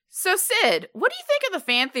So, Sid, what do you think of the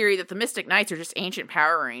fan theory that the Mystic Knights are just ancient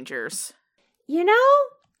Power Rangers? You know,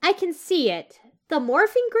 I can see it. The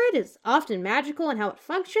morphing grid is often magical in how it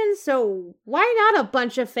functions, so why not a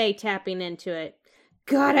bunch of Fae tapping into it?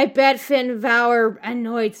 God, I bet Finn Valor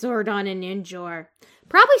annoyed Zordon and Ninjor.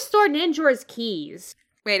 Probably stored Ninjor's keys.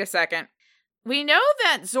 Wait a second. We know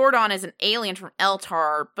that Zordon is an alien from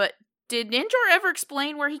Eltar, but did Ninjor ever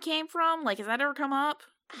explain where he came from? Like, has that ever come up?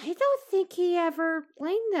 I don't think he ever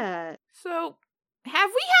explained that. So,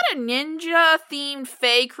 have we had a ninja-themed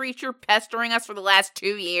Fae creature pestering us for the last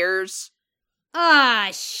 2 years? Ah,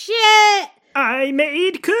 shit! I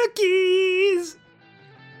made cookies!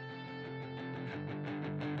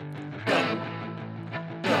 Go,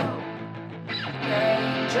 go,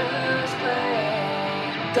 Rangers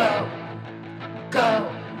play. Go,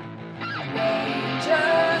 go,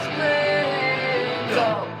 Rangers play.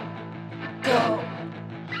 Go, go,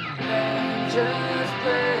 Rangers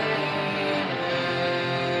play.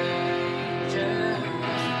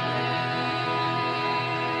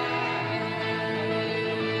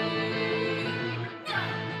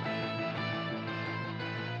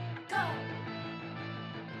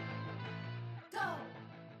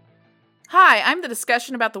 Hi, I'm the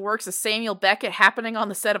discussion about the works of Samuel Beckett happening on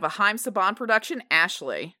the set of a Haim Saban production,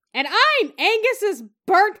 Ashley. And I'm Angus's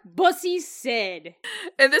burnt bussy Sid.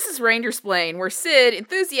 And this is Rangersplain, where Sid,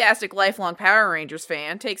 enthusiastic lifelong Power Rangers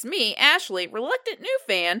fan, takes me, Ashley, reluctant new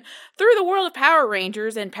fan, through the world of Power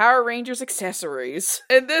Rangers and Power Rangers accessories.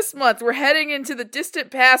 And this month, we're heading into the distant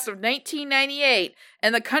past of 1998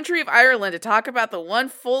 and the country of Ireland to talk about the one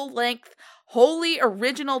full-length, wholly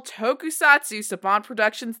original tokusatsu Saban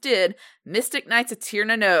Productions did, Mystic Knights of Tir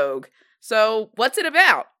na Nog. So, what's it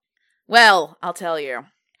about? Well, I'll tell you.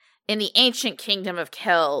 In the ancient kingdom of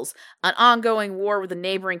Kells, an ongoing war with the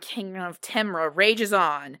neighboring kingdom of Temra rages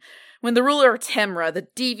on. When the ruler of Temra, the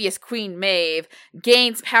devious Queen Maeve,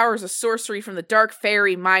 gains powers of sorcery from the dark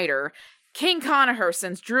fairy Mitre, King Conahur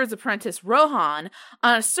sends Druid's apprentice Rohan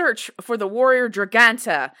on a search for the warrior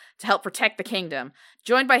Draganta to help protect the kingdom.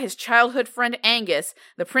 Joined by his childhood friend Angus,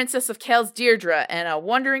 the princess of Kells Deirdre, and a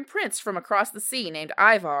wandering prince from across the sea named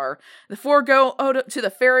Ivar, the four go to the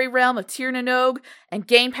fairy realm of Tir na Nog and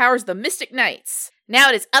gain powers of the Mystic Knights. Now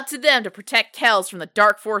it is up to them to protect Kells from the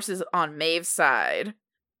dark forces on Maeve's side.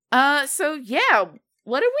 So yeah,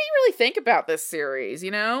 what did we really think about this series?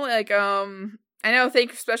 You know, like, I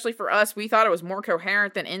think especially for us, we thought it was more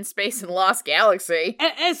coherent than In Space and Lost Galaxy.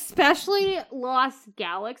 Especially Lost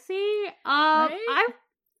Galaxy. Right?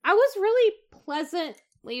 I was really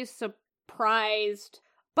pleasantly surprised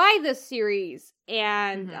by this series.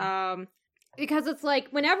 And, because it's like,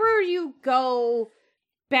 whenever you go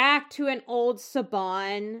back to an old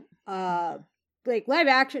Saban, like, live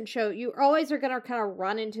action show, you always are gonna kind of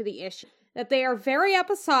run into the issue that they are very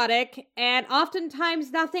episodic, and oftentimes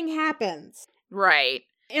nothing happens. Right.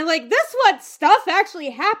 And like this one, stuff actually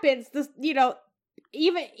happens. This, you know,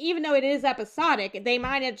 even though it is episodic, they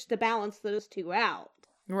managed to balance those two out.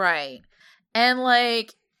 Right. And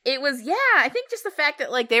like it was, I think just the fact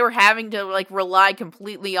that like they were having to like rely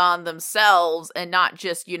completely on themselves and not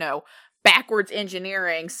just, you know, backwards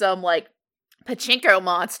engineering some like pachinko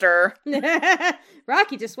monster.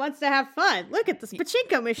 Rocky just wants to have fun. Look at this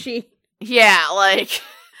pachinko machine. Yeah, like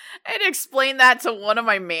I had to explain that to one of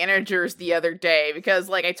my managers the other day because,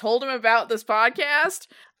 like, I told him about this podcast.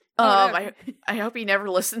 No. I hope he never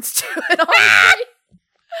listens to it, honestly.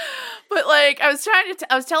 But, like, I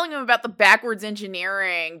was telling him about the backwards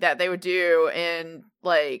engineering that they would do in,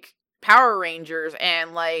 like, Power Rangers,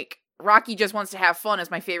 and, like, Rocky Just Wants to Have Fun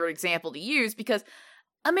is my favorite example to use because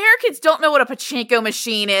Americans don't know what a pachinko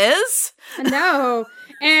machine is. No.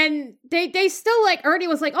 And they still, like, Ernie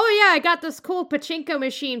was like, oh yeah, I got this cool pachinko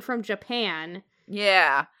machine from Japan.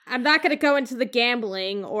 Yeah. I'm not gonna go into the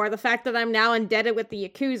gambling or the fact that I'm now indebted with the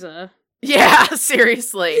Yakuza. Yeah,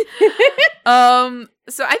 seriously. So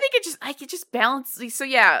I think it just balances. So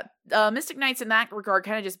yeah, Mystic Knights in that regard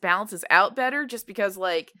kind of just balances out better just because,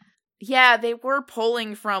 like, yeah, they were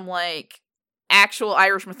pulling from, like, actual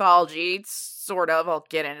Irish mythology, sort of. I'll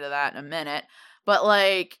get into that in a minute. But,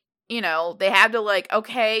 like, you know, they had to, like,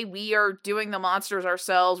 okay, we are doing the monsters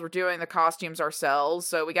ourselves, we're doing the costumes ourselves,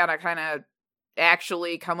 so we gotta kind of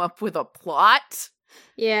actually come up with a plot.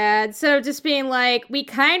 Yeah, instead of just being like, we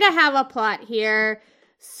kind of have a plot here,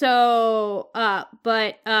 so,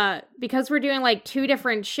 but because we're doing, like, 2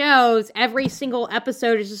 different shows, every single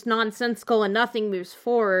episode is just nonsensical and nothing moves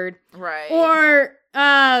forward. Right. Or,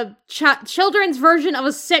 children's version of a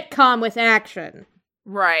sitcom with action.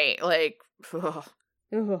 Right, like, ugh.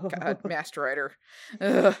 God, Master Writer.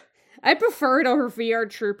 Ugh. I prefer it over VR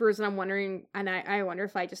Troopers, and I'm wondering, and I wonder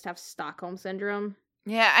if I just have Stockholm Syndrome.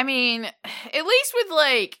 Yeah, I mean, at least with,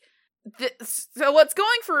 like, so what's going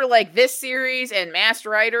for, like, this series and Masked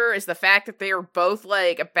Rider is the fact that they are both,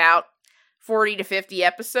 like, about 40 to 50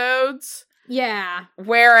 episodes. Yeah.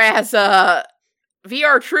 Whereas,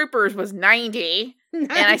 VR Troopers was 90,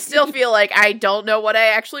 and I still feel like I don't know what I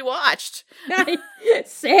actually watched.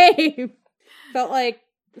 Same. Felt like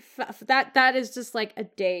that is just like a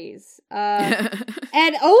daze.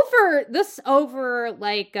 And over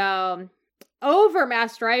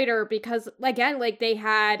Masked Rider, because again, like, they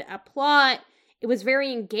had a plot, it was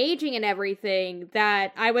very engaging and everything,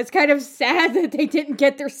 that I was kind of sad that they didn't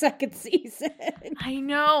get their second season. I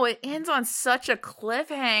know, it ends on such a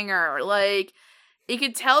cliffhanger. Like, you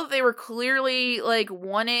could tell that they were clearly, like,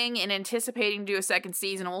 wanting and anticipating to do a second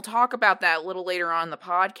season, and we'll talk about that a little later on in the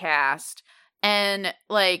podcast. And,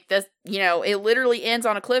 like, this, you know, it literally ends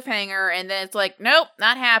on a cliffhanger, and then it's like, nope,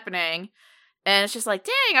 not happening. And it's just like,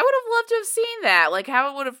 dang, I would have loved to have seen that, like,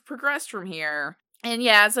 how it would have progressed from here. And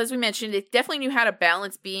yeah, so as we mentioned, it definitely knew how to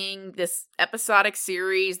balance being this episodic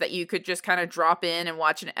series that you could just kind of drop in and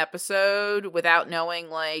watch an episode without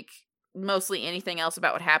knowing, like, mostly anything else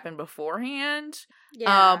about what happened beforehand.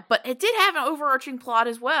 Yeah. But it did have an overarching plot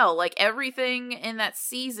as well. Like, everything in that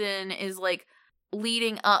season is, like,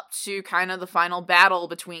 leading up to kind of the final battle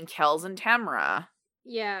between Kelz and Temra.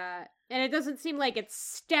 Yeah. And it doesn't seem like it's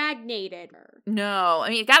stagnated. No, I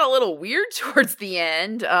mean, it got a little weird towards the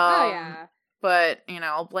end. Oh, yeah. But, you know,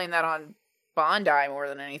 I'll blame that on Bondi more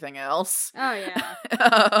than anything else. Oh, yeah.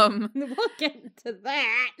 We'll get into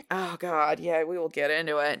that. Oh, God, yeah, we will get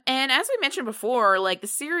into it. And as we mentioned before, like, the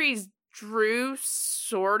series drew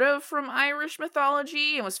sort of from Irish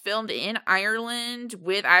mythology and was filmed in Ireland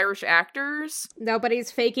with Irish actors.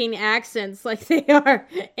 Nobody's faking accents like they are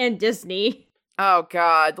in Disney. Oh,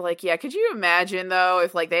 God. Like, yeah, could you imagine, though,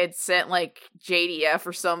 if, like, they had sent, like, JDF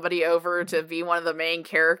or somebody over to be one of the main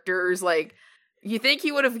characters? Like, you think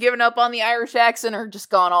he would have given up on the Irish accent or just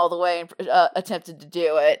gone all the way and attempted to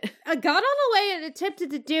do it? Gone all the way and attempted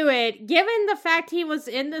to do it, given the fact he was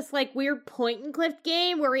in this, like, weird point-and-click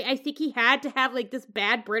game where I think he had to have, like, this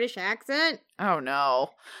bad British accent. Oh, no.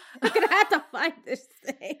 I'm gonna have to find this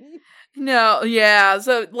thing. No, yeah.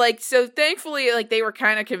 So thankfully, like, they were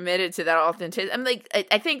kind of committed to that authenticity. I'm like,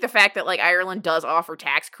 I think the fact that, like, Ireland does offer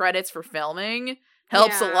tax credits for filming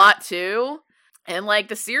helps a lot too. And, like,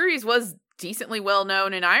 the series was decently well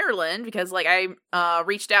known in Ireland because, like, I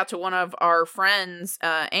reached out to one of our friends,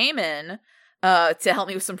 Eamon, to help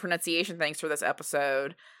me with some pronunciation things for this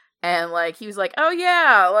episode. And, like, he was like, oh,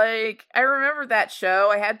 yeah, like, I remember that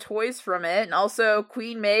show. I had toys from it. And also,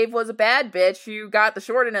 Queen Maeve was a bad bitch who got the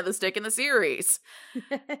short end of the stick in the series.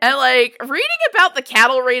 And, like, reading about the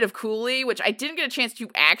cattle raid of Cooley, which I didn't get a chance to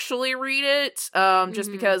actually read it,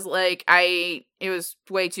 just because, like, it was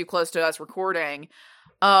way too close to us recording.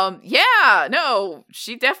 Yeah, no,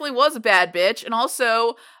 she definitely was a bad bitch. And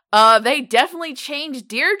also, they definitely changed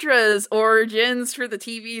Deirdre's origins for the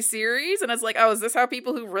TV series. And I was like, oh, is this how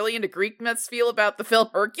people who really into Greek myths feel about the film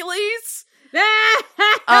Hercules? No!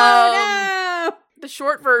 The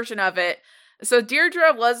short version of it. So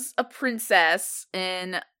Deirdre was a princess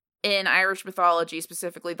in Irish mythology,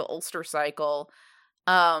 specifically the Ulster cycle.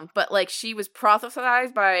 But, like, she was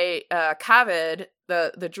prophesied by Cavid,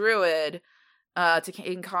 the druid, to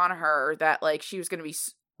King Conahar, that, like, she was going to be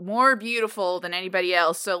more beautiful than anybody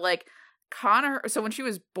else. So, like, so when she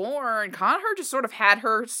was born, Conahar just sort of had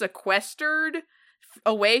her sequestered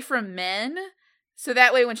away from men, so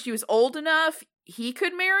that way when she was old enough, he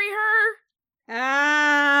could marry her.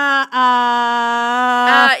 Yeah,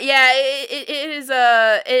 it is,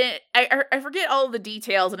 I forget all the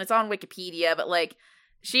details, and it's on Wikipedia, but, like,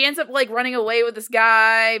 she ends up, like, running away with this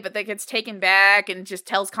guy, but then gets taken back and just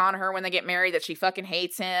tells Conahar when they get married that she fucking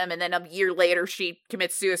hates him, and then a year later she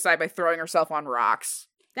commits suicide by throwing herself on rocks.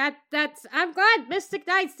 I'm glad Mystic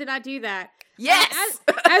Knights did not do that. Yes!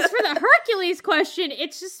 As for the Hercules question,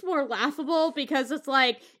 it's just more laughable because it's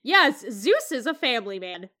like, yes, Zeus is a family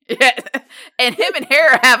man. Yeah. And him and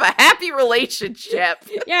Hera have a happy relationship.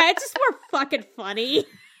 Yeah, it's just more fucking funny.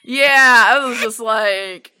 Yeah, I was just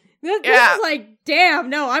like... This is like,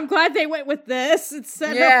 damn, no, I'm glad they went with this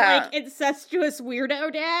instead of, like, incestuous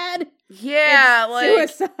weirdo dad. Yeah, like...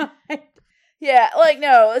 suicide. Yeah, like,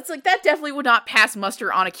 no, it's like, that definitely would not pass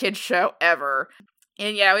muster on a kid's show ever.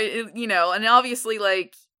 And yeah, you know, and obviously,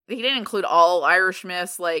 like, they didn't include all Irish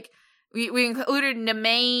myths. Like, we included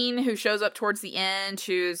Nemain, who shows up towards the end,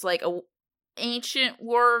 who's, like, a ancient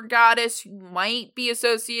war goddess who might be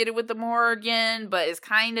associated with the Morrigan, but is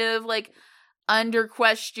kind of, like, under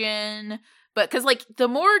question. But because, like, the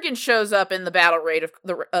Morgan shows up in the battle raid of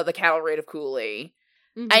the cattle raid of Cooley.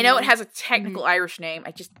 I know it has a technical Irish name.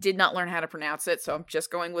 I just did not learn how to pronounce it, so I'm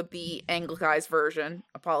just going with the Anglicized version.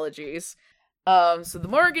 Apologies. So the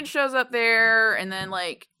Morgan shows up there, and then,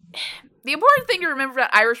 like, the important thing to remember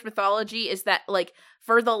about Irish mythology is that, like,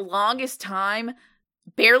 for the longest time,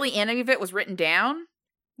 barely any of it was written down.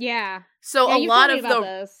 Yeah. So yeah, a lot of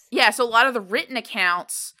this. so a lot of the written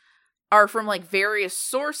accounts are from, like, various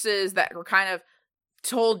sources that were kind of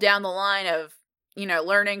told down the line of, you know,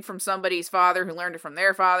 learning from somebody's father who learned it from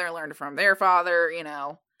their father, learned it from their father, you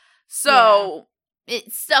know. So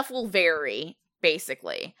stuff will vary,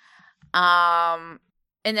 basically. And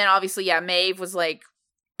then obviously, yeah, Maeve was, like,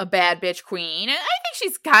 a bad bitch queen. And I think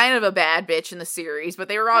she's kind of a bad bitch in the series, but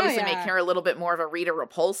they were obviously making her a little bit more of a Rita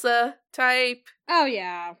Repulsa type. Oh,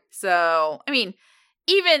 yeah. So, I mean,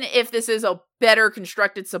 even if this is a better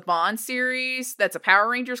constructed Saban series that's a Power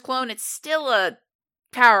Rangers clone, it's still a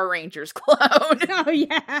Power Rangers clone. Oh,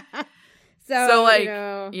 yeah. So like, you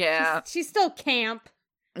know, yeah. She's still camp.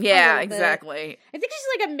 Yeah, exactly. I think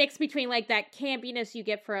she's like a mix between like that campiness you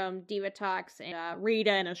get from Divatox and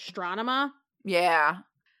Rita and Astronema. Yeah.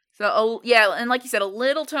 So, yeah, and like you said, a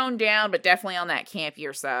little toned down, but definitely on that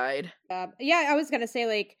campier side. Yeah, I was gonna say,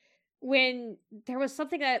 like, when there was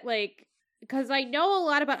something that, like, because I know a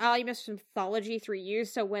lot about Alimus mythology through you,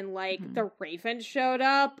 so when, like, the Raven showed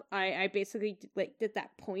up, I basically, like, did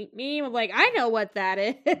that point meme. I'm like, I know what that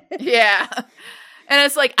is. Yeah. And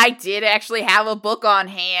it's like, I did actually have a book on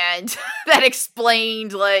hand that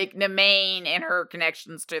explained, like, Nemaine and her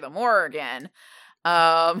connections to the Morrigan.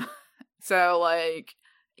 So, like,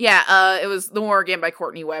 yeah, it was The Morrigan by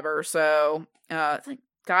Courtney Weber, so, it's like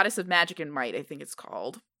Goddess of Magic and Might, I think it's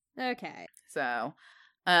called. Okay. So,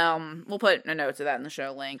 we'll put a note to that in the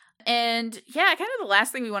show link. And, yeah, kind of the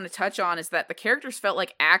last thing we want to touch on is that the characters felt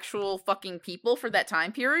like actual fucking people for that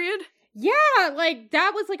time period. Yeah, like,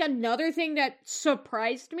 that was, like, another thing that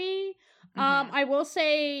surprised me. I will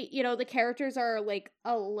say, you know, the characters are, like,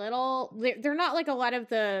 a little... They're not like a lot of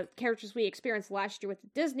the characters we experienced last year with the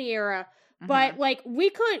Disney era, but, like, we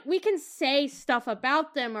can say stuff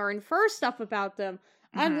about them or infer stuff about them.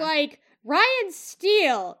 Unlike Ryan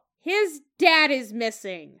Steele, his dad is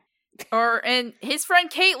missing. And his friend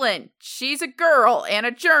Caitlin, she's a girl and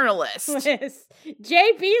a journalist.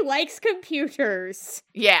 JB likes computers.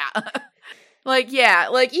 Yeah. Like, yeah,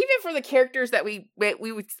 like, even for the characters that we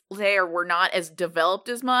would say were not as developed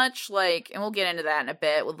as much, like, and we'll get into that in a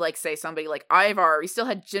bit, with, like, say, somebody like Ivar, we still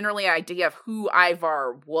had generally an idea of who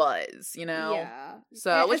Ivar was, you know? Yeah.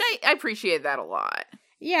 So, which I appreciate that a lot.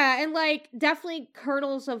 Yeah, and, like, definitely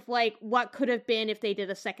kernels of, like, what could have been if they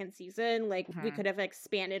did a second season. Like, we could have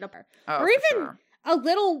expanded up. Or even a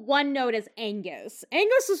little one note as Angus.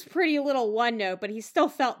 Angus was pretty little one note, but he still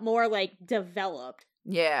felt more, like, developed.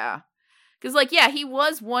 Yeah. Because, like, yeah, he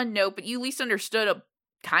was one note, but you at least understood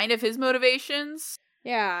kind of his motivations.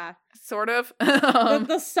 Yeah. Sort of.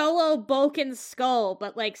 The solo Bulkin Skull,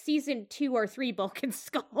 but, like, season 2 or 3 Bulkin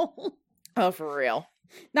Skull. Oh, for real.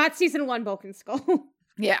 Not season 1 Bulkin Skull.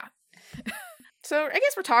 Yeah. So, I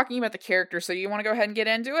guess we're talking about the characters, so you want to go ahead and get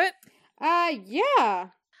into it? Yeah.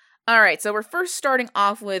 Alright, so we're first starting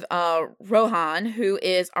off with Rohan, who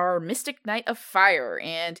is our Mystic Knight of Fire,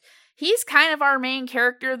 and he's kind of our main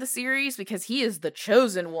character of the series because he is the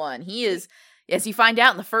chosen one. He is, as you find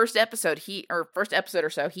out in the first episode or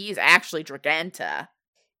so, he is actually Draganta.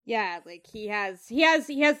 Yeah, like he has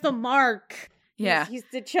the mark. Yeah. He's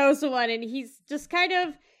the chosen one, and he's just kind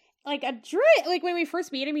of like a druid. Like when we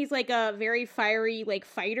first meet him, he's like a very fiery, like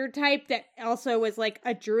fighter type that also was like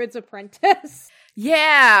a druid's apprentice.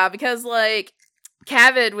 Yeah, because like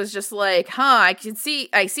Cavid was just like, I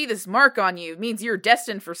see this mark on you. It means you're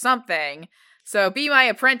destined for something. So be my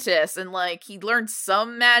apprentice. And like, he learned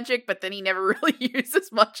some magic, but then he never really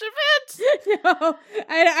uses much of it. No,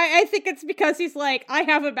 I think it's because he's like, I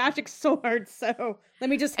have a magic sword, so let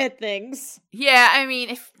me just hit things. Yeah, I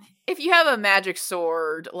mean, if you have a magic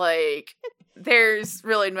sword, like, there's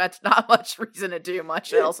really not much reason to do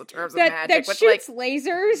much else in terms of magic. That shoots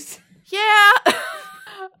lasers. Yeah.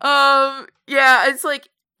 Yeah, it's like,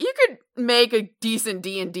 you could make a decent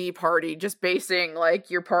D&D party just basing, like,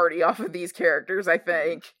 your party off of these characters, I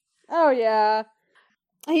think. Oh, yeah.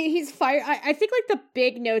 He's fire. I think, like, the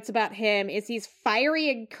big notes about him is he's fiery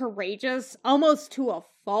and courageous, almost to a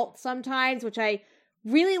fault sometimes, which I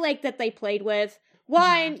really like that they played with.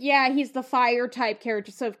 One, yeah, he's the fire type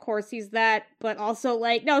character, so of course he's that, but also,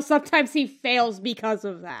 like, no, sometimes he fails because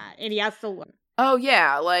of that, and he has to learn. Oh,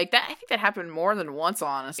 yeah, like, that. I think that happened more than once,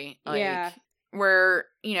 honestly. Like, yeah. Where,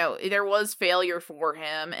 you know, there was failure for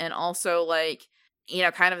him, and also, like,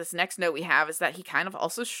 kind of this next note we have is that he kind of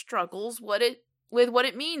also struggles with what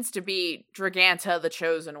it means to be Draganta, the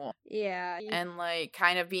chosen one. Yeah. And, like,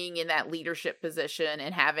 kind of being in that leadership position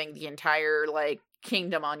and having the entire, like,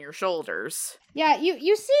 kingdom on your shoulders. Yeah,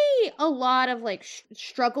 you see a lot of, like,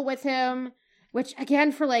 struggle with him, which,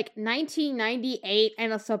 again, for, like, 1998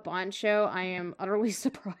 and a Saban show, I am utterly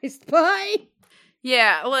surprised by.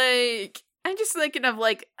 Yeah, like, I'm just thinking of,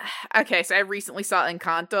 like, okay, so I recently saw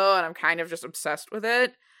Encanto, and I'm kind of just obsessed with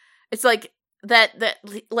it. It's like, that,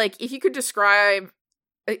 like, if you could assign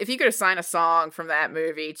a song from that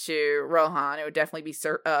movie to Rohan, it would definitely be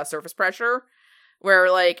Surface Pressure,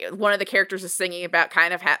 where, like, one of the characters is singing about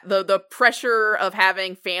kind of the pressure of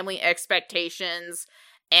having family expectations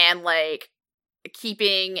and, like,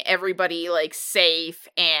 keeping everybody, like, safe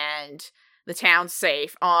and the town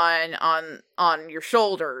safe on your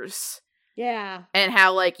shoulders. Yeah. And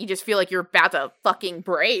how, like, you just feel like you're about to fucking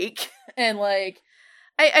break. And, like,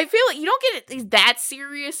 I feel like you don't get it that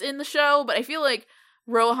serious in the show, but I feel like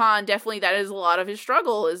Rohan, definitely that is a lot of his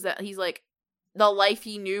struggle, is that he's like, the life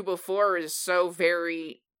he knew before is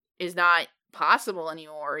not possible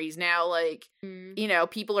anymore. He's now like,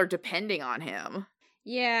 people are depending on him.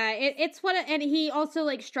 Yeah, and he also,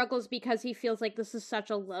 like, struggles because he feels like this is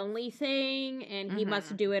such a lonely thing, and he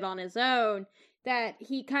must do it on his own, that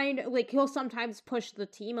he kind of, like, he'll sometimes push the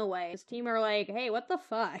team away. His team are like, hey, what the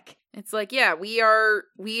fuck? It's like, yeah, we are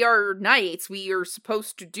knights. We are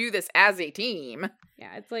supposed to do this as a team.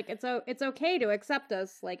 Yeah, it's like, it's okay to accept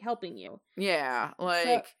us, like, helping you. Yeah,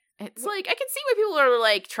 like, it's like, I can see why people are,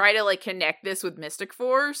 like, try to, like, connect this with Mystic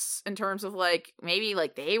Force, in terms of, like, maybe,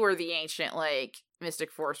 like, they were the ancient, like,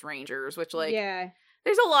 Mystic Force Rangers, which, like, yeah,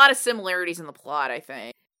 there's a lot of similarities in the plot, I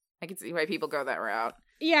think. I can see why people go that route.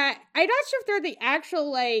 Yeah, I'm not sure if they're the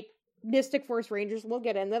actual, like, Mystic Force Rangers. We'll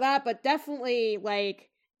get into that, but definitely, like,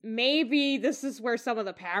 maybe this is where some of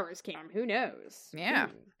the powers came from. Who knows? Yeah.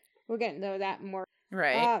 We'll get into that more.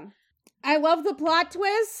 Right. I love the plot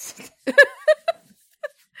twist.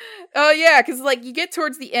 Oh, yeah, because, like, you get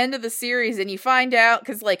towards the end of the series and you find out,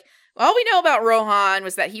 because, like, all we know about Rohan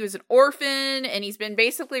was that he was an orphan, and he's been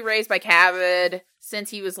basically raised by Kavod since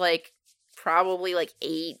he was, like, probably, like,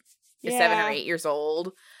 7 or 8 years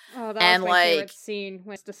old. Oh, that and, was my favorite like, scene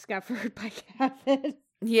when it's discovered by Kavod.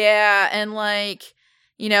 Yeah, and, like,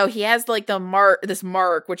 he has, like, this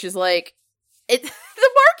mark, which is, like, the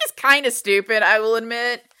mark is kind of stupid, I will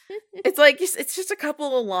admit. It's, like, it's just a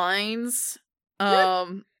couple of lines.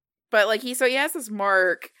 But, like, he has this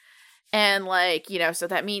mark, and, like, so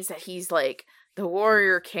that means that he's, like, the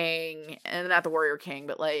warrior king, and not the warrior king,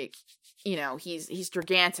 but, like, he's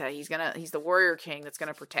Draganta. He's the warrior king that's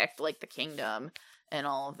gonna protect, like, the kingdom and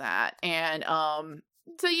all of that. And,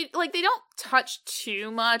 so they don't touch too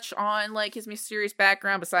much on, like, his mysterious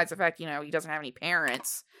background, besides the fact, he doesn't have any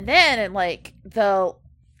parents. And then, in, like,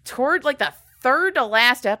 toward, like, the third to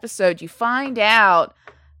last episode, you find out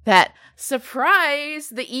that, surprise,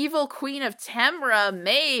 the evil queen of Temra,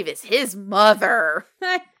 Maeve, is his mother.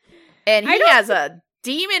 And he has a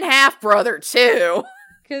demon half-brother, too.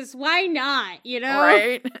 Because why not,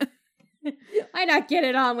 Right? Why not get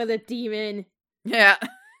it on with a demon? Yeah.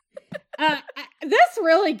 This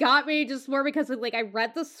really got me just more because, like, I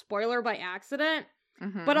read the spoiler by accident.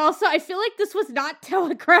 Mm-hmm. But also, I feel like this was not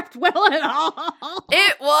telegraphed well at all.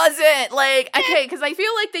 It wasn't, like, okay, because I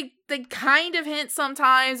feel like they kind of hint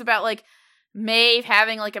sometimes about, like, Maeve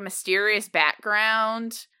having, like, a mysterious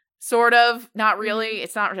background, sort of. Not really.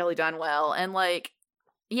 It's not really done well. And, like,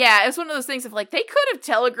 yeah, it's one of those things of, like, they could have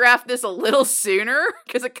telegraphed this a little sooner,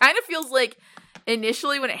 because it kind of feels like,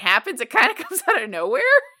 initially when it happens, it kind of comes out of nowhere.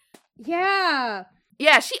 Yeah.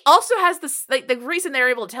 Yeah, she also has this, like, the reason they're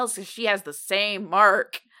able to tell is because she has the same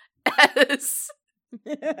mark as...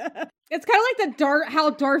 It's kind of like how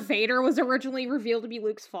Darth Vader was originally revealed to be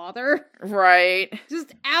Luke's father. Right.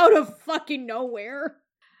 Just out of fucking nowhere.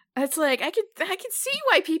 It's like, I can see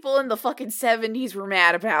why people in the fucking 70s were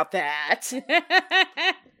mad about that.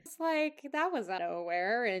 It's like, that was out of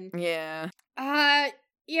nowhere, and... Yeah.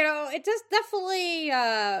 It just definitely,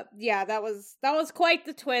 that was quite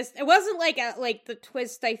the twist. It wasn't like the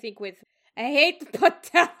twist, I think, with, I hate to put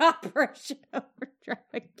that Operation Overdrive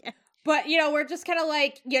again. But, we're just kind of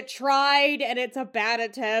like, you tried, and it's a bad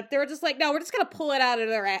attempt. They were just like, no, we're just gonna pull it out of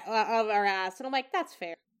our ass. And I'm like, that's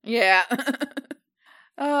fair. Yeah.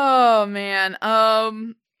 Oh, man.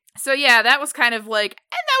 So yeah, that was kind of like,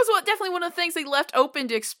 and that was definitely one of the things they left open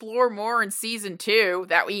to explore more in season 2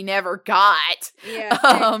 that we never got. Yeah,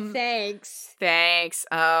 thanks. Thanks,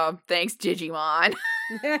 Digimon.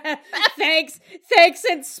 Thanks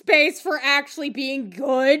in space for actually being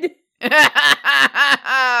good.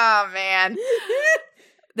 Oh, man.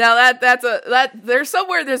 Now there's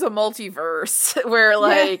a multiverse where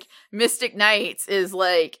like Mystic Knights is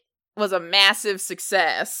like was a massive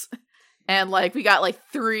success, and like we got like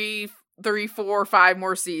 3, 4, 5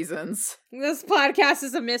 more seasons. This podcast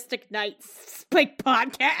is a Mystic Knights like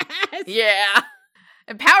podcast. Yeah,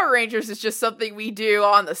 and Power Rangers is just something we do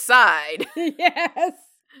on the side. Yes.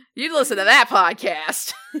 You'd listen to that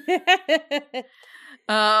podcast.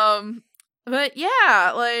 But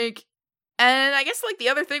yeah, like, and I guess like the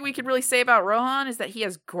other thing we could really say about Rohan is that he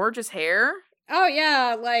has gorgeous hair. Oh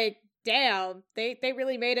yeah, like damn, they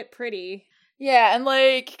really made it pretty. Yeah, and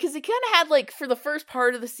like, because he kind of had like for the first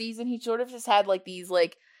part of the season, he sort of just had like these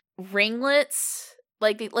like ringlets,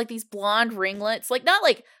 like these blonde ringlets, like not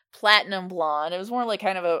like platinum blonde. It was more like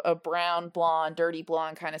kind of a brown blonde, dirty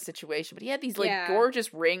blonde kind of situation. But he had these like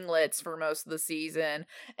gorgeous ringlets for most of the season,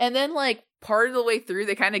 and then like part of the way through,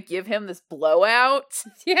 they kind of give him this blowout.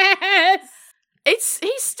 Yes, He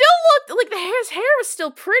still looked like his hair was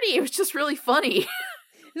still pretty. It was just really funny.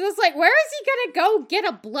 It was like, where is he gonna go get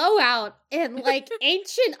a blowout in like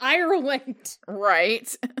ancient Ireland?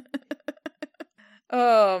 Right.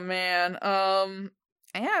 Oh man.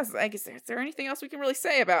 Yeah, I guess is there anything else we can really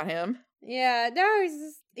say about him? Yeah, no,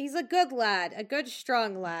 he's a good lad, a good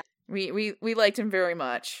strong lad. We liked him very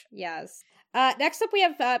much. Yes. Next up we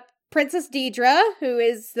have Princess Deidre, who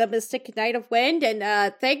is the Mystic Knight of Wind,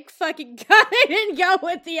 and thank fucking God I didn't go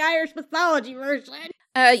with the Irish mythology version.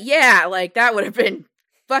 Yeah, like that would have been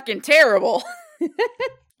fucking terrible.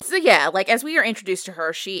 So yeah, like as we are introduced to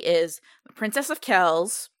her, she is the Princess of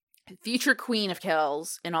Kells, future Queen of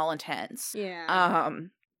Kells in all intents. Yeah.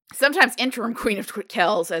 Sometimes interim Queen of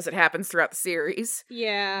Kells as it happens throughout the series.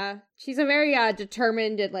 Yeah. She's a very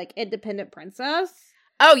determined and like independent princess.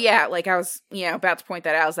 Oh yeah, like I was, about to point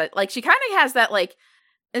that out, is that like she kind of has that like,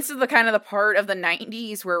 this is the kind of the part of the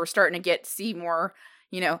 90s where we're starting to see more,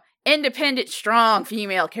 independent, strong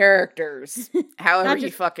female characters. However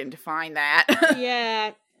you fucking define that.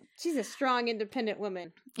 Yeah. She's a strong, independent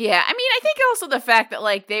woman. Yeah, I mean, I think also the fact that,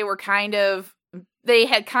 like, they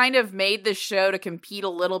had kind of made this show to compete a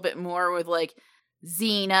little bit more with, like,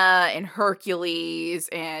 Xena and Hercules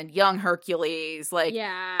and young Hercules. Like,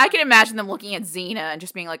 yeah. I can imagine them looking at Xena and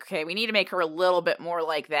just being like, okay, we need to make her a little bit more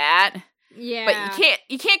like that. Yeah. But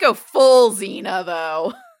you can't go full Xena,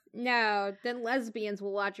 though. No, then lesbians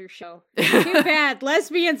will watch your show. Too bad.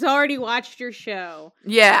 Lesbians already watched your show.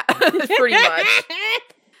 Yeah, pretty much.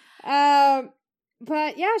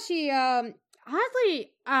 But yeah, she,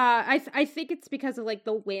 oddly, I think it's because of, like,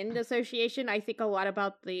 the Wind Association. I think a lot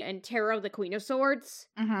about the Antero, the Queen of Swords.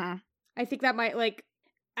 Mm-hmm. I think that might, like,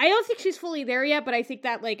 I don't think she's fully there yet, but I think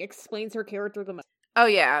that, like, explains her character the most. Oh,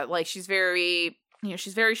 yeah, like, she's very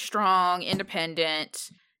strong, independent,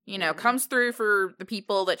 comes through for the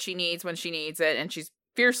people that she needs when she needs it, and she's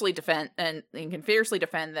fiercely and can fiercely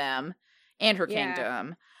defend them and her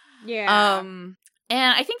kingdom. Yeah.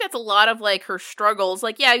 And I think that's a lot of, like, her struggles.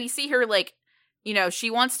 Like, yeah, you see her, like, she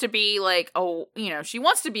wants to be, like, she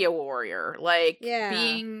wants to be a warrior. Like,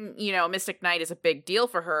 being, a Mystic Knight is a big deal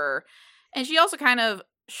for her. And she also kind of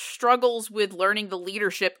struggles with learning the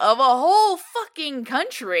leadership of a whole fucking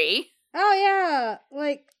country. Oh, yeah.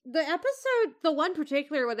 Like, the episode, the one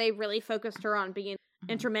particular where they really focused her on being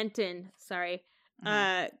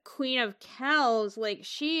Queen of Kells, like,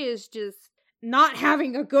 she is just not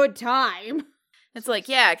having a good time. It's like,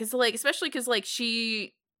 yeah, because, like, especially because, like,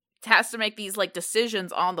 she has to make these, like,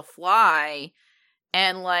 decisions on the fly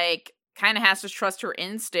and, like, kind of has to trust her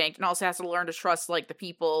instinct and also has to learn to trust, like, the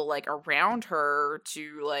people, like, around her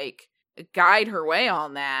to, like, guide her way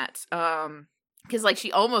on that. Because, like,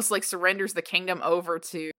 she almost, like, surrenders the kingdom over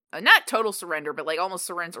to, not total surrender, but, like, almost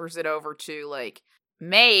surrenders it over to, like,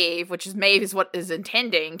 Maeve, Maeve is what is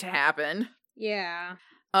intending to happen. Yeah.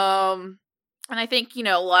 And I think,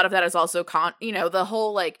 a lot of that is also, the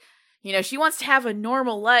whole, like, she wants to have a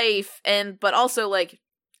normal life, but also, like,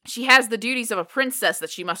 she has the duties of a princess that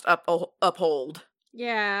she must uphold.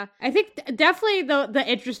 Yeah. I think definitely the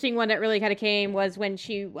interesting one that really kind of came was when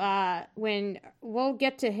she, when, we'll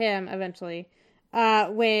get to him eventually,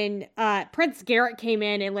 when Prince Garrett came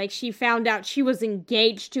in and, like, she found out she was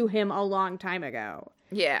engaged to him a long time ago.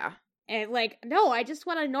 Yeah. And, like, no, I just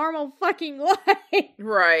want a normal fucking life.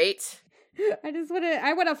 Right.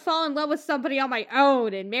 I want to fall in love with somebody on my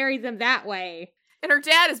own and marry them that way. And her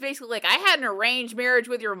dad is basically like, I had an arranged marriage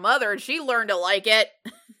with your mother and she learned to like it.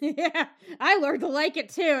 Yeah, I learned to like it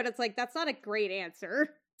too. And it's like, that's not a great answer.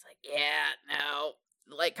 It's like, yeah, no.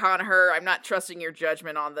 Like, Conaher, I'm not trusting your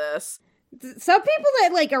judgment on this. Some people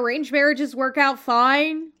that, like, arranged marriages work out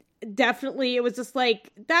fine. definitely, it was just like,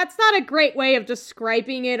 that's not a great way of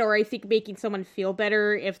describing it, or I think making someone feel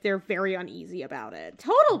better if they're very uneasy about it.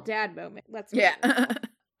 Total dad moment. Let's Yeah.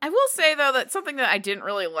 I will say, though, that something that I didn't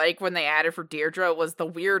really like when they added for Deirdre was the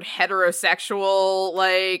weird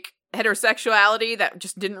heterosexuality that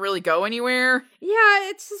just didn't really go anywhere. Yeah,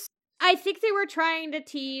 it's just, I think they were trying to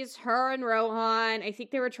tease her and Rohan. I think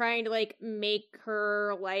they were trying to, like, make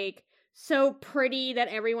her, like, so pretty that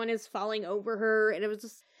everyone is falling over her, and it was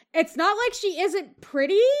just, it's not like she isn't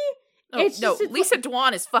pretty. Oh, It's no, just, Lisa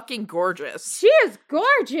Dwan is fucking gorgeous. she is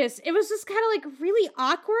gorgeous. It was just kind of, like, really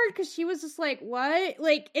awkward, because she was just like, what?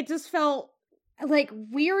 Like, it just felt, like,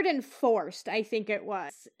 weird and forced, I think it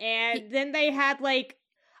was. And then they had, like,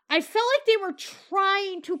 I felt like they were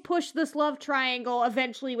trying to push this love triangle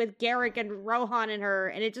eventually with Garrick and Rohan and her,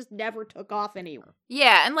 and it just never took off anywhere.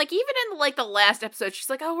 Yeah, and, like, even in, like, the last episode, she's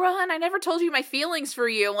like, oh, Rohan, I never told you my feelings for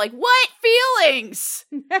you. I'm like, what feelings?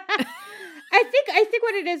 I think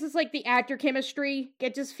what it is like the actor chemistry.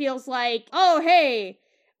 It just feels like, oh, hey,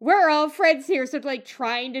 we're all friends here, so, like,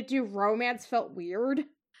 trying to do romance felt weird.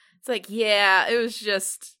 It's like, yeah, it was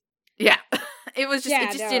just, yeah. It was just, Yeah,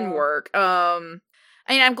 it just no. didn't work. I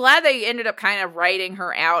mean, I'm glad they ended up kind of writing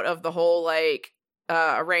her out of the whole, like,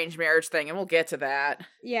 arranged marriage thing, and we'll get to that.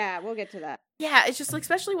 Yeah, we'll get to that. Yeah, it's just, like,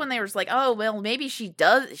 especially when they were just like, oh, well, maybe she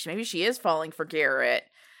is falling for Garrett.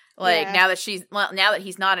 Like, Yeah. now that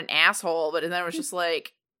he's not an asshole, but then it was just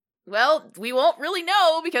like, well, we won't really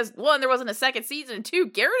know, because, one, there wasn't a second season, and two,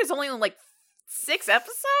 Garrett is only in, like, 6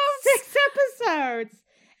 episodes? 6 episodes!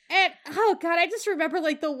 And, oh god, I just remember,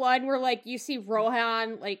 like, the one where, like, you see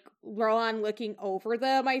Rohan looking over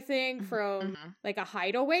them, I think, from, like, a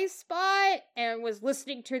hideaway spot, and was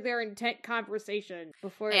listening to their intent conversation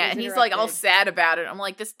before it Yeah, was and he's, like, all interrupted. sad about it. I'm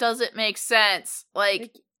like, this doesn't make sense.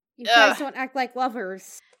 Like, You guys ugh. don't act like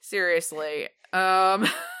lovers. seriously.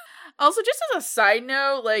 Also, just as a side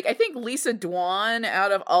note, like, I think Lisa Dwan,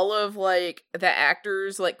 out of all of, like, the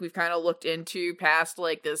actors, like, we've kind of looked into past,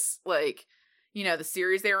 like, this, like, you know, the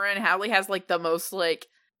series they were in, Hadley has, like, the most, like,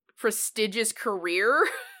 prestigious career.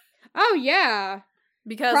 Oh, yeah.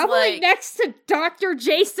 Because, Probably like, next to Dr.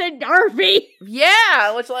 Jason Darby.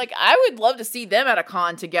 yeah, which, like, I would love to see them at a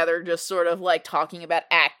con together, just sort of, like, talking about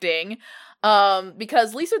acting.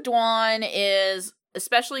 Because Lisa Dwan is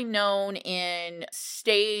especially known in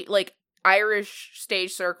Irish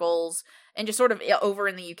stage circles, and just sort of over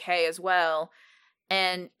in the UK as well,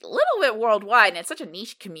 and a little bit worldwide, and it's such a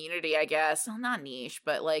niche community, I guess. Well, not niche,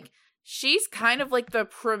 but, like, she's kind of like the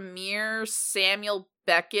premier Samuel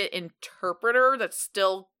Beckett interpreter that's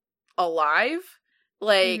still alive.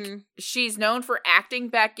 Like, she's known for acting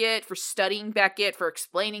Beckett, for studying Beckett, for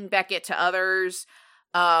explaining Beckett to others.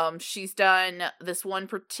 She's done this one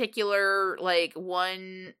particular, like,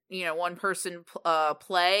 one person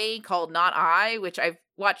play called Not I, which I've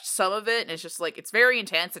watched some of it, and it's just, like, it's very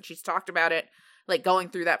intense, and she's talked about it, like, going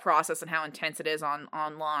through that process and how intense it is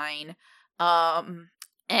online.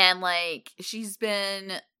 And, like, she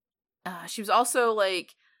was also,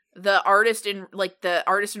 like, the artist in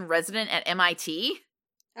resident at MIT.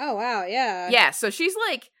 Oh, wow, yeah. Yeah, so she's,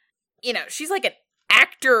 like, you know, she's, like, an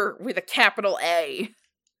actor with a capital A.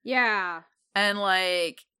 Yeah. And,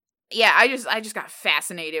 like, yeah, I just got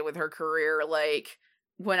fascinated with her career, like,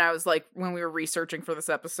 when we were researching for this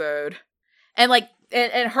episode. And, like,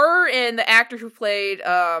 and her and the actor who played,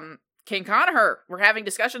 King Conaher were having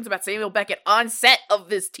discussions about Samuel Beckett on set of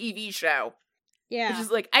this TV show. Yeah. Which is,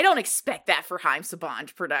 like, I don't expect that for Haim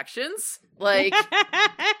Saban Productions. Like,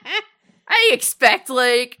 I expect,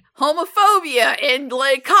 like, homophobia and,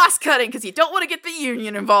 like, cost-cutting, because you don't want to get the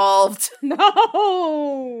union involved.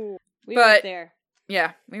 No! We went there.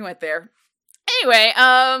 Yeah, we went there. Anyway,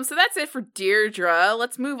 so that's it for Deirdre.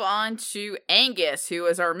 Let's move on to Angus, who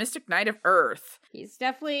is our Mystic Knight of Earth. He's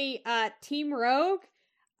definitely, Team Rogue.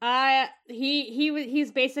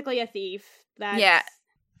 He's basically a thief. Yeah.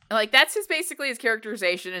 Like, that's basically his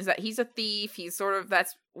characterization, is that he's a thief. He's sort of,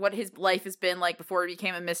 that's what his life has been like before he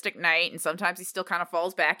became a Mystic Knight, and sometimes he still kind of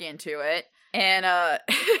falls back into it. And,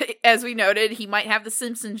 as we noted, he might have the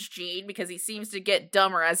Simpsons gene, because he seems to get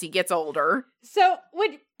dumber as he gets older. So,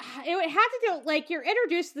 it would have to do, like, you're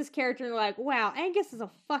introduced to this character, and you're like, wow, Angus is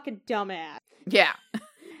a fucking dumbass. Yeah.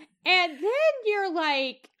 And then you're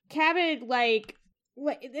like, Cabin, like,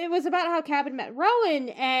 it was about how Cabin met Rowan,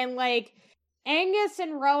 and, like, Angus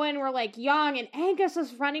and Rowan were, like, young, and Angus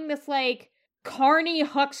was running this, like, carny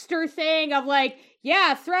huckster thing of, like,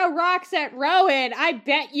 yeah, throw rocks at Rowan, I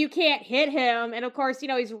bet you can't hit him, and of course, you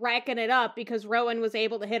know, he's racking it up because Rowan was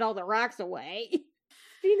able to hit all the rocks away.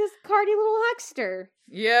 Being this carny little huckster.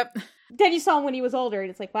 Yep. Then you saw him when he was older,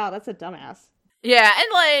 and it's like, wow, that's a dumbass. Yeah, and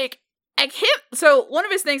like him. So one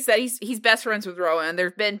of his things that he's best friends with Rowan.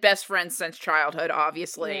 They've been best friends since childhood,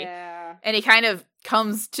 obviously. Yeah. And he kind of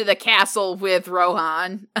comes to the castle with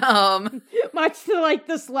Rohan. Much to like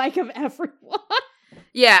dislike of everyone.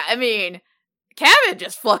 Yeah, I mean, Kevin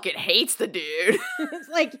just fucking hates the dude. It's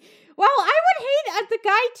like, well, I would hate the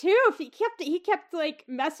guy too if he kept like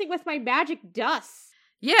messing with my magic dust.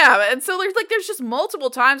 Yeah, and so there's just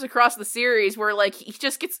multiple times across the series where like he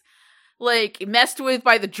just gets like messed with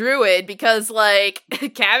by the druid because like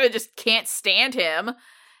Kevin just can't stand him.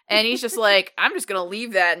 And he's just like, I'm just gonna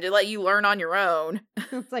leave that and just let you learn on your own.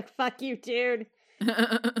 It's like, fuck you, dude.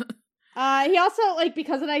 He also, like,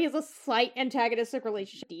 because of that, he has a slight antagonistic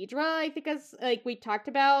relationship with Deidre, I think, as, like, we talked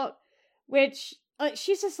about, which,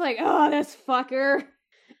 she's just like, oh, this fucker.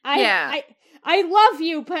 I love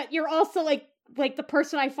you, but you're also, like the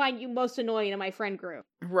person I find you most annoying in my friend group.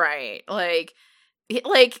 Right. Like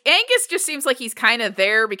Angus just seems like he's kind of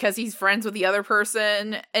there because he's friends with the other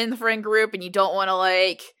person in the friend group, and you don't want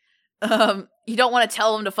to you don't want to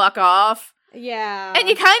tell him to fuck off. Yeah. And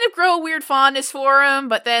you kind of grow a weird fondness for him,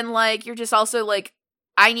 but then like you're just also like,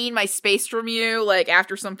 I need my space from you, like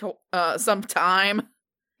after some time.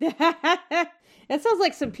 That sounds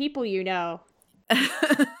like some people you know.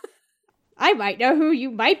 I might know who you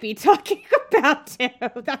might be talking about too.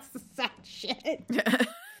 That's the sad shit.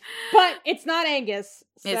 But it's not Angus.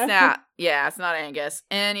 So. It's not. Yeah, it's not Angus.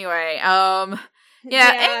 Anyway,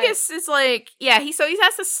 Angus is like, he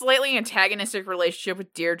has this slightly antagonistic relationship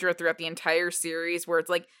with Deirdre throughout the entire series, where it's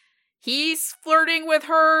like he's flirting with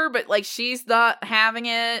her, but like she's not having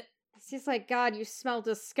it. She's like, God, you smell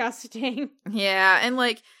disgusting. Yeah, and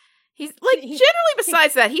like he's like generally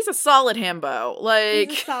besides that, he's a solid himbo. Like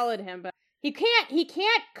he's a solid himbo. He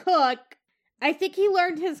can't cook. I think he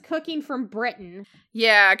learned his cooking from Britain.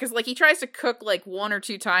 Yeah, because like he tries to cook like 1 or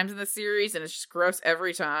 2 times in the series, and it's just gross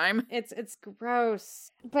every time. It's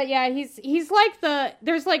gross. But yeah, he's like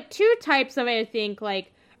there's like 2 types of, I think,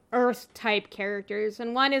 like Earth type characters,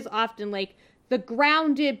 and one is often like the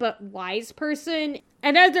grounded but wise person,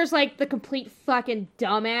 and then there's like the complete fucking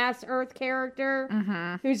dumbass Earth character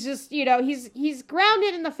who's just, you know, he's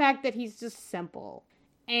grounded in the fact that he's just simple,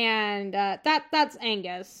 and that's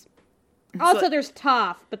Angus. Also, there's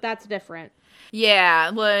Toph, but that's different.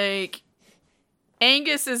 Yeah, like,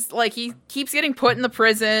 Angus is, like, he keeps getting put in the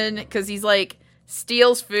prison because he's, like,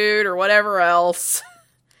 steals food or whatever else.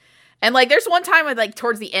 And, like, there's one time, like,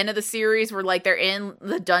 towards the end of the series where, like, they're in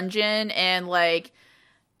the dungeon and, like,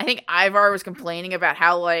 I think Ivar was complaining about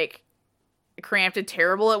how, like, cramped and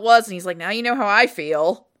terrible it was, and he's like, now you know how I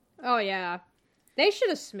feel. Oh, yeah. They should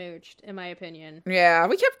have smooched, in my opinion. Yeah,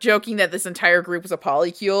 we kept joking that this entire group was a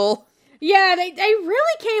polycule. Yeah, they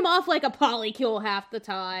really came off like a polycule half the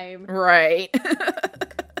time. Right.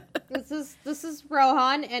 This is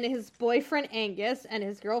Rohan and his boyfriend Angus and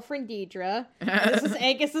his girlfriend Deidre. This is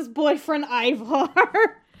Angus's boyfriend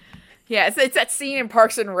Ivar. Yeah, it's that scene in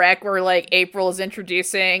Parks and Rec where like April is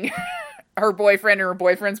introducing her boyfriend and her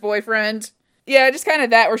boyfriend's boyfriend. Yeah, just kind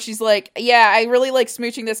of that where she's like, yeah, I really like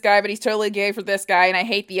smooching this guy, but he's totally gay for this guy, and I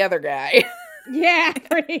hate the other guy. Yeah,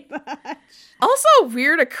 pretty much. Also, a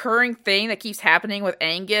weird occurring thing that keeps happening with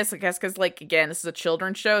Angus, I guess because, like, again, this is a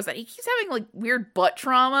children's show, is that he keeps having, like, weird butt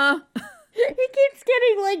trauma. He keeps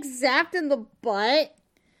getting, like, zapped in the butt.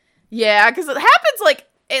 Yeah, because it happens, like,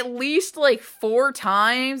 at least, like, 4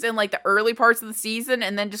 times in, like, the early parts of the season,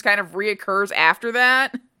 and then just kind of reoccurs after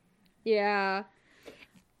that. Yeah.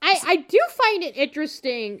 I do find it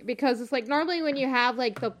interesting, because it's, like, normally when you have,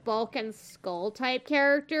 like, the Bulk and Skull type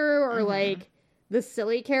character, or, like, the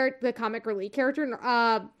silly character, the comic relief character,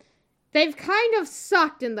 they've kind of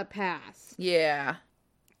sucked in the past. Yeah.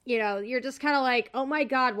 You know, you're just kind of like, oh my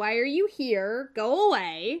god, why are you here? Go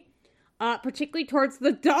away. Particularly towards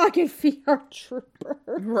the dog and VR trooper.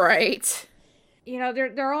 Right. You know,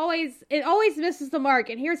 they're always, it always misses the mark.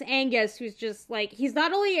 And here's Angus, who's just like, he's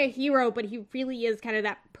not only a hero, but he really is kind of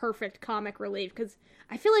that perfect comic relief. Because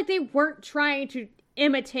I feel like they weren't trying to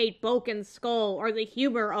imitate Bulk and Skull or the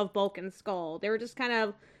humor of Bulk and Skull. They were just kind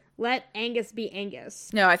of let Angus be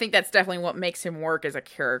Angus. No, I think that's definitely what makes him work as a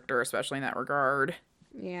character, especially in that regard.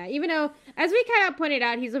 Yeah, even though, as we kind of pointed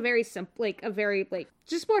out, he's a very simple, like, a very, like,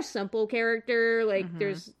 just more simple character. Like,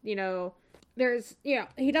 there's, he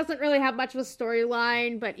doesn't really have much of a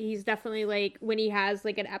storyline, but he's definitely, like, when he has,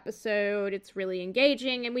 like, an episode, it's really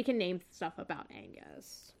engaging, and we can name stuff about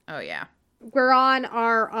Angus. Oh, yeah. We're on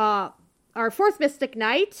our 4th Mystic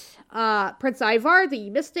Knight, Prince Ivar, the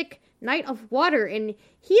Mystic Knight of Water, and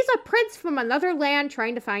he's a prince from another land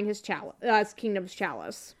trying to find his kingdom's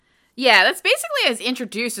chalice. Yeah, that's basically as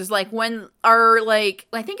introduced as like when our like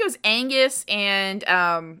I think it was Angus and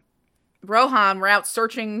Rohan were out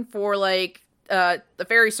searching for like the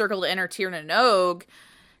fairy circle to enter Tir na Nog,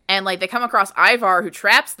 and like they come across Ivar who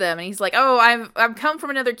traps them, and he's like, "Oh, I've come from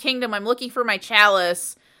another kingdom. I'm looking for my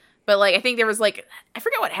chalice." But like I think there was like I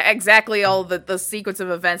forget what exactly all the sequence of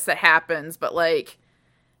events that happens, but like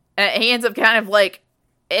he ends up kind of like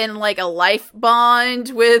in like a life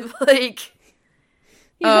bond with like.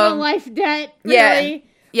 He's in a life debt, really. Yeah.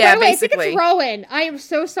 Yeah, By the way, basically. I think it's Rowan. I am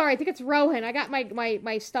so sorry. I think it's Rowan. I got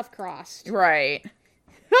my stuff crossed. Right.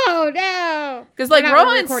 Oh, no. Because, like, We're not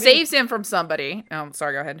Rowan re-recording. saves him from somebody. Oh,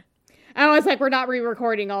 sorry, go ahead. I was like, we're not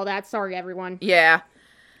re-recording all that. Sorry, everyone. Yeah.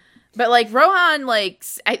 But, like, Rohan, like,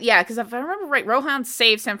 yeah, because if I remember right, Rohan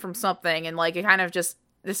saves him from something, and, like, it kind of just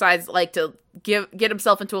decides, like, to get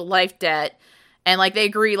himself into a life debt. And, like, they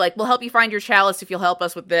agree, like, we'll help you find your chalice if you'll help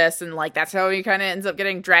us with this. And, like, that's how he kind of ends up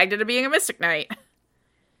getting dragged into being a Mystic Knight.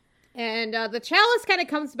 And the chalice kind of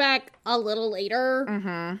comes back a little later.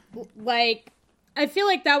 Mm-hmm. Like, I feel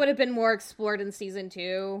like that would have been more explored in season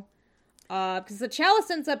 2. Because the chalice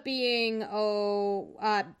ends up being,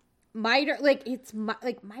 Miter, like, it's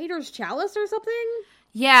like Miter's chalice or something?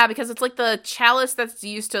 Yeah, because it's, like, the chalice that's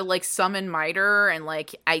used to, like, summon Miter. And,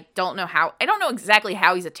 like, I don't know exactly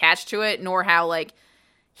how he's attached to it, nor how, like,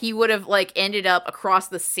 he would have, like, ended up across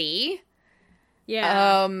the sea.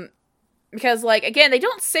 Yeah. Because, like, again, they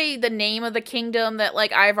don't say the name of the kingdom that,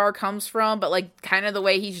 like, Ivar comes from, but, like, kind of the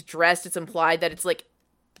way he's dressed, it's implied that it's, like,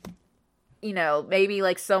 you know, maybe,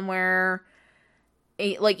 like, somewhere,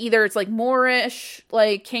 like, either it's, like, Moorish,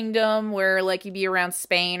 like, kingdom, where, like, you'd be around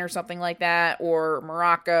Spain or something like that, or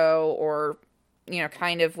Morocco, or, you know,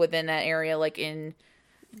 kind of within that area, like, in...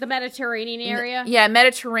 The Mediterranean area? Yeah,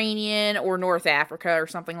 Mediterranean, or North Africa, or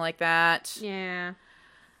something like that. Yeah.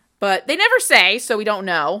 But they never say, so we don't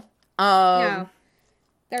know. No.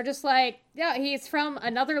 They're just like, yeah, he's from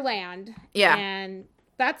another land. Yeah. And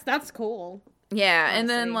that's cool. Yeah, honestly. and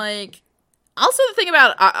then, like, also the thing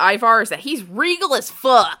about Ivar is that he's regal as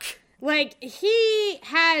fuck. Like, he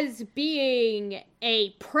has being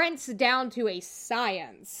a prince down to a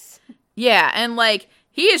science. Yeah, and, like,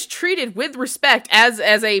 he is treated with respect as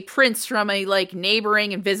a prince from a, like,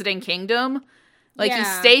 neighboring and visiting kingdom. Like, he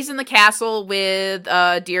Yeah. stays in the castle with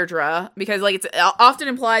Deirdre, because, like, it's often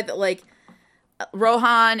implied that, like,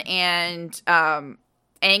 Rohan and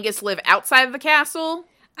Angus live outside of the castle.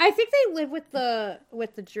 I think they live with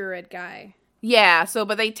the Druid guy. Yeah, so,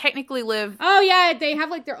 but they technically live... Oh, yeah, they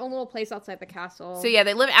have, like, their own little place outside the castle. So, yeah,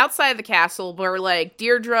 they live outside of the castle, where, like,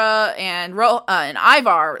 Deirdre and and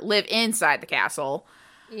Ivar live inside the castle.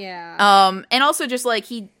 Yeah. And also just, like,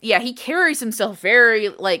 he carries himself very,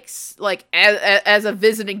 like as a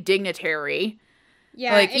visiting dignitary.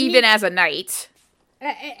 Yeah. Like, and even as a knight.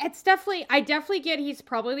 It's definitely, I definitely get he's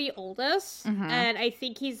probably the oldest, Mhm. and I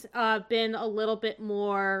think he's been a little bit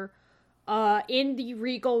more in the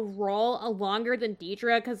regal role longer than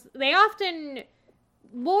Deidre, because they often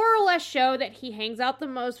more or less show that he hangs out the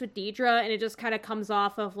most with Deidre, and it just kind of comes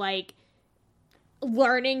off of, like,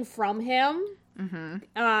 learning from him. Mm-hmm.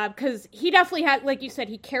 Because he definitely has, like you said,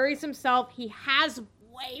 he carries himself, he has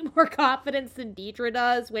way more confidence than Deidre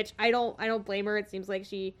does, which I don't blame her. It seems like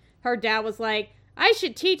her dad was like, I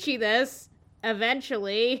should teach you this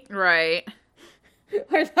eventually. Right.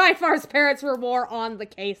 Whereas Ivar's parents were more on the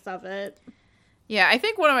case of it. Yeah, I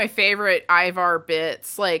think one of my favorite Ivar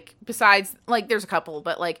bits, like, besides, like, there's a couple,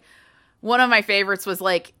 but, like, one of my favorites was,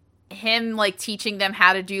 like, him, like, teaching them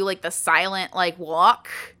how to do, like, the silent, like, walk.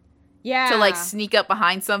 Yeah. To, like, sneak up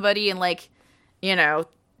behind somebody and, like, you know,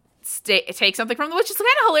 take something from them, which is kind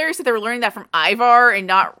of hilarious that they were learning that from Ivar and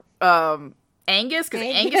not Angus, because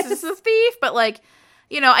Angus is a thief, but, like,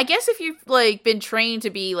 you know, I guess if you've, like, been trained to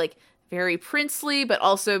be, like, very princely, but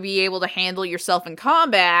also be able to handle yourself in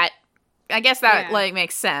combat, I guess that, like,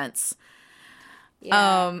 makes sense.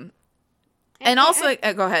 Yeah. And also,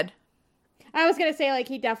 go ahead. I was gonna say, like,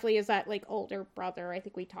 he definitely is that, like, older brother. I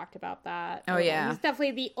think we talked about that. Oh, yeah. He's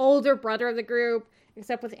definitely the older brother of the group,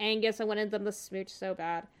 except with Angus. I wanted them to smooch so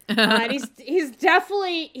bad. And he's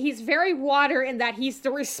definitely, he's very water in that he's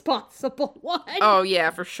the responsible one. Oh, yeah,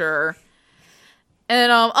 for sure.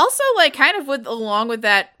 And also, like, kind of along with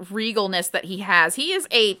that regalness that he has, he is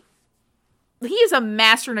a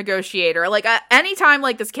master negotiator. Like, anytime,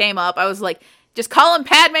 like, this came up, I was like, just call him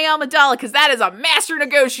Padme Amidala, because that is a master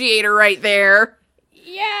negotiator right there.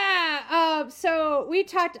 Yeah. So we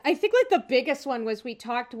talked, I think, like, the biggest one was we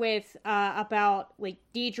talked with, about, like,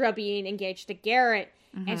 Deidre being engaged to Garrett.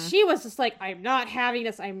 Mm-hmm. And she was just like, I'm not having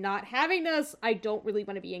this. I don't really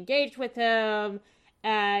want to be engaged with him.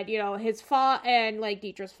 And, you know, and, like,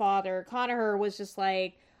 Dietrich's father, Conaher, was just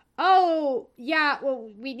like, oh, yeah, well,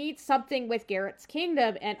 we need something with Garrett's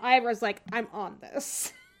kingdom. And Ivar's like, I'm on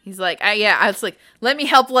this. He's like, I was like, let me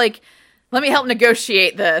help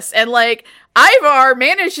negotiate this. And, like, Ivar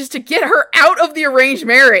manages to get her out of the arranged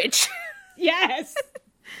marriage. Yes.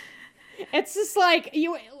 It's just like,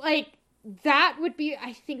 that would be,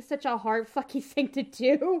 I think, such a hard fucking thing to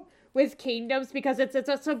do with kingdoms, because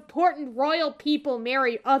it's important royal people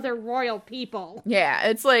marry other royal people. Yeah,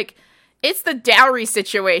 it's like, it's the dowry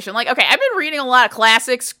situation. Like, okay, I've been reading a lot of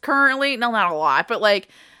classics currently. No, not a lot, but, like,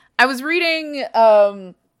 I was reading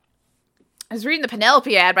the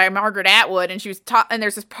Penelope ad by Margaret Atwood, and she was and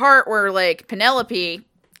there's this part where, like, Penelope,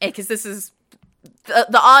 because this is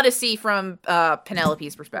the Odyssey from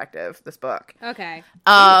Penelope's perspective, this book. Okay.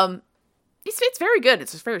 It's very good.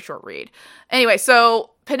 It's a very short read. Anyway,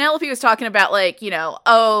 so Penelope was talking about, like, you know,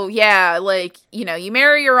 oh, yeah, like, you know, you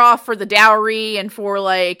marry her off for the dowry and for,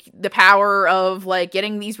 like, the power of, like,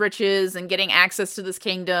 getting these riches and getting access to this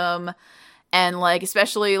kingdom. And, like,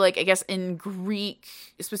 especially, like, I guess in Greek,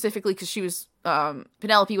 specifically because she was,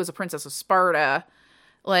 Penelope was a princess of Sparta.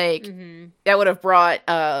 Like, that would have brought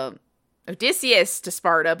Odysseus to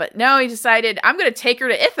Sparta. But no, he decided, I'm going to take her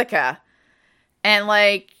to Ithaca. And,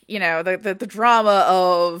 like, you know, the drama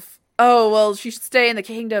of, oh, well, she should stay in the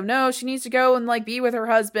kingdom. No, she needs to go and, like, be with her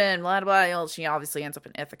husband, blah, blah, blah. You know, she obviously ends up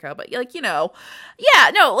in Ithaca. But, like, you know, yeah,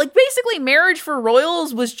 no, like, basically marriage for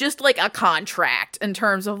royals was just, like, a contract in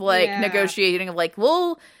terms of, like, negotiating of, like,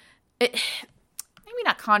 well, maybe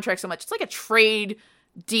not contract so much. It's like a trade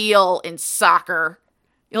deal in soccer.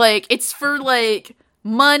 Like, it's for, like,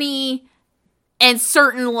 money and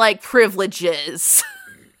certain, like, privileges.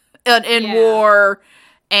 in war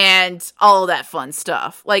and all of that fun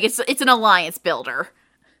stuff. Like, it's an alliance builder.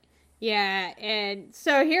 Yeah, and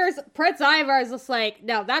so here's Prince Ivar is just like,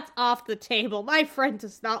 no, that's off the table. My friend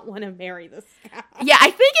does not want to marry this guy. Yeah,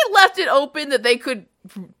 I think it left it open that they could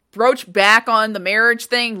broach back on the marriage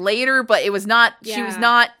thing later, but it was not, she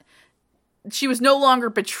was no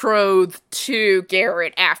longer betrothed to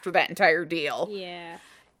Garrett after that entire deal. Yeah.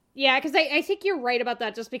 Yeah, because I think you're right about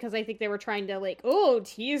that, just because I think they were trying to, like,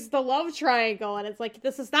 tease the love triangle, and it's like,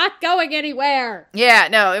 this is not going anywhere. Yeah,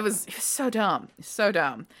 no, it was so dumb. So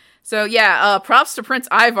dumb. So, yeah, props to Prince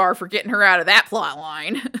Ivar for getting her out of that plot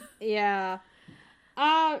line. Yeah.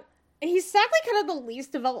 He's sadly kind of the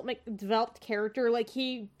least developed character. Like,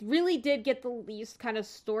 he really did get the least kind of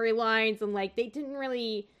storylines, and, like, they didn't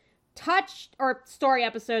really touch, or story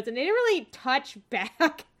episodes, and they didn't really touch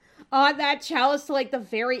back on that chalice to, like, the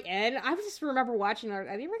very end. I just remember watching it. Are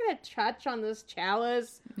they ever going to touch on this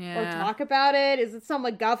chalice or talk about it? Is it some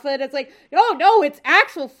MacGuffin? It's like, no, it's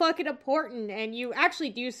actual fucking important. And you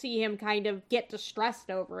actually do see him kind of get distressed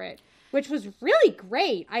over it, which was really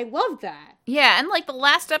great. I love that. Yeah, and, like, the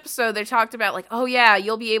last episode, they talked about, like, oh, yeah,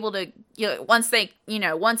 you'll be able to, you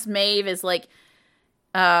know, once Maeve is, like,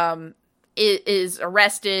 is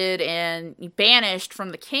arrested and banished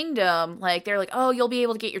from the kingdom, like, they're like, oh, you'll be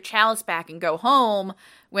able to get your chalice back and go home,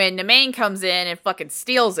 when Nemain comes in and fucking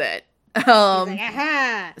steals it. He's like,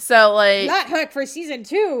 aha! So, like, Plot hook for season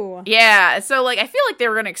 2. Yeah, so, like, I feel like they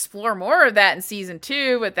were going to explore more of that in season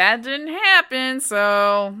 2, but that didn't happen,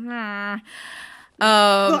 so,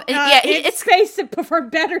 it's space to perform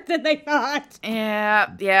better than they thought.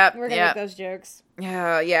 Yeah. We're gonna make those jokes.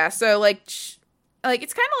 Yeah, so, like,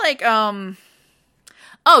 it's kind of like,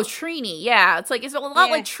 Trini, yeah. It's like, it's a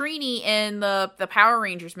lot like Trini in the Power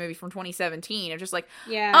Rangers movie from 2017. Of just like,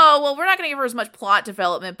 oh, well, we're not going to give her as much plot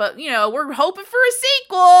development, but, you know, we're hoping for a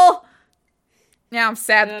sequel. Now I'm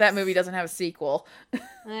sad that movie doesn't have a sequel.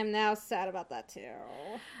 I'm now sad about that, too.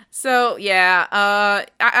 So, yeah,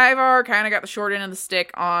 Ivar kind of got the short end of the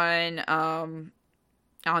stick on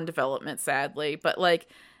development, sadly. But, like,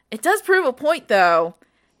 it does prove a point, though,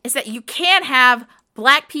 is that you can't have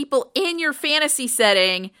Black people in your fantasy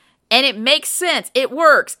setting, and it makes sense. It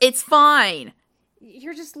works. It's fine.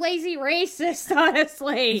 You're just lazy racist,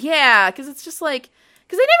 honestly. Yeah, because it's just like,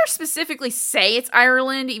 because they never specifically say it's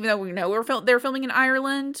Ireland, even though we know they're filming in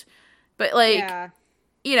Ireland. But, like,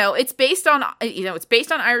 you know, it's based on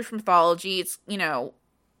Irish mythology. It's, you know,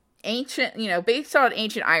 ancient, you know, based on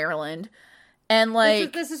ancient Ireland. And,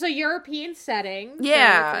 like, this is a European setting.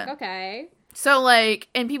 Yeah. So it's like, okay. So, like,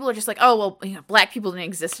 and people are just like, oh, well, you know, Black people didn't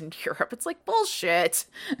exist in Europe. It's like, bullshit.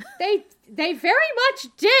 They very much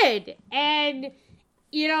did. And,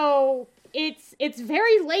 you know, it's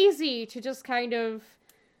very lazy to just kind of,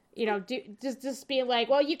 you know, just be like,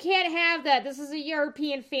 well, you can't have that. This is a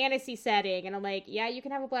European fantasy setting. And I'm like, yeah, you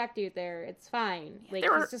can have a Black dude there. It's fine. Like,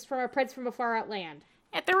 he's just from a prince from a far out land.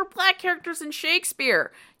 Yet there were black characters in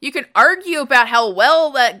Shakespeare. You can argue about how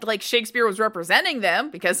well that like Shakespeare was representing them,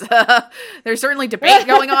 because there's certainly debate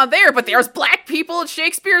going on there, but there's black people in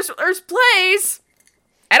Shakespeare's plays.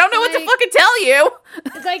 I don't know what to fucking tell you.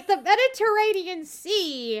 It's like the Mediterranean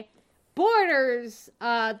Sea borders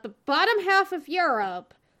the bottom half of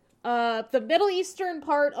Europe, the Middle Eastern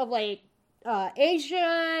part of like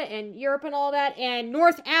Asia and Europe and all that, and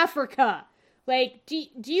North Africa. Like, do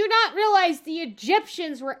you not realize the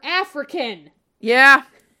Egyptians were African? Yeah,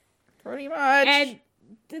 pretty much. And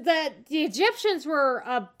the Egyptians were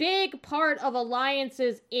a big part of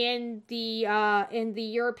alliances in the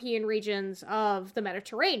European regions of the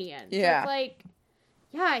Mediterranean. Yeah. So it's like,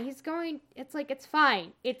 yeah, he's going. It's like it's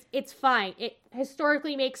fine. It's fine. It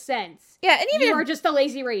historically makes sense. Yeah, and even you are just a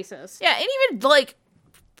lazy racist. Yeah, and even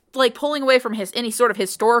like pulling away from any sort of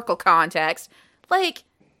historical context, like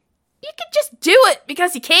you can just do it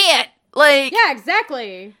because you can't. Like, yeah,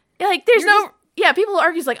 exactly. Like, there's yeah. People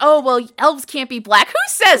argue like, oh well, elves can't be black. Who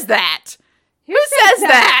says that? Who says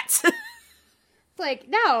that? It's like,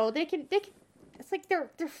 no, they can. It's like they're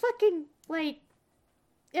fucking like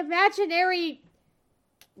imaginary.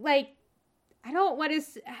 Like, I don't. What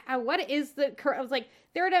is the? I was like,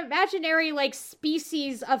 they're an imaginary like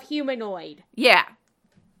species of humanoid. Yeah.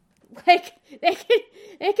 Like they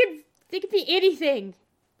could be anything.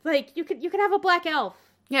 Like you could have a black elf.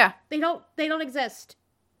 Yeah. They don't exist.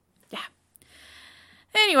 Yeah.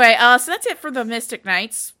 Anyway, so that's it for the Mystic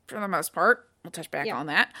Knights for the most part. We'll touch back on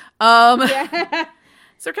that. Yeah.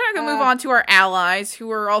 So we're kind of going to move on to our allies,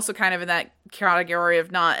 who are also kind of in that category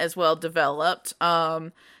of not as well developed.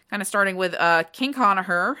 Kind of starting with King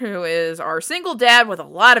Conaher, who is our single dad with a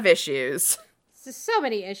lot of issues. So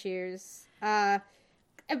many issues.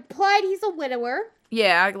 Implied he's a widower.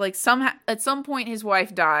 Yeah, like at some point his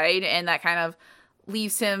wife died, and that kind of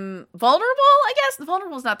leaves him vulnerable, I guess.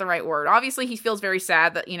 Vulnerable is not the right word. Obviously, he feels very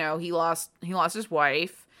sad that, he lost his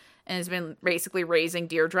wife and has been basically raising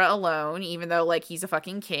Deirdre alone, even though, like, he's a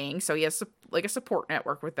fucking king, so he has, like, a support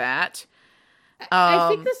network with that. I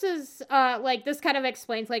think this is, this kind of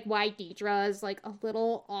explains, like, why Deirdre is, like, a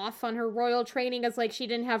little off on her royal training, as, like, she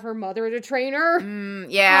didn't have her mother to train her.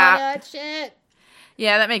 Yeah. Shit.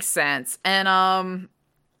 Yeah, that makes sense. And,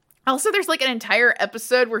 also there's, like, an entire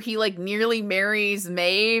episode where he, like, nearly marries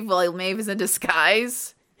Maeve while Maeve is in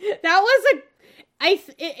disguise. That was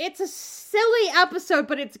it's a silly episode,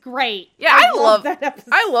 but it's great. Yeah, I love that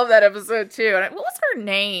episode. I love that episode, too. And what was her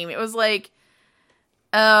name? It was, like,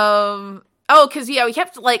 because, yeah, we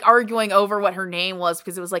kept, like, arguing over what her name was,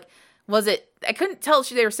 because it was, like, I couldn't tell if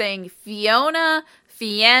they were saying Fiona,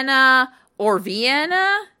 or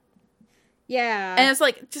Vienna? Yeah. And it's,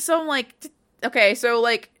 like, so I'm, like, okay, so,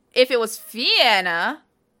 like, if it was Fiona,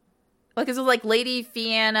 like, it was, like, Lady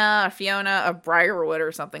Fiona of Briarwood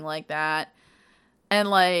or something like that, and,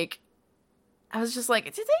 like, I was just like,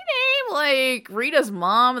 did they name, like, Rita's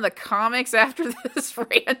mom in the comics after this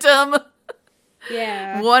random...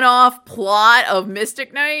 Yeah. one-off plot of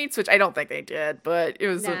Mystic Knights, which I don't think they did, but it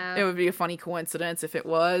was it would be a funny coincidence if it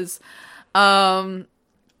was. Because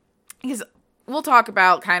we'll talk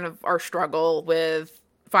about kind of our struggle with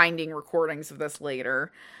finding recordings of this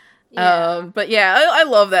later. Yeah. But yeah, I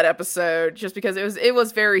love that episode just because it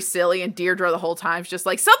was very silly, and Deirdre the whole time is just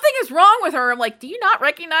like, something is wrong with her. I'm like, do you not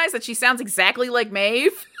recognize that she sounds exactly like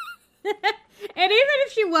Maeve? And even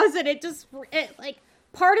if she wasn't,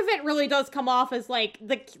 part of it really does come off as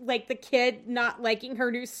the kid not liking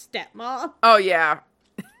her new stepmom. Oh yeah.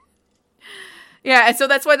 Yeah, and so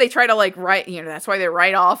that's why they try to write, that's why they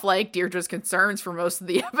write off Deirdre's concerns for most of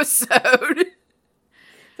the episode.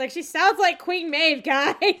 It's like, she sounds like Queen Maeve,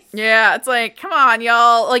 guys. Yeah, it's like, come on,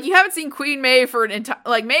 y'all. You haven't seen Queen Maeve for an entire,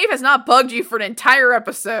 Maeve has not bugged you for an entire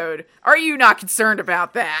episode. Are you not concerned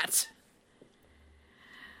about that?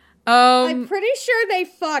 I'm pretty sure they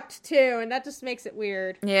fucked too, and that just makes it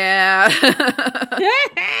weird. Yeah.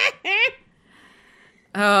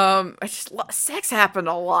 Sex happened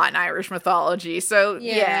a lot in Irish mythology, so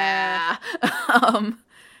yeah. I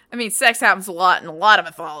mean, sex happens a lot in a lot of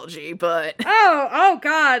mythology, but oh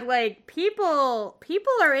god, people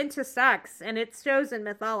are into sex, and it shows in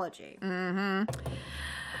mythology.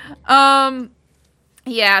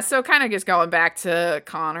 Yeah, so kind of just going back to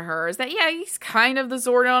Conaher is that, yeah, he's kind of the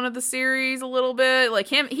Zordon of the series a little bit.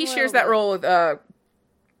 He shares that role with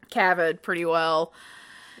Cavid pretty well.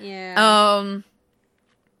 Yeah.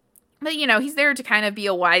 But he's there to kind of be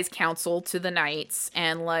a wise counsel to the knights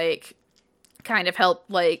and kind of help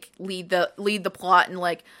lead the plot and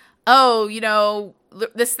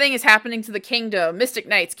this thing is happening to the kingdom. Mystic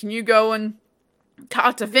Knights, can you go and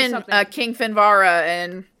talk to King Finvara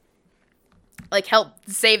and like, help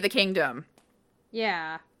save the kingdom.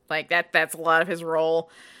 Yeah. Like, that's a lot of his role.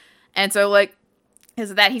 And so, like,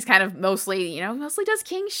 is that he's kind of mostly does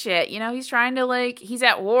king shit. He's trying to, like, he's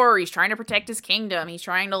at war. He's trying to protect his kingdom. He's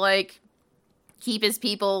trying to, like, keep his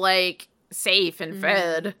people, like, safe and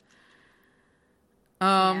fed.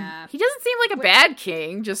 He doesn't seem like a bad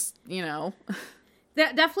king, just,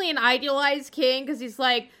 Definitely an idealized king, because he's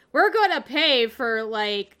like, we're gonna pay for,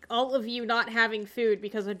 like, all of you not having food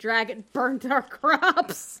because a dragon burnt our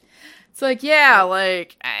crops. It's like, yeah,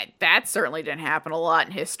 like, that certainly didn't happen a lot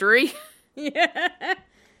in history. Yeah.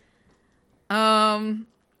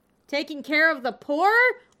 Taking care of the poor?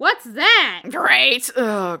 What's that? Great.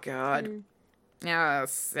 Oh, God. Yeah,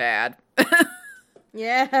 that's sad.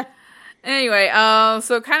 Yeah. Anyway,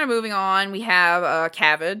 so kind of moving on, we have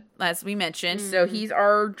Cavid, as we mentioned. So he's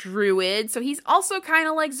our druid. So he's also kind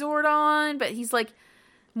of like Zordon, but he's like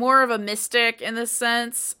more of a mystic in this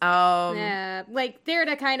sense. Yeah, like there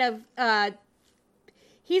to kind of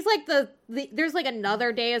he's like the there's like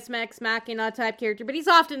another Deus Ex Machina type character, but he's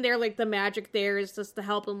often there, like the magic there is just to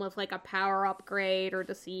help him with like a power upgrade or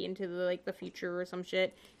to see into the future or some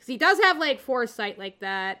shit. Because he does have like foresight like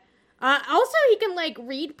that. Also, he can, like,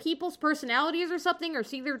 read people's personalities or something, or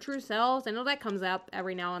see their true selves. I know that comes up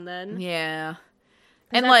every now and then. Yeah.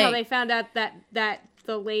 And that's how they found out that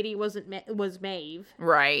the lady was Maeve.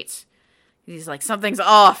 Right. He's like, something's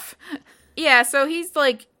off. Yeah, so he's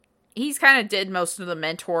kind of did most of the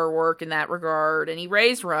mentor work in that regard, and he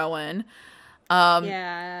raised Rowan.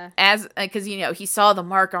 Yeah. Because, he saw the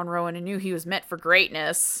mark on Rowan and knew he was meant for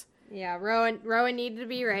greatness. Yeah, Rowan needed to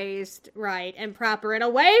be raised right and proper and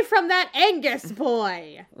away from that Angus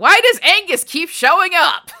boy. Why does Angus keep showing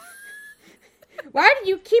up? Why do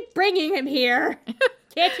you keep bringing him here?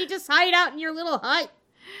 Can't you just hide out in your little hut?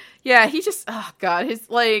 Yeah, he just, oh God, his,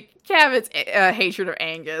 like, Cavid's hatred of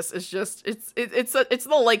Angus is just, it's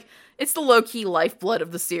the low-key lifeblood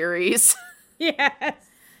of the series. Yes.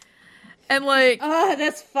 And, like... oh,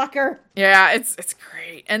 this fucker. Yeah, it's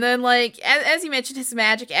great. And then, like, as you mentioned, his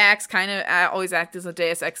magic acts kind of always act as a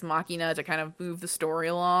Deus Ex Machina to kind of move the story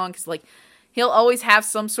along. Because, like, he'll always have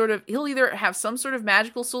he'll either have some sort of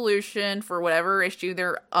magical solution for whatever issue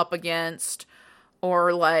they're up against.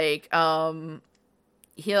 Or, like,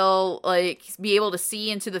 he'll, like, be able to see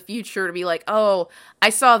into the future to be like, oh,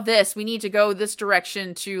 I saw this. We need to go this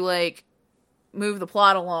direction to, like... move the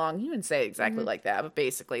plot along. He wouldn't say it exactly like that, but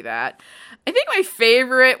basically that. I think my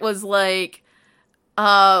favorite was like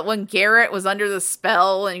when Garrett was under the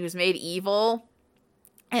spell and he was made evil.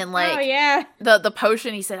 And like oh, yeah. the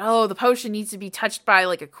potion, he said, oh, the potion needs to be touched by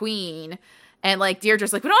like a queen. And like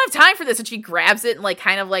Deirdre's like, we don't have time for this, and she grabs it and like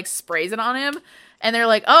kind of like sprays it on him. And they're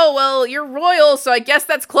like, oh well, you're royal, so I guess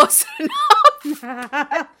that's close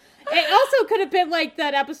enough. It also could have been like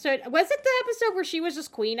that episode. Was it the episode where she was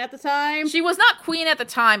just queen at the time? She was not queen at the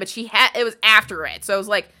time, but it was after it. So it was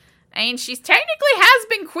like, I mean, she's technically has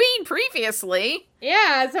been queen previously.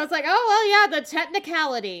 Yeah, so it's like, oh, well, yeah, the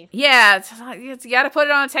technicality. Yeah, you gotta put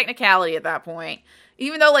it on a technicality at that point.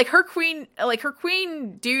 Even though, like, her queen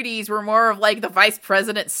duties were more of, like, the vice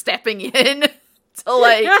president stepping in to,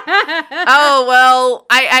 like, oh, well,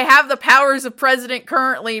 I have the powers of president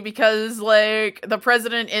currently because, like, the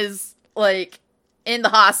president is, like, in the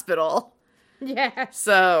hospital. Yeah.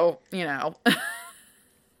 So,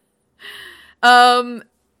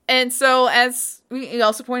 and so, as we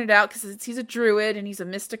also pointed out, because he's a druid and he's a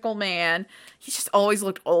mystical man, he's just always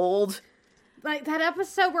looked old. Like, that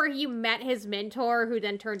episode where you met his mentor who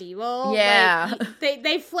then turned evil. Yeah. Like,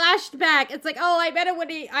 they flashed back. It's like, oh, I met him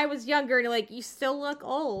when I was younger. And like, you still look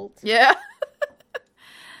old. Yeah.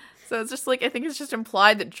 So it's just like, I think it's just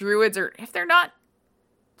implied that druids are, if they're not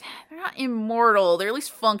immortal, they're at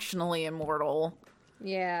least functionally immortal.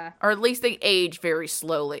 Yeah. Or at least they age very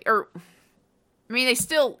slowly. Or, I mean, they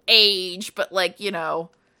still age, but like,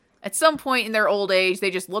 at some point in their old age,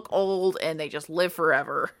 they just look old and they just live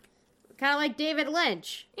forever. Kind of like David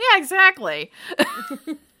Lynch. Yeah, exactly.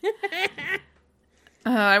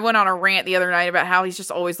 I went on a rant the other night about how he's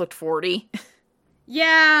just always looked 40.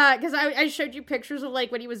 Yeah, because I showed you pictures of,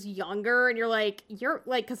 like, when he was younger, and you're like,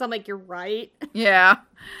 because I'm like, you're right. Yeah.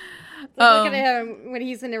 Look at him when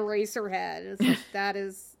he's in Eraserhead. It's like, that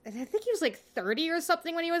is, I think he was, like, 30 or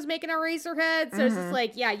something when he was making Eraserhead, so it's just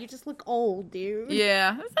like, yeah, you just look old, dude.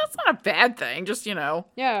 Yeah, that's not a bad thing, just, Yeah.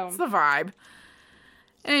 It's the vibe.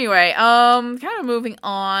 Anyway, kind of moving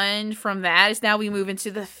on from that is now we move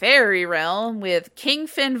into the fairy realm with King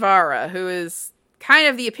Finvara, who is kind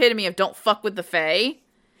of the epitome of don't fuck with the fae.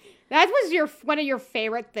 That was one of your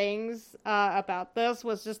favorite things about this,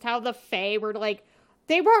 was just how the fae were like,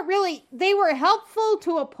 they were helpful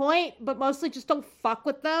to a point, but mostly just don't fuck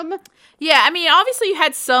with them. Yeah, I mean, obviously you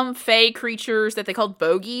had some fae creatures that they called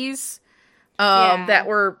bogies, that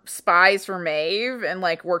were spies for Maeve and,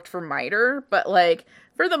 like, worked for Miter, but, like,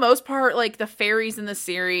 for the most part, like, the fairies in the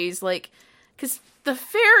series, like, because the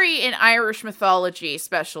fairy in Irish mythology,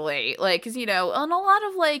 especially, like, because, you know, in a lot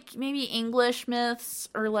of, like, maybe English myths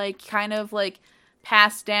are, like, kind of, like,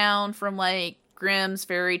 passed down from, like, Grimm's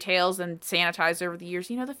fairy tales and sanitized over the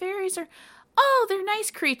years, you know, the fairies are, oh, they're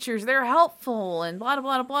nice creatures, they're helpful, and blah,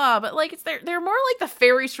 blah, blah, blah, but, like, they're more like the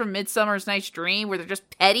fairies from Midsummer's Night's Dream, where they're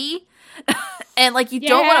just petty, and, like, you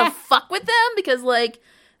don't want to fuck with them, because, like,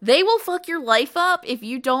 they will fuck your life up if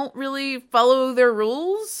you don't really follow their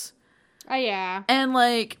rules. Oh, yeah. And,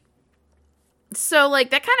 like, so,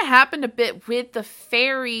 like, that kind of happened a bit with the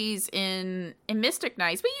fairies in Mystic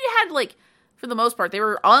Knights, but you had, like, for the most part, they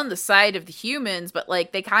were on the side of the humans, but,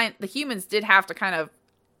 like, the humans did have to kind of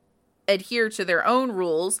adhere to their own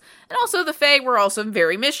rules, and also the fae were also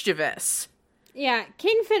very mischievous. Yeah,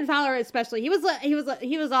 King Finvalor especially,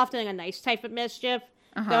 he was often a nice type of mischief.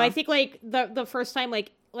 Though I think, like, the first time,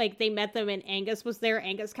 like they met them and Angus was there,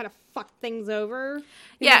 Angus kind of fucked things over.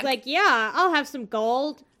 He was like, yeah, I'll have some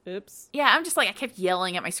gold. Oops. Yeah, I'm just like, I kept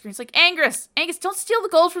yelling at my screen. It's like, Angus, don't steal the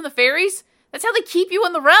gold from the fairies. That's how they keep you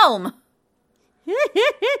in the realm.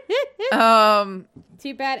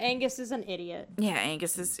 Too bad Angus is an idiot. Yeah,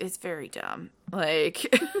 Angus is very dumb.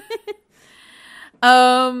 Like,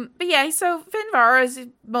 but yeah, so Finvara is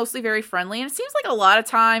mostly very friendly, and it seems like a lot of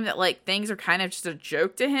time that, like, things are kind of just a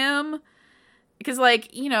joke to him. Because,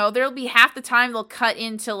 like, you know, there'll be half the time they'll cut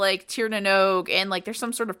into, like, Tir na Nog, and, like, there's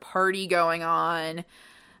some sort of party going on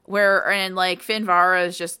and, like, Finvara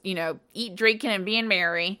is just, you know, drinking and being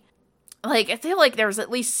merry. Like, I feel like there was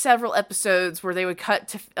at least several episodes where they would cut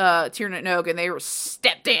to Tir na Nog and there was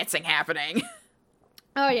step dancing happening.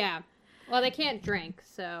 Oh, yeah. Well, they can't drink,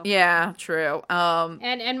 so. Yeah, true.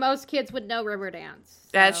 And most kids would know Riverdance. So.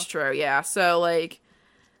 That's true, yeah. So, like,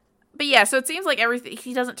 but yeah, so it seems like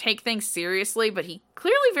he doesn't take things seriously, but he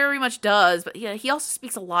clearly very much does. But yeah, he also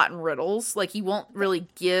speaks a lot in riddles. Like, he won't really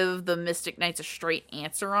give the Mystic Knights a straight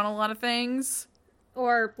answer on a lot of things.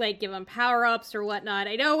 Or, like, give him power-ups or whatnot.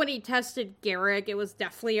 I know when he tested Garrick, it was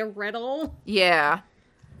definitely a riddle. Yeah.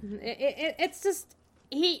 It's just,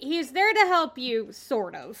 he's there to help you,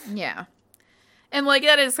 sort of. Yeah. And, like,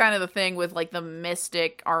 that is kind of the thing with, like, the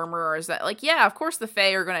mystic armor, is that, like, yeah, of course the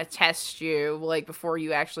Fae are going to test you, like, before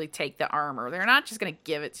you actually take the armor. They're not just going to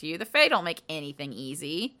give it to you. The Fae don't make anything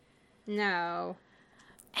easy. No.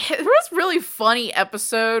 There was a really funny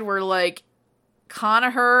episode where, like,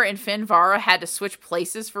 Conaher and Finvara had to switch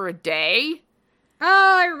places for a day.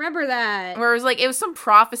 Oh, I remember that. Where it was some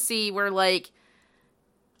prophecy where, like,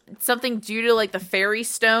 something due to, like, the fairy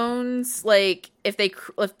stones, like, if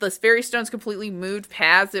the fairy stones completely moved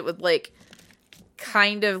paths, it would, like,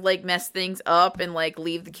 kind of, like, mess things up and, like,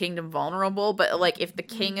 leave the kingdom vulnerable. But, like, if the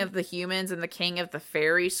king of the humans and the king of the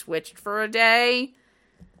fairies switched for a day,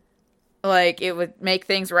 like, it would make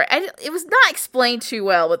things right. It was not explained too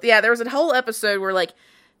well, but yeah, there was a whole episode where, like,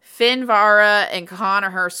 Finvara and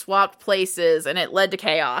Conaher swapped places, and it led to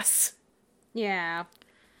chaos. Yeah.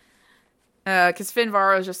 Because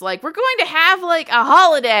Finvara was just like, we're going to have, like, a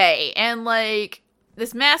holiday, and, like,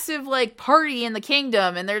 this massive, like, party in the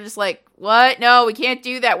kingdom, and they're just like, what? No, we can't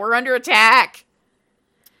do that. We're under attack.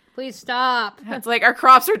 Please stop. It's like, our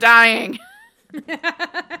crops are dying.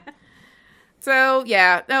 So,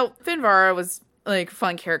 yeah, no, Finvara was, like, a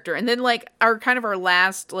fun character. And then, like, our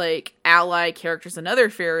last, like, ally character is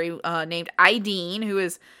another fairy named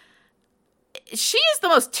Ideen, she is the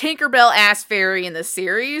most Tinkerbell-ass fairy in this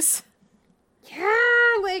series. Yeah,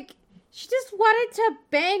 like, she just wanted to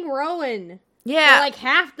bang Rowan. Yeah. For, like,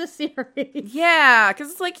 half the series. Yeah,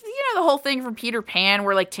 because it's, like, you know, the whole thing from Peter Pan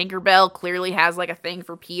where, like, Tinkerbell clearly has, like, a thing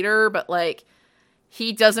for Peter, but, like,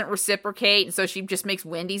 he doesn't reciprocate, and so she just makes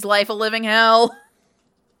Wendy's life a living hell.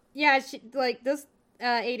 Yeah, this,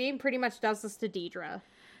 Aideen pretty much does this to Deidre.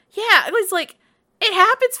 Yeah, it was, like, it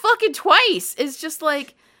happens fucking twice. It's just,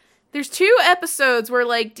 like, there's 2 episodes where,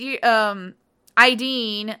 like, Ideen,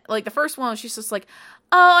 like, the first one, she's just like,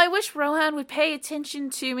 oh, I wish Rohan would pay attention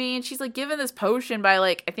to me, and she's, like, given this potion by,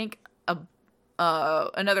 like, I think,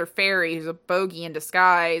 another fairy who's a bogey in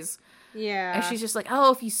disguise. Yeah. And she's just like,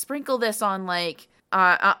 oh, if you sprinkle this on, like,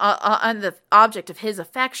 on the object of his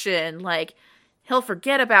affection, like, he'll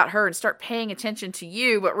forget about her and start paying attention to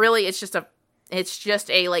you, but really it's just a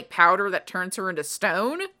like, powder that turns her into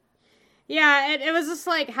stone. Yeah, and it was just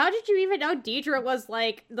like, how did you even know Deidre was,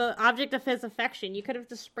 like, the object of his affection? You could have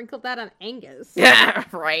just sprinkled that on Angus. Yeah,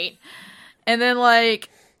 right. And then, like,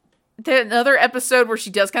 another episode where she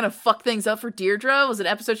does kind of fuck things up for Deirdre was an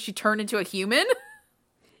episode she turned into a human.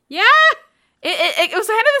 Yeah! It was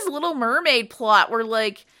kind of this Little Mermaid plot where,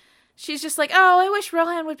 like, she's just like, oh, I wish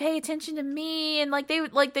Rohan would pay attention to me, and, like, they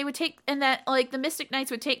would take, and that, like, the Mystic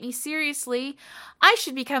Knights would take me seriously. I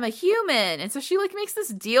should become a human. And so she, like, makes this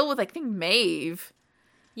deal with, I think, Maeve.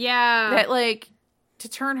 Yeah. That, like, to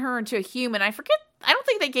turn her into a human. I don't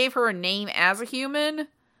think they gave her a name as a human.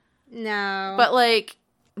 No. But, like,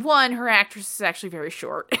 one, her actress is actually very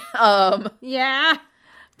short. Yeah.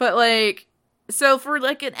 But, like, so for,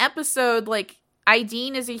 like, an episode, like,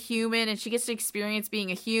 Ideen is a human, and she gets to experience being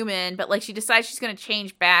a human, but, like, she decides she's gonna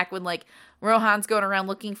change back when, like, Rohan's going around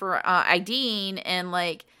looking for, Ideen, and,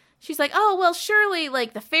 like, she's like, oh, well, surely,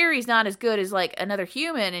 like, the fairy's not as good as, like, another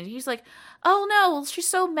human, and he's like, oh, no, well, she's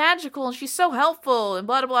so magical, and she's so helpful, and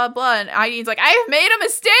blah, blah, blah, and Ideen's like, I have made a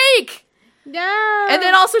mistake! No! And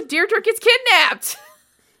then also Deirdre gets kidnapped!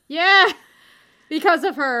 Yeah! Because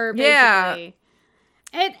of her, basically. Yeah.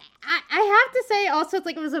 And I have to say also, it's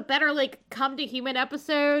like it was a better, like, come to human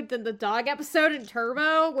episode than the dog episode in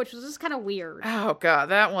Turbo, which was just kind of weird. Oh, God,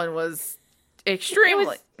 that one was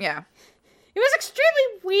extremely, yeah. It was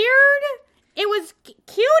extremely weird. It was cute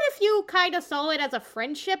if you kind of saw it as a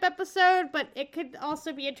friendship episode, but it could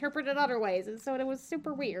also be interpreted other ways, and so it was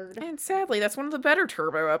super weird. And sadly, that's one of the better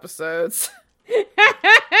Turbo episodes.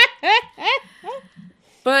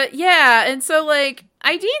 But yeah, and so, like,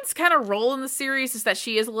 Ideen's kind of role in the series is that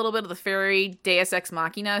she is a little bit of the fairy Deus Ex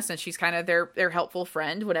Machina, since she's kind of their helpful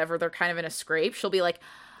friend whenever they're kind of in a scrape. She'll be like,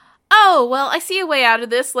 oh, well, I see a way out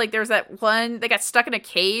of this. Like, there's that one, they got stuck in a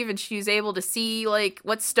cave, and she was able to see, like,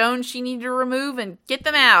 what stones she needed to remove and get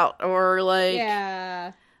them out. Or, like,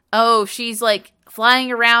 Yeah. oh, she's, like,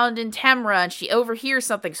 flying around in Temra, and she overhears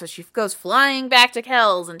something, so she goes flying back to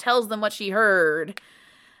Kells and tells them what she heard.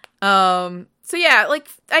 So yeah, like,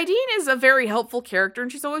 Ideen is a very helpful character, and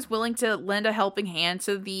she's always willing to lend a helping hand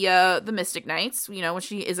to the Mystic Knights, you know, when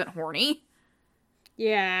she isn't horny.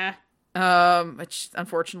 Yeah. Which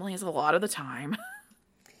unfortunately is a lot of the time.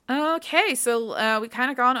 Okay, so we kind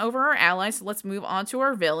of gone over our allies, so let's move on to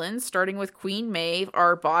our villains, starting with Queen Maeve,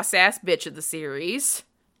 our boss-ass bitch of the series.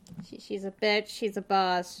 She's a bitch, she's a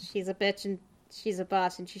boss, she's a bitch, and she's a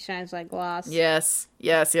boss, and she shines like gloss. Yes.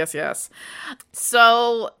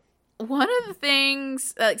 So, one of the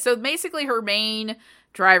things, so basically her main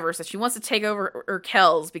driver is that she wants to take over her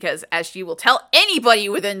Kells, because as she will tell anybody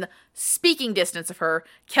within speaking distance of her,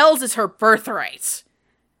 Kells is her birthright.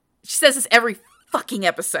 She says this every fucking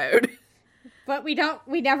episode. But we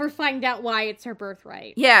never find out why it's her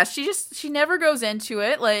birthright. Yeah, she never goes into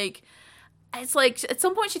it. Like, it's like, at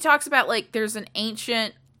some point she talks about, like, there's an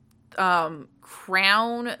ancient,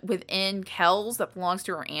 crown within Kells that belongs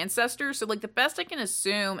to her ancestors. So, like, the best I can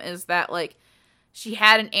assume is that, like, she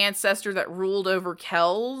had an ancestor that ruled over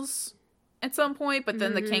Kells at some point, but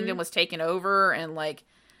then the kingdom was taken over, and, like,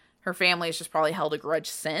 her family has just probably held a grudge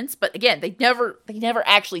since. But again, they never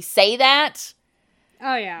actually say that.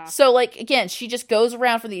 Oh, yeah. So, like, again, she just goes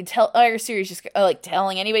around for the entire series just, like,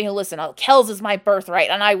 telling anybody who listen, oh, Kells is my birthright,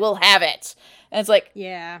 and I will have it. And it's like,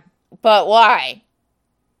 Yeah. but why?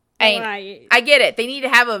 Why? I get it. They need to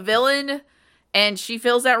have a villain, and she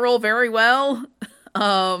fills that role very well.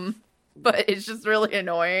 But it's just really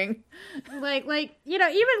annoying. Like, you know,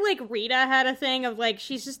 even, like, Rita had a thing of, like,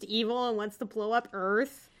 she's just evil and wants to blow up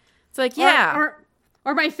Earth. It's like, yeah.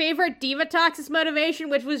 Or my favorite Divatox's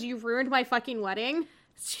motivation, which was, you've ruined my fucking wedding.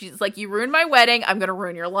 She's like, you ruined my wedding, I'm gonna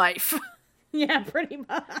ruin your life. Yeah, pretty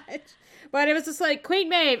much. But it was just like, Queen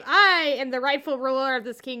Maeve, I am the rightful ruler of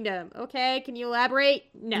this kingdom. Okay, can you elaborate?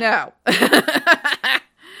 No.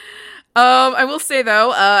 I will say,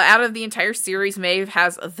 though, out of the entire series, Maeve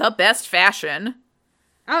has the best fashion.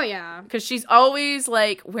 Oh, yeah. Because she's always,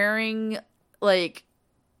 like, wearing, like,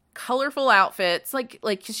 colorful outfits. Like,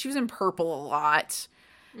 cause she was in purple a lot.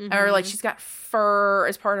 Mm-hmm. Or, like, she's got fur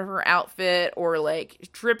as part of her outfit. Or, like,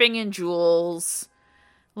 dripping in jewels.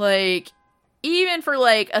 Like, even for,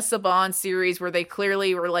 like, a Saban series where they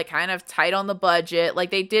clearly were, like, kind of tight on the budget,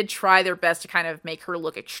 like, they did try their best to kind of make her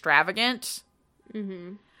look extravagant.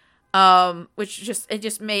 Mm-hmm. Which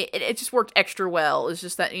just worked extra well. It's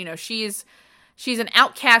just that, you know, she's an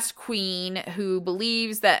outcast queen who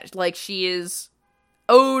believes that, like, she is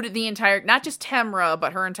owed the entire, not just Temra,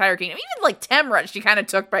 but her entire kingdom. Even, like, Temra, she kind of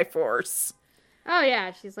took by force. Oh,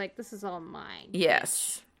 yeah. She's like, this is all mine.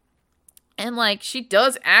 Yes. And, like, she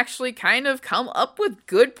does actually kind of come up with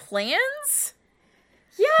good plans.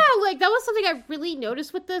 Yeah, like, that was something I really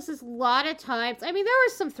noticed with this, is a lot of times, I mean, there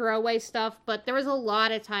was some throwaway stuff, but there was a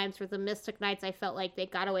lot of times where the Mystic Knights, I felt like they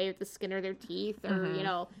got away with the skin of their teeth, or, you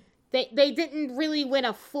know, they didn't really win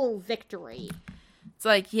a full victory. It's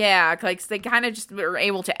like, yeah, like they kind of just were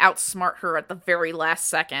able to outsmart her at the very last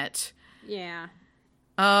second. Yeah.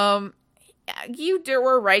 You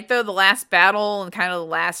were right though. The last battle and kind of the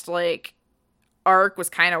last like arc was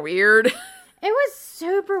kind of weird. It was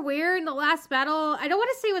super weird. The last battle, I don't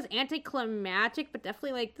want to say it was anticlimactic, but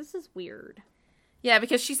definitely like, this is weird. Yeah,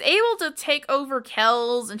 because she's able to take over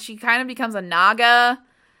Kells, and she kind of becomes a Naga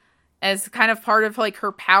as kind of part of like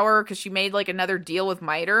her power because she made like another deal with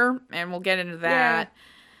Miter, and we'll get into that.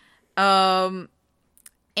 Yeah.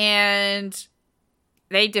 And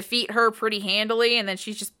they defeat her pretty handily, and then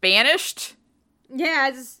she's just banished.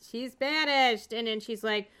 Yeah, she's banished, and then she's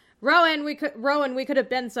like, Rowan, we could have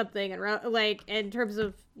been something, and like in terms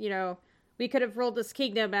of, you know, we could have ruled this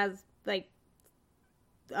kingdom as like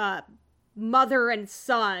mother and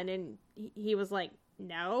son, and he was like,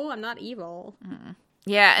 no, I'm not evil.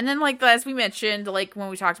 Yeah, and then like as we mentioned, like when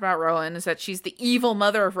we talked about Rowan, is that she's the evil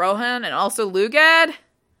mother of Rohan and also Lugad.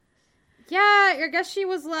 Yeah, I guess she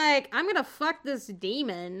was like, I'm gonna fuck this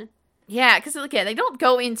demon. Yeah, because again, they don't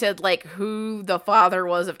go into like who the father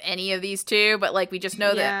was of any of these two, but like we just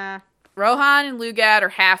know that Rohan and Lugad are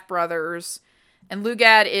half brothers, and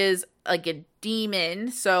Lugad is like a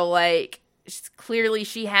demon, so like clearly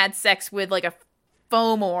she had sex with like a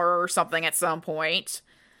Fomor or something at some point.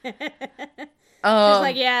 She's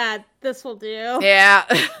like, yeah, this will do. Yeah.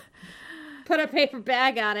 Put a paper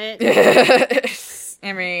bag on it.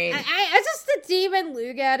 I mean, I just the demon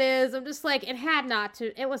Lugad is. I'm just like,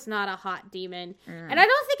 it was not a hot demon, and I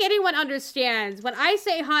don't think anyone understands when I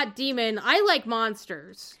say hot demon. I like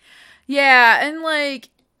monsters. Yeah, and like,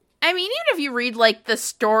 I mean, even if you read like the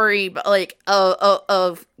story, like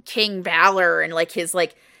of King Balor and like his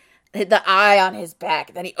like the eye on his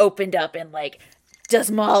back, then he opened up and like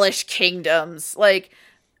demolished kingdoms. Like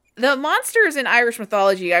the monsters in Irish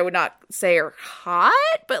mythology, I would not say are hot,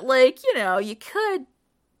 but like, you know, you could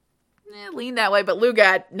lean that way. But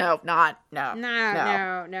Lugad, no.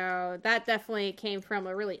 That definitely came from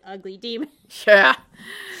a really ugly demon. Yeah.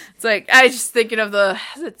 It's like, I was just thinking of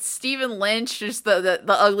Stephen Lynch, just the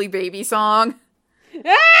ugly baby song.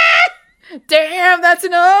 Damn, that's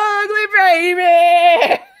an ugly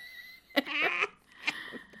baby!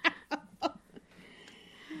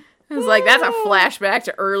 It was like, that's a flashback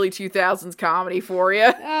to early 2000s comedy for you.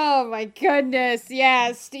 Oh my goodness,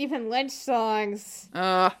 yeah, Stephen Lynch songs.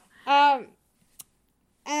 So,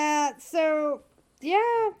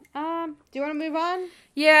 yeah, do you want to move on?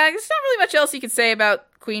 Yeah, there's not really much else you could say about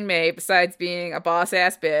Queen Maeve besides being a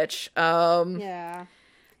boss-ass bitch. Yeah.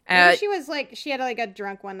 Maybe she was like, she had like a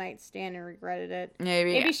drunk one-night stand and regretted it.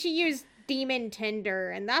 Maybe she used Demon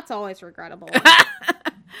Tinder, and that's always regrettable.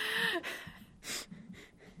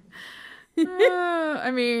 I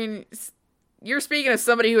mean, you're speaking of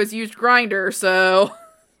somebody who has used Grindr, so...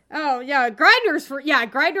 Oh, yeah, Grindr's for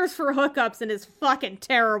hookups and is fucking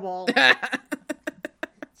terrible. I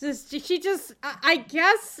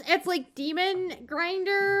guess it's like Demon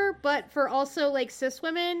Grinder, but for also like cis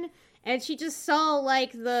women, and she just saw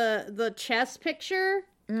like the chest picture,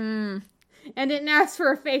 and didn't ask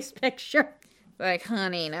for a face picture. Like,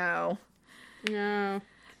 honey, no. No.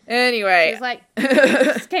 Anyway. She was like,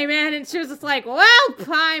 just came in and she was just like, well,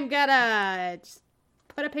 I'm gonna just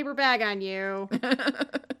put a paper bag on you.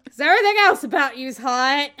 Because everything else about you's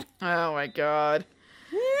hot. Oh my god.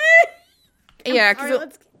 Yeah,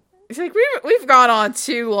 because it's like we've gone on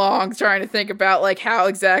too long trying to think about like how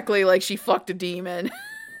exactly like she fucked a demon.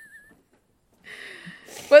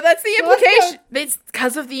 But that's the implication. It's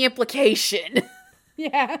because of the implication.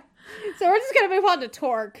 Yeah. So we're just gonna move on to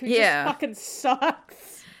Torque, who just fucking sucks.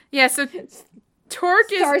 Yeah, so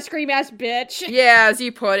Torque is... Starscream-ass bitch. Yeah, as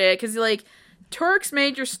you put it, because, like, Torque's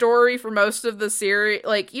major story for most of the series...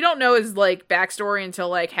 Like, you don't know his, like, backstory until,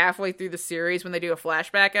 like, halfway through the series when they do a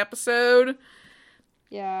flashback episode.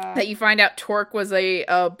 Yeah. That you find out Torque was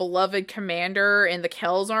a beloved commander in the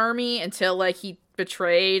Kells army until, like, he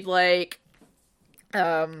betrayed, like,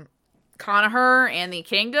 Conaher and the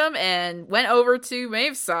kingdom and went over to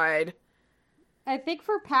Maeve's side. I think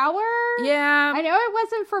for power? Yeah. I know it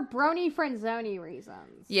wasn't for brony friendzone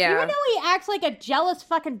reasons. Yeah. Even though he acts like a jealous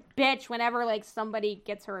fucking bitch whenever, like, somebody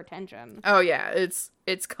gets her attention. Oh, yeah. It's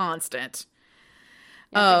constant.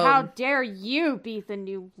 Like, how dare you be the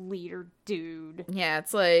new leader, dude? Yeah,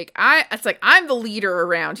 it's like I'm the leader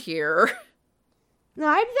around here.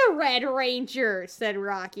 I'm the Red Ranger, said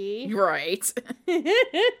Rocky. Right.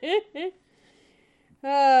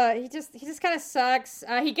 He just kind of sucks.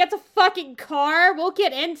 He gets a fucking car. We'll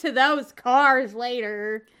get into those cars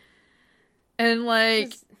later. And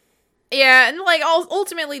like, yeah, and like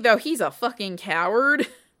ultimately though, he's a fucking coward.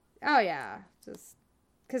 Oh yeah, just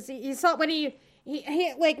because he saw when he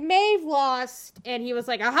like Maeve lost, and he was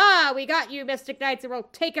like, "Aha, we got you, Mystic Knights, and we'll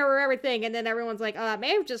take over everything." And then everyone's like,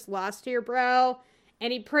 Maeve just lost here, bro,"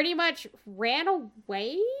 and he pretty much ran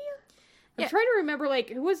away. I'm trying to remember, like,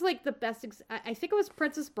 who was, like, the best... I think it was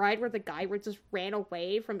Princess Bride, where the guy just ran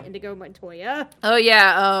away from Indigo Montoya. Oh,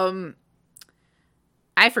 yeah,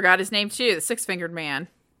 I forgot his name, too. The Six-Fingered Man.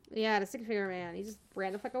 Yeah, the Six-Fingered Man. He just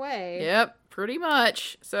ran the fuck away. Yep, pretty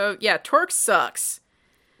much. So, yeah, Torque sucks.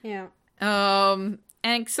 Yeah. And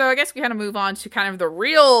so I guess we kind of move on to kind of the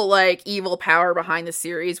real, like, evil power behind the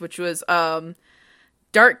series, which was,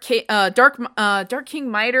 Dark King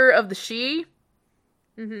Miter of the Sidhe.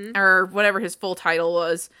 Mm-hmm. Or whatever his full title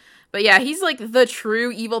was. But yeah, he's like the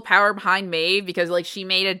true evil power behind Maeve because like she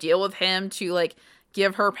made a deal with him to like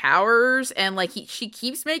give her powers and like she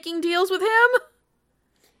keeps making deals with him.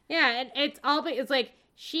 Yeah, and it's like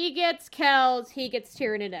she gets Kells, he gets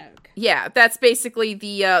Tyranid Oak. Yeah, that's basically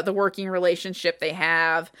the working relationship they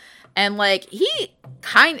have. And like he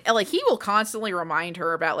will constantly remind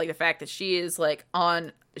her about like the fact that she is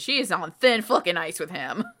on thin fucking ice with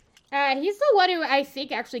him. He's the one who I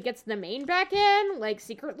think actually gets the main back in, like,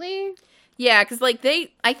 secretly. Yeah, because, like,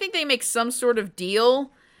 I think they make some sort of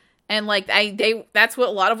deal, and, like, that's what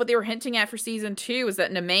a lot of what they were hinting at for season 2, is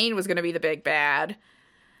that Nemain was going to be the big bad.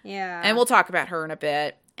 Yeah. And we'll talk about her in a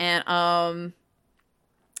bit. And,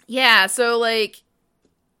 yeah, so, like,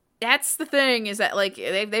 that's the thing, is that, like,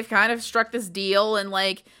 they've kind of struck this deal, and,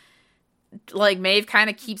 like Maeve kind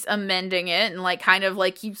of keeps amending it, and, like, kind of,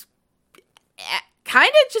 like, keeps...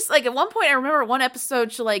 Kind of just, like, at one point, I remember one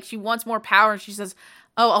episode, she wants more power, and she says,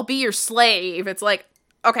 "Oh, I'll be your slave." It's like,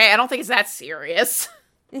 okay, I don't think it's that serious.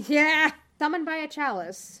 Yeah. Summoned by a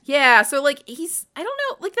chalice. Yeah, so, like, I don't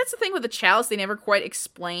know, like, that's the thing with the chalice, they never quite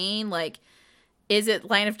explain, like, is it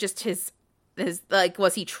kind of just his, like,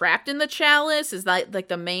 was he trapped in the chalice? Is that, like,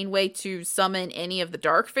 the main way to summon any of the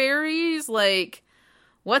dark fairies? Like,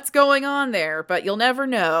 what's going on there? But you'll never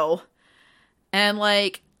know. And,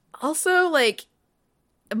 like, also, like,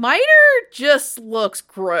 Miter just looks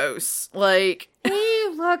gross. Like, he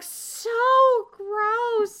looks so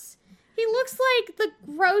gross. He looks like the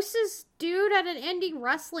grossest dude at an indie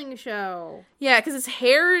wrestling show. Yeah, because his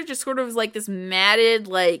hair just sort of is like this matted,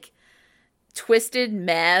 like, twisted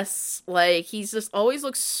mess. Like, he's just always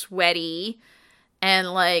looks sweaty.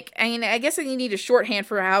 And, like, I mean, I guess you need a shorthand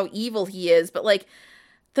for how evil he is, but, like,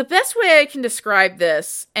 the best way I can describe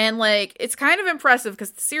this, and, like, it's kind of impressive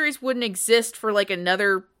because the series wouldn't exist for, like,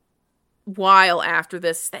 another while after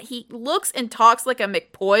this, that he looks and talks like a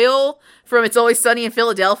McPoyle from It's Always Sunny in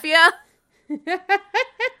Philadelphia.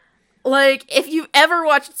 Like, if you've ever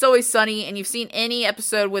watched It's Always Sunny and you've seen any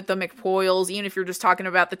episode with the McPoyles, even if you're just talking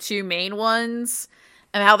about the two main ones,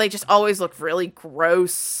 and how they just always look really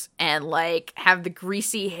gross, and, like, have the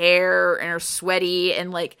greasy hair, and are sweaty,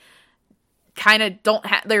 and, like, kind of don't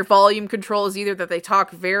have their volume controls either, that they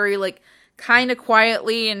talk very, like, kind of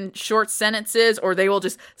quietly in short sentences, or they will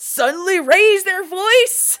just suddenly raise their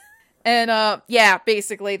voice. And, yeah,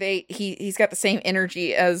 basically, he's got the same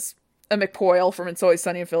energy as a McPoyle from It's Always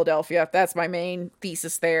Sunny in Philadelphia. That's my main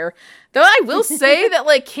thesis there. Though I will say that,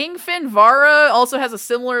 like, King Finvara also has a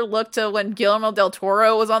similar look to when Guillermo del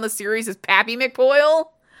Toro was on the series as Pappy McPoyle.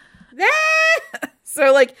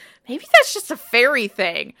 So, like, maybe that's just a fairy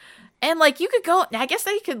thing. And, like, you could go... I guess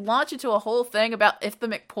they could launch into a whole thing about if the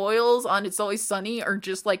McPoyles on It's Always Sunny are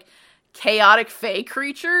just, like, chaotic fae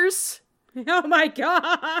creatures. Oh my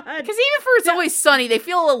god! Because even for It's Always Sunny, they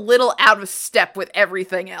feel a little out of step with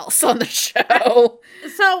everything else on the show.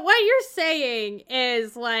 So what you're saying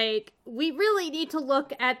is, like, we really need to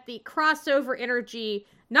look at the crossover energy,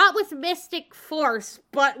 not with Mystic Force,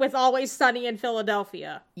 but with Always Sunny in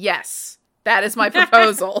Philadelphia. Yes. That is my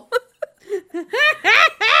proposal.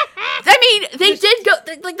 I mean, they did go,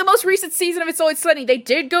 like, the most recent season of It's Always Sunny, they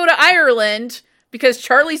did go to Ireland, because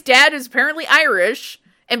Charlie's dad is apparently Irish,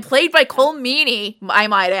 and played by Cole Meany, I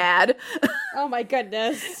might add. Oh my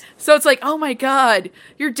goodness. So it's like, oh my god,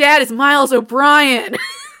 your dad is Miles O'Brien.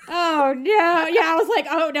 Oh no. Yeah, I was like,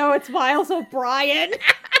 oh no, it's Miles O'Brien.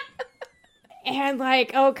 And,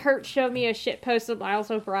 like, Kurt showed me a shit post of Miles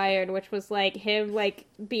O'Brien, which was, like, him, like,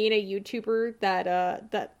 being a YouTuber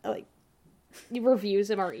that reviews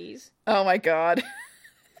MREs. Oh my god.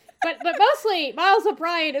 But mostly, Miles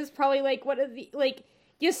O'Brien is probably, like, one of the, like,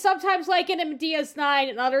 you sometimes like him in DS9,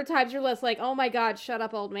 and other times you're less like, oh my god, shut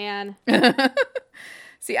up, old man.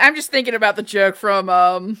 See, I'm just thinking about the joke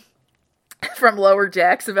from Lower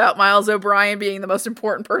Decks about Miles O'Brien being the most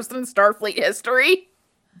important person in Starfleet history.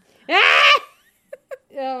 Ah!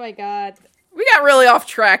 Oh my god. We got really off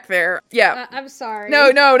track there. Yeah. I'm sorry.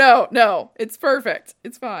 No. It's perfect.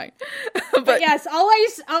 It's fine. But yes,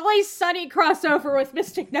 always Sunny crossover with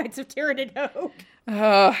Mystic Knights of Tyranids.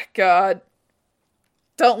 Oh, God.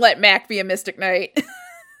 Don't let Mac be a Mystic Knight.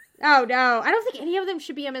 Oh, no. I don't think any of them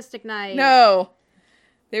should be a Mystic Knight. No.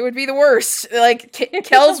 They would be the worst. Like,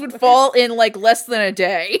 Kells would fall in, like, less than a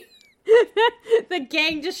day. The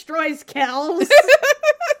gang destroys Kells.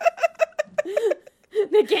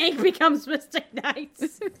 The gang becomes Mystic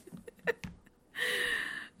Knights.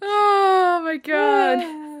 Oh, my God.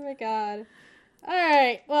 Oh, my God.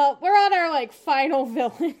 Alright, well, we're on our, like, final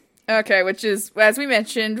villain. Okay, which is, as we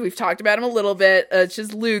mentioned, we've talked about him a little bit, which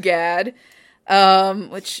is Lugad.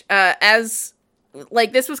 Which,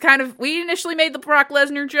 like, this was kind of, we initially made the Brock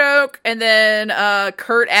Lesnar joke, and then,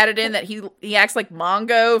 Kurt added in that he acts like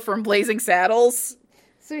Mongo from Blazing Saddles.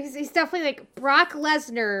 So he's definitely like Brock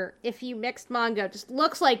Lesnar if you mixed Mongo. Just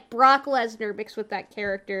looks like Brock Lesnar mixed with that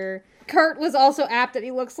character. Kurt was also apt that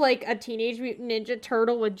he looks like a Teenage Mutant Ninja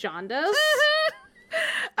Turtle with jaundice.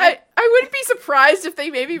 I wouldn't be surprised if they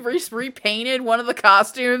maybe repainted one of the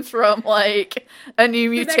costumes from, like, a New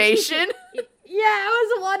Mutation. Yeah, I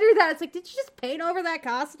was wondering that. It's like, did you just paint over that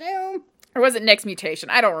costume? Or was it Next Mutation?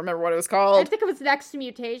 I don't remember what it was I called. think it was Next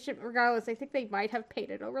Mutation. Regardless, I think they might have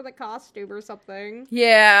painted over the costume or something.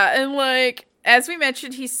 Yeah, and, like, as we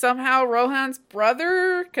mentioned, he's somehow Rohan's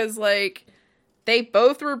brother, because, like, they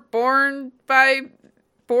both were born by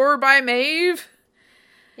Maeve.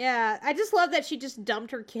 Yeah, I just love that she just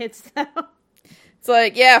dumped her kids, though. It's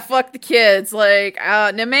like, yeah, fuck the kids. Like,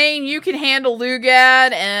 Nemain, you can handle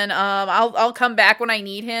Lugad, and I'll come back when I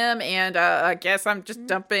need him. And I guess I'm just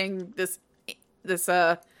dumping this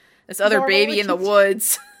other baby in the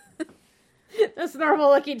woods. This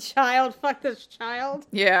normal-looking child. Fuck this child.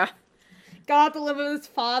 Yeah. God to live with his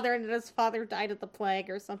father, and then his father died of the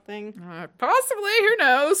plague or something. Possibly. Who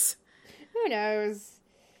knows? Who knows?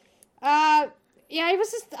 Yeah, he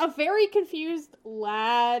was just a very confused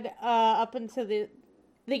lad up until the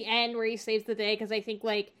end where he saves the day, because I think,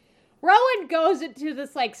 like, Rowan goes into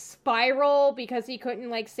this, like, spiral because he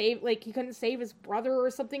couldn't save his brother or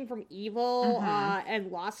something from evil,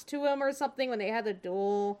 and lost to him or something when they had the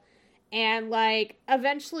duel. And, like,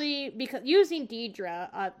 eventually, because using Deidre,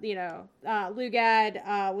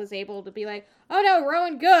 Lugad was able to be like, oh no,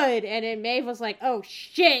 Rowan good, and then Maeve was like, oh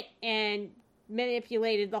shit, and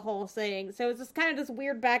manipulated the whole thing. So it was just kind of this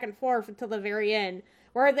weird back and forth until the very end,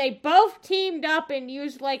 where they both teamed up and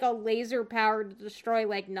used, like, a laser power to destroy,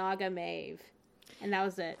 like, Naga Maeve. And that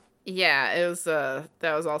was it. Yeah, it was, that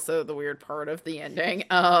was also the weird part of the ending.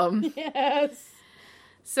 Yes.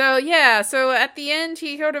 So at the end,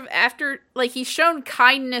 he sort of, after, like, he's shown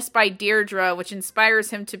kindness by Deirdre, which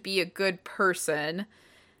inspires him to be a good person.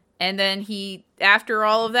 And then after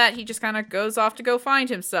all of that, he just kind of goes off to go find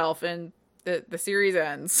himself, and the series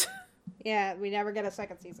ends. Yeah, we never get a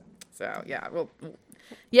second season. So, yeah,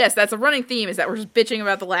 yes, that's a running theme, is that we're just bitching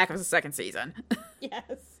about the lack of a second season. Yes.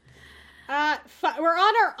 We're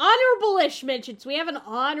on our honorable-ish mentions. We have an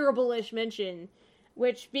honorable-ish mention,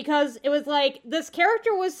 which, because it was like, this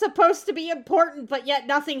character was supposed to be important, but yet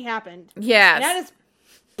nothing happened. Yes. And that is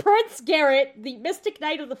Prince Garrett, the Mystic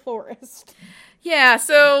Knight of the Forest. Yeah,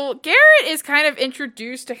 so Garrett is kind of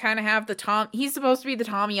introduced to kind of have he's supposed to be the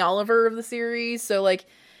Tommy Oliver of the series, so, like,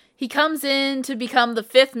 he comes in to become the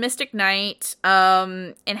 5th Mystic Knight,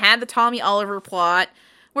 and had the Tommy Oliver plot,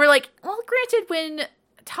 where, like, well, granted, when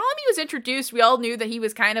Tommy was introduced, we all knew that he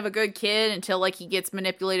was kind of a good kid until, like, he gets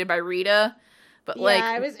manipulated by Rita, but, like...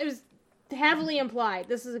 Yeah, it was heavily implied.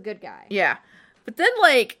 This is a good guy. Yeah. But then,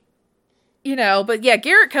 like,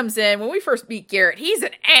 Garrett comes in. When we first meet Garrett, he's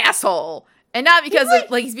an asshole. And not because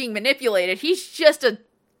he's being manipulated. He's just a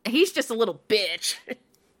little bitch.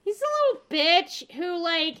 He's a little bitch who,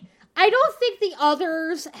 like, I don't think the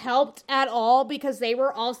others helped at all because they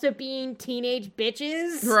were also being teenage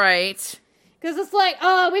bitches. Right. Because it's like,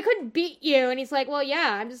 oh, we couldn't beat you. And he's like, well,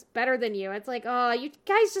 yeah, I'm just better than you. It's like, oh, you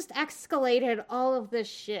guys just escalated all of this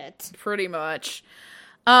shit. Pretty much.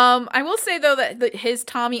 I will say, though, that his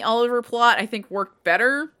Tommy Oliver plot, I think, worked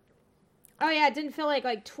better. Oh, yeah, it didn't feel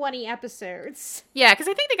like 20 episodes. Yeah, because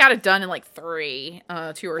I think they got it done in, like, 3.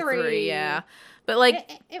 2 or 3, yeah. But,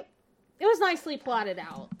 like... It was nicely plotted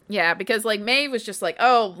out. Yeah, because, like, Maeve was just like,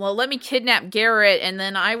 oh, well, let me kidnap Garrett, and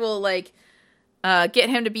then I will, like, get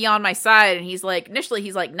him to be on my side. And initially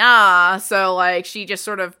he's like, nah. So, like, she just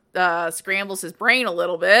sort of scrambles his brain a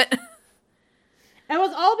little bit. It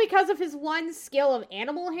was all because of his one skill of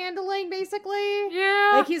animal handling, basically.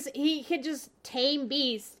 Yeah. Like, he could just tame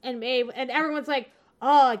beasts, and everyone's like,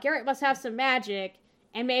 oh, Garrett must have some magic.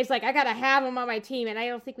 And Maeve's like, I gotta have him on my team, and I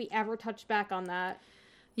don't think we ever touched back on that.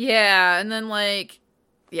 Yeah, and then, like,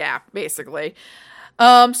 yeah, basically.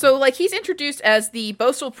 So, like, he's introduced as the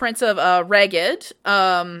boastful prince of, Reged,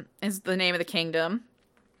 is the name of the kingdom.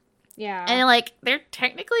 Yeah. And, like, they're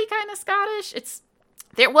technically kind of Scottish.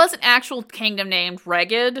 There was an actual kingdom named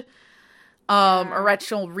Reged, or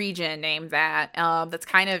actual region named that, that's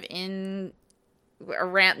kind of in,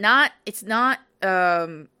 around, it's not,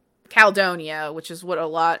 Caledonia, which is what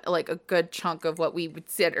a good chunk of what we would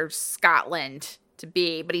consider Scotland to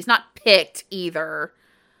be, but he's not picked either.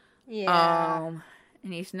 Yeah.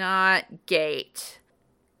 And he's not Gate.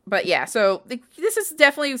 But yeah, so this is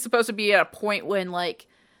definitely supposed to be at a point when, like,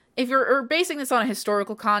 if you're basing this on a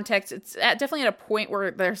historical context, it's definitely at a point where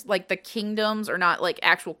there's, like, the kingdoms are not, like,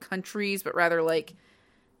 actual countries, but rather, like,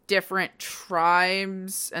 different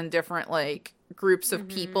tribes and different, like, groups of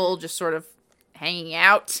people just sort of hanging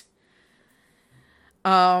out.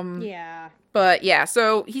 Yeah. But yeah,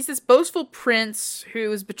 so he's this boastful prince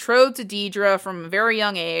who is betrothed to Deidre from a very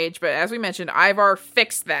young age, but as we mentioned, Ivar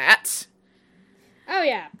fixed that. Oh,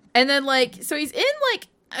 yeah. And then, like, so he's in, like,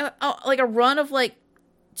 a run of, like,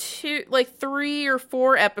 3 or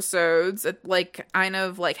 4 episodes, at, like, kind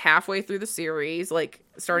of, like, halfway through the series, like,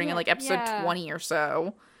 starting in, like, episode 20 or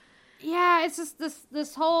so. Yeah, it's just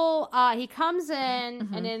this whole, he comes in,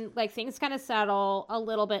 and then, like, things kind of settle a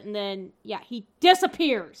little bit, and then, yeah, he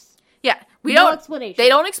disappears. Yeah, No explanation. They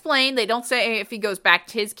don't explain. They don't say if he goes back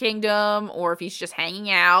to his kingdom or if he's just hanging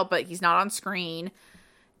out, but he's not on screen.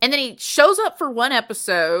 And then he shows up for one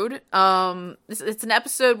episode. It's an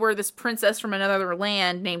episode where this princess from another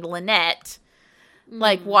land named Lynette,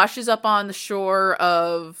 like, washes up on the shore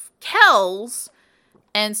of Kells.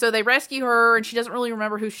 And so they rescue her, and she doesn't really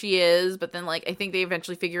remember who she is. But then, like, I think they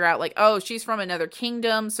eventually figure out, like, oh, she's from another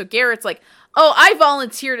kingdom. So Garrett's like, oh, I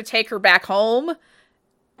volunteer to take her back home.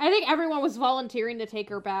 I think everyone was volunteering to take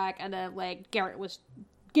her back, and then, like,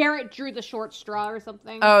 Garrett drew the short straw or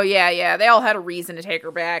something. Oh, yeah. They all had a reason to take her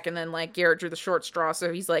back, and then, like, Garrett drew the short straw,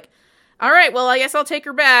 so he's like, all right, well, I guess I'll take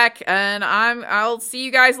her back, and I'll see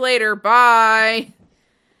you guys later. Bye.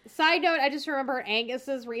 Side note, I just remember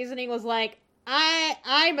Angus's reasoning was like,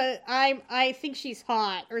 I think she's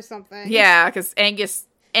hot or something. Yeah, because Angus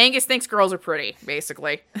thinks girls are pretty,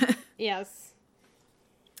 basically. Yes.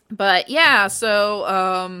 But yeah,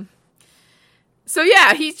 so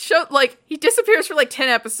yeah, he disappears for like 10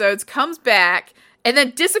 episodes, comes back, and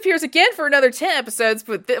then disappears again for another 10 episodes,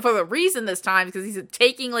 but for the reason this time, because he's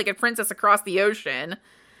taking, like, a princess across the ocean.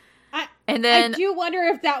 And then I do wonder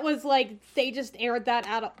if that was, like, they just aired that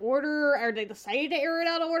out of order, or they decided to air it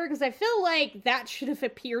out of order, because I feel like that should have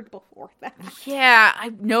appeared before that. Yeah, I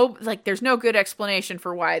know, like, there's no good explanation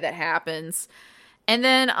for why that happens. And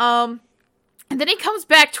then he comes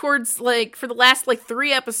back towards, like, for the last, like,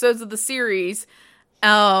 3 episodes of the series,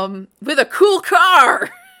 with a cool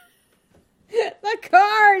car. The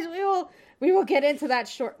cars! We will get into that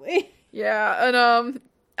shortly. Yeah, and,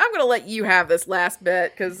 I'm gonna let you have this last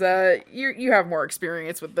bit, because, you have more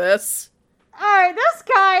experience with this. Alright, this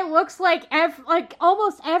guy looks like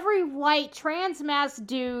almost every white trans mass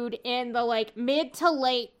dude in the, like, mid to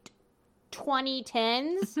late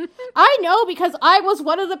 2010s. I know, because I was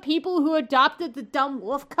one of the people who adopted the dumb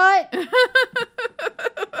wolf cut. I'm just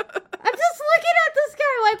looking at this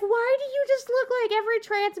guy like, why do you just look like every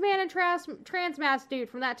trans man and trans mass dude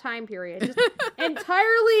from that time period? Just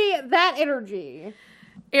entirely that energy.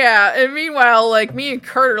 Yeah, and meanwhile, like, me and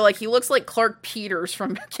Kurt are like, he looks like Clark Peters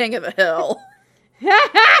from King of the Hill.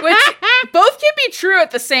 Which, both can be true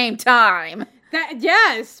at the same time.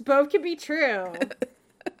 Yes, both can be true.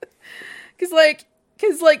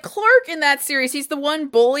 Cause Clark in that series, he's the one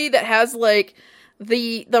bully that has, like,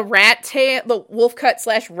 the rat tail, the wolf cut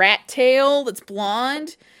 / rat tail that's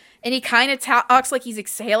blonde, and he kind of talks like he's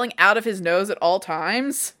exhaling out of his nose at all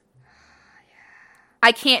times.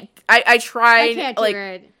 I tried, I can't do like,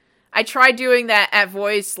 it. I tried doing that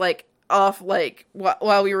voice, like, off, like,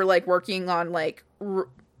 while we were, like, working on, like,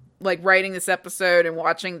 writing this episode and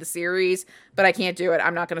watching the series, but I can't do it.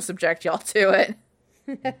 I'm not going to subject y'all to it.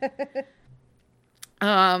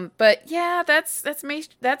 But yeah,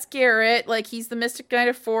 that's Garrett. Like, he's the Mystic Knight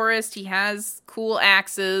of Forest. He has cool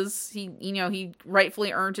axes. He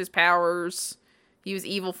rightfully earned his powers. He was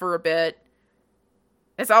evil for a bit.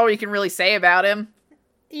 That's all you can really say about him.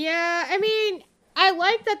 Yeah, I mean, I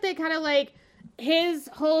like that they kind of, like, his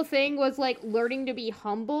whole thing was, like, learning to be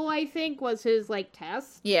humble, I think, was his, like,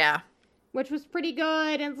 test. Yeah. Which was pretty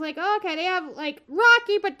good, and it's like, oh, okay, they have, like,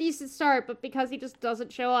 rocky but decent start, but because he just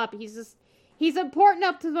doesn't show up, he's important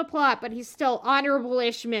up to the plot, but he's still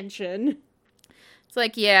honorable-ish mention. It's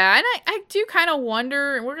like, yeah, and I do kind of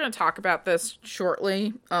wonder, and we're going to talk about this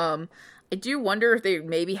shortly, I do wonder if they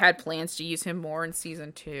maybe had plans to use him more in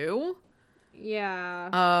season 2.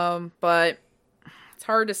 Yeah. But it's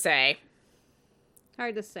hard to say.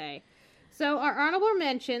 Hard to say. So our honorable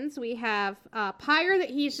mentions, we have Pyre,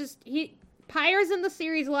 that Pyre's in the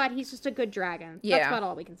series a lot, he's just a good dragon. Yeah. That's about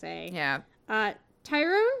all we can say. Yeah.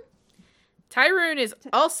 Tyroon? Tyroon is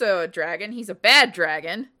also a dragon. He's a bad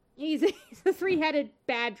dragon. He's a 3-headed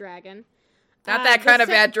bad dragon. Not that kind of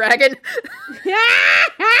bad dragon.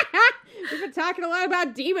 We've been talking a lot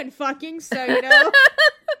about demon fucking, so, you know.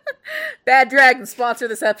 Bad Dragon, sponsor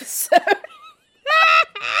this episode.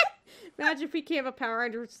 Imagine if we became a Power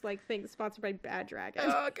Rangers, like, thing sponsored by Bad Dragon.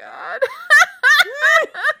 Oh, God.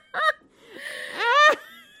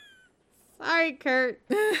 Sorry, Kurt.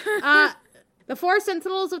 The 4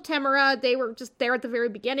 Sentinels of Temura, they were just there at the very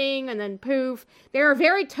beginning, and then poof. They were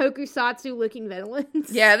very tokusatsu-looking villains.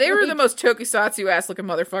 Yeah, they were the most tokusatsu-ass looking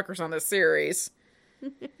motherfuckers on this series.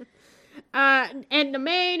 And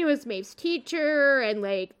Nemain, who is Maeve's teacher, and,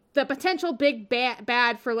 like, the potential big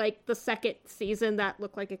bad for, like, the second season that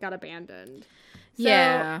looked like it got abandoned. So,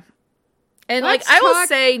 yeah. And, like, I will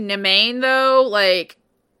say, Nemain, though, like,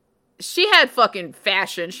 she had fucking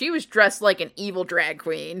fashion. She was dressed like an evil drag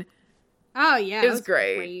queen. Oh, yeah. It was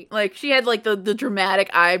great. Like, she had, like, the dramatic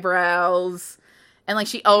eyebrows. And, like,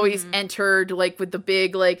 she always entered, like, with the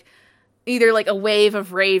big, like, either, like, a wave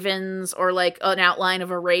of ravens or, like, an outline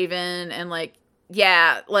of a raven. And, like,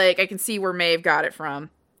 yeah, like, I can see where Maeve got it from.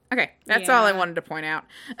 Okay, that's all I wanted to point out.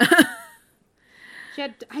 I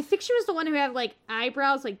think she was the one who had, like,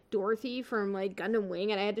 eyebrows like Dorothy from, like, Gundam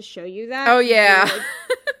Wing, and I had to show you that. Oh, yeah. Like,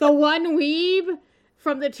 the one weeb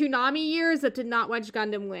from the Toonami years that did not watch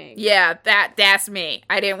Gundam Wing. Yeah, that's me.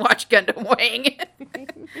 I didn't watch Gundam Wing.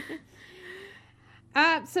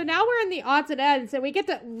 So now we're in the odds and ends, and we get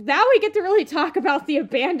to really talk about the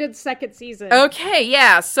abandoned second season. Okay,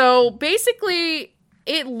 yeah. So basically,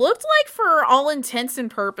 it looked like for all intents and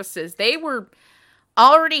purposes, they were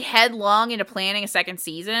already headlong into planning a second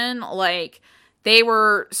season. Like, they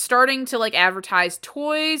were starting to, like, advertise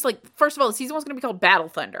toys. Like, first of all, the season was going to be called Battle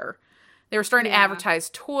Thunder. They were starting to advertise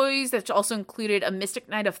toys that also included a Mystic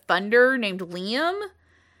Knight of Thunder named Liam.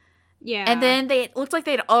 Yeah. And then it looked like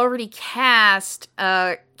they'd already cast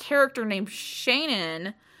a character named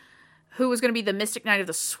Shannon, who was going to be the Mystic Knight of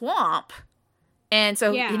the Swamp. And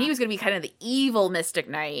so and he was going to be kind of the evil Mystic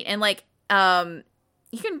Knight. And, like, you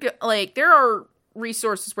can go, like, there are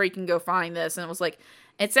resources where you can go find this. And it was like,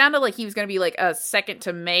 it sounded like he was going to be, like, a second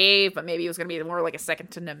to Maeve, but maybe it was going to be more like a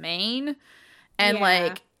second to Nemain. And,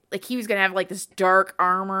 like he was going to have, like, this dark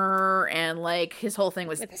armor, and, like, his whole thing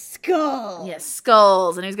was... with a skull! Yeah,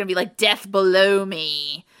 skulls, and he was going to be, like, death below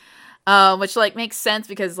me. Which, like, makes sense,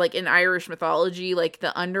 because, like, in Irish mythology, like,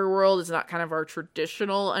 the underworld is not kind of our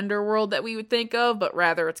traditional underworld that we would think of, but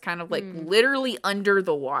rather it's kind of, like, literally under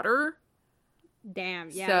the water. Damn,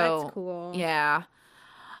 yeah, So, that's cool. Yeah.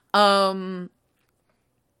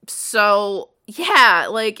 So... yeah,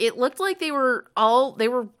 like, it looked like they were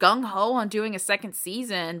gung-ho on doing a second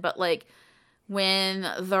season, but, like, when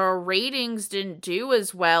the ratings didn't do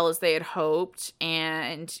as well as they had hoped,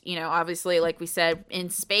 and, you know, obviously, like we said, In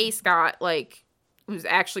Space got, like, it was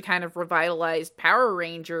actually kind of revitalized Power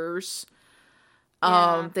Rangers,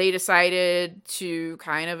 they decided to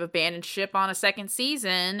kind of abandon ship on a second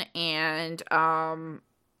season, and,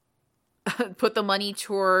 put the money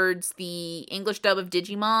towards the English dub of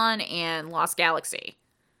Digimon and Lost Galaxy.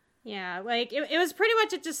 Yeah, like, it was pretty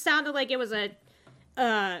much, it just sounded like it was a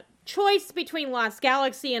choice between Lost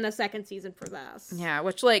Galaxy and a second season for this. Yeah,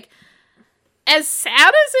 which, like, as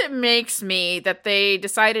sad as it makes me that they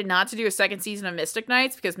decided not to do a second season of Mystic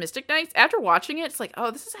Knights, because Mystic Knights, after watching it, it's like,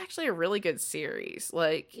 oh, this is actually a really good series.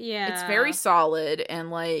 Like, it's very solid,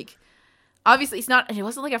 and, like, obviously it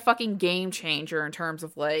wasn't, like, a fucking game changer in terms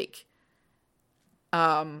of, like,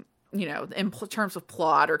 you know, in terms of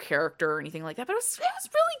plot or character or anything like that, but it was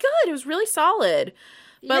really good. It was really solid.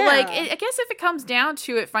 But, like, I guess if it comes down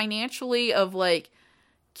to it financially of, like,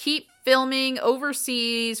 keep filming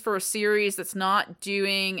overseas for a series that's not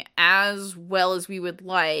doing as well as we would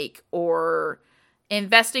like, or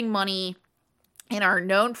investing money in our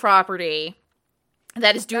known property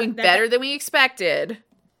that is doing better than we expected.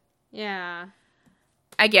 Yeah.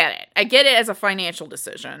 I get it. I get it as a financial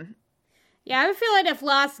decision. Yeah, I would feel like if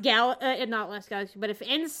not Lost Galaxy, but if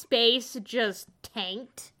In Space just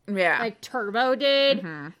tanked, like Turbo did,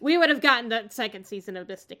 we would have gotten the second season of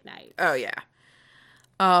Mystic Knights. Oh, yeah.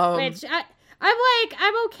 Which,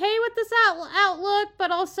 I'm okay with this outlook, but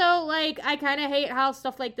also, like, I kind of hate how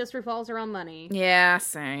stuff like this revolves around money. Yeah,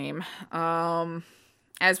 same.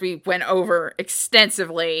 as we went over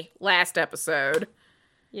extensively last episode.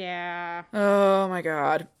 Yeah. Oh my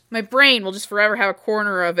god. My brain will just forever have a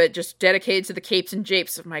corner of it just dedicated to the capes and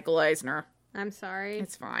japes of Michael Eisner. I'm sorry.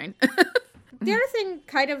 It's fine. The other thing,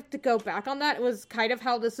 kind of to go back on that, was kind of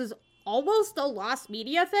how this is almost a lost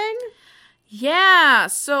media thing. Yeah,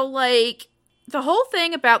 so like the whole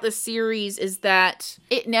thing about this series is that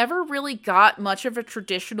it never really got much of a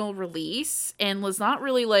traditional release and was not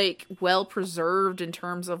really like well preserved in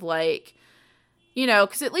terms of like, you know,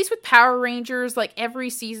 because at least with Power Rangers, like every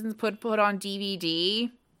season's put on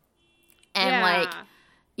DVD, and like,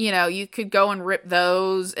 you know, you could go and rip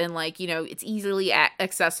those, and like, you know, it's easily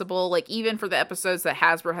accessible. Like even for the episodes that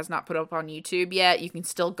Hasbro has not put up on YouTube yet, you can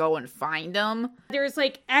still go and find them. There's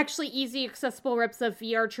like actually easy accessible rips of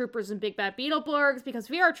VR Troopers and Big Bad Beetleborgs, because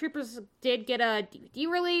VR Troopers did get a DVD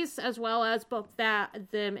release, as well as both them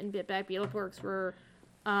and Big Bad Beetleborgs were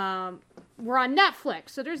on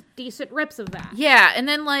Netflix, so there's decent rips of that. Yeah, and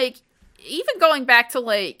then like even going back to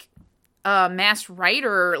like Masked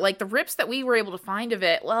Rider, like the rips that we were able to find of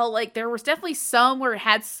it, well, like there was definitely some where it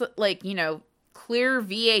had like, you know, clear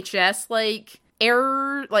VHS like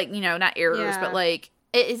error, like, you know, not errors, but like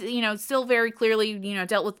it is, you know, still very clearly, you know,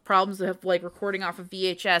 dealt with problems of like recording off of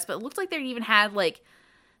VHS, but it looked like they even had like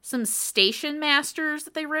some station masters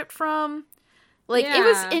that they ripped from. Like it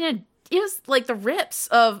was like the rips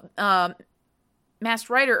of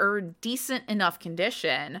Masked Rider are in decent enough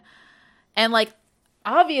condition. And like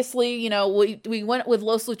obviously, you know, we went with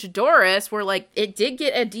Los Luchadores, where like it did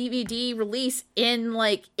get a DVD release in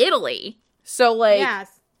like Italy. So like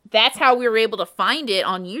that's how we were able to find it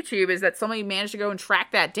on YouTube, is that somebody managed to go and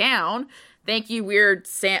track that down. Thank you, weird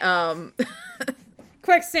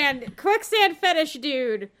quicksand fetish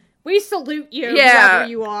dude. We salute you, whoever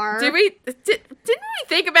you are. Didn't we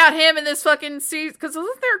think about him in this fucking series? Because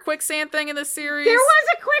wasn't there a quicksand thing in this series? There was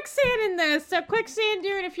a quicksand in this. So quicksand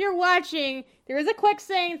dude, if you're watching, there is a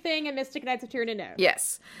quicksand thing in Mystic Knights of Tyranno.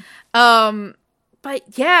 Yes. But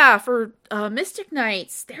yeah, for Mystic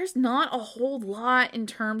Knights, there's not a whole lot in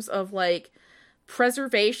terms of like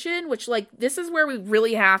preservation, which like this is where we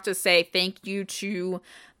really have to say thank you to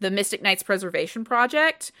the Mystic Knights Preservation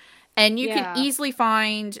Project. And you can easily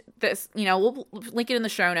find this, you know, we'll link it in the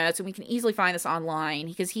show notes, and we can easily find this online,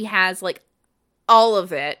 because he has like all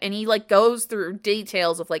of it, and he like goes through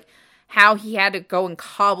details of like how he had to go and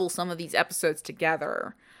cobble some of these episodes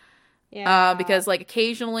together. Yeah. Because like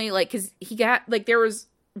occasionally, like, because he got like there was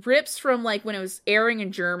rips from like when it was airing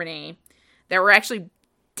in Germany that were actually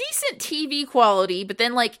decent TV quality, but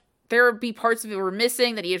then like there would be parts of it were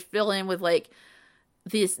missing that he had to fill in with like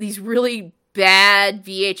these really bad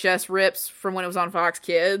VHS rips from when it was on Fox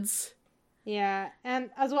Kids. Yeah, and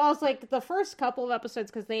as well as like the first couple of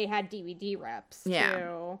episodes, because they had DVD rips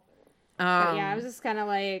too. But yeah, it was just kind of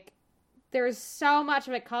like there's so much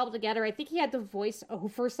of it cobbled together. I think he had to voice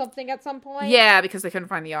over something at some point. Yeah, because they couldn't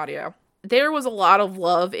find the audio. There was a lot of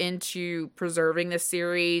love into preserving this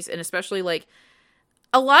series, and especially like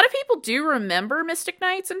a lot of people do remember Mystic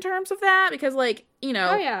Knights in terms of that, because like, you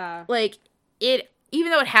know, like it. Even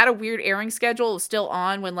though it had a weird airing schedule, it was still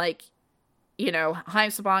on when, like, you know, Haim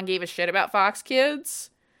Saban gave a shit about Fox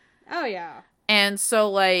Kids. Oh, yeah. And so,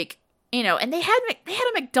 like, you know, and they had a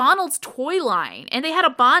McDonald's toy line, and they had a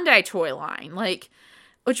Bondi toy line, like,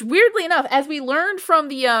 which weirdly enough, as we learned from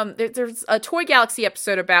the, there's a Toy Galaxy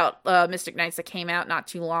episode about Mystic Knights that came out not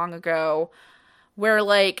too long ago, where,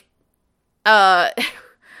 like,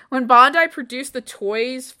 when Bondi produced the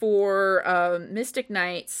toys for Mystic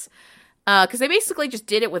Knights, because they basically just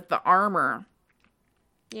did it with the armor.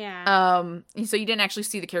 Yeah. So you didn't actually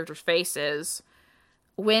see the characters' faces.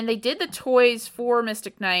 When they did the toys for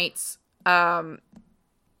Mystic Knights, Ivar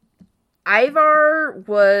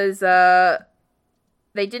was, they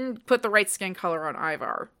didn't put the right skin color on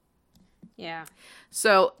Ivar. Yeah.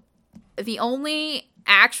 So the only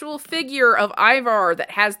actual figure of Ivar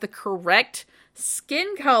that has the correct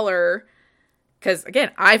skin color, because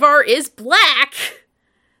again, Ivar is black,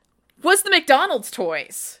 was the McDonald's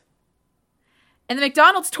toys. And the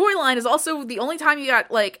McDonald's toy line is also the only time you got,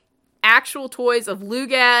 like, actual toys of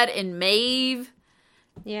Lugad and Maeve.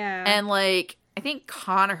 Yeah. And, like, I think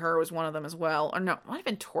Conaher was one of them as well. Or no, it might have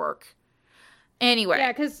been Torque. Anyway.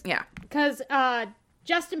 Yeah, because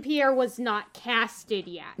Justin Pierre was not casted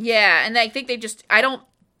yet. Yeah, and I think they just,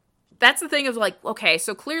 that's the thing of, like, okay,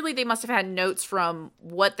 so clearly they must have had notes from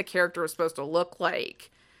what the character was supposed to look like.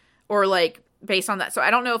 Or, like, based on that. So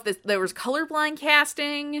I don't know if there was colorblind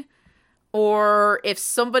casting, or if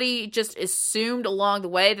somebody just assumed along the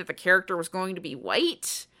way that the character was going to be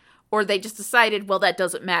white, or they just decided, well, that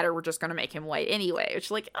doesn't matter, we're just going to make him white anyway. Which,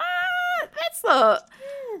 like, that's the.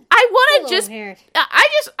 I want to just. Weird.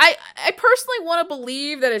 I personally want to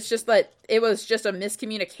believe that it's just that it was just a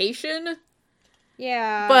miscommunication.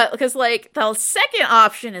 Yeah. But because like the second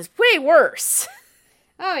option is way worse.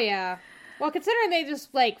 Oh yeah. Well, considering they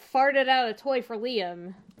just like farted out a toy for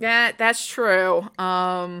Liam. That's true.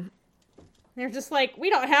 They're just like, we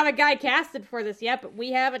don't have a guy casted for this yet, but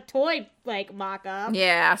we have a toy like mock-up.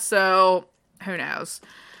 Yeah. So who knows?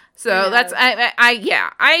 So Who knows? that's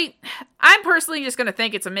I'm personally just gonna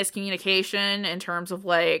think it's a miscommunication in terms of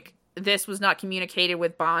like this was not communicated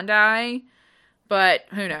with Bondi, but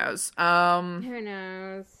who knows? Who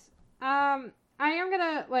knows? I am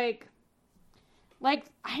gonna like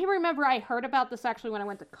I remember I heard about this actually when I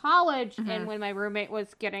went to college, and when my roommate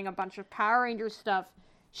was getting a bunch of Power Rangers stuff,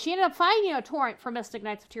 she ended up finding a torrent for Mystic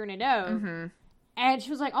Knights of Tir-Na-Nog. And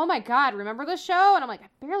she was like, oh my god, remember this show? And I'm like,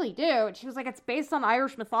 I barely do. And she was like, it's based on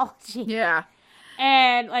Irish mythology. Yeah.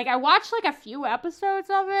 And, like, I watched, like, a few episodes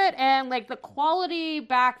of it, and, like, the quality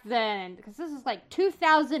back then, because this is, like,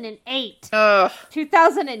 2008, Ugh.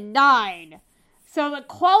 2009. So the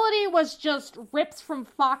quality was just rips from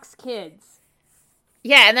Fox Kids.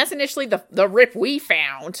 Yeah, and that's initially the rip we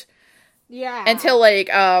found. Yeah. Until, like,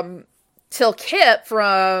 till Kip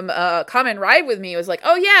from Come and Ride With Me was like,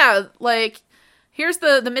 oh yeah, like, here's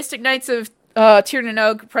the Mystic Knights of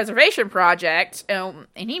Tir-Na-Nog Preservation Project. And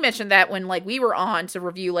he mentioned that when, like, we were on to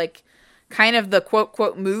review, like, kind of the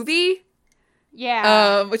quote movie.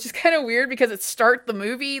 Yeah. Which is kind of weird because the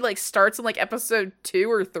movie, like, starts in, like, episode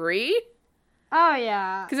 2 or 3. Oh,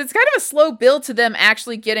 yeah. Because it's kind of a slow build to them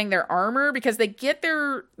actually getting their armor, because they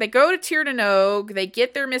go to Tir-Na-Nog, they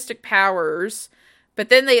get their mystic powers, but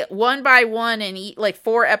then they, one by one in, like,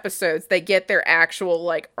 4 episodes, they get their actual,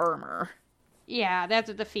 like, armor. Yeah, they have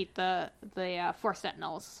to defeat the 4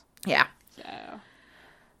 Sentinels. Yeah.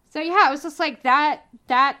 So yeah, it was just like that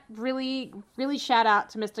really, really shout out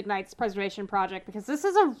to Mystic Knights Preservation Project, because this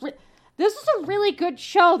is a really good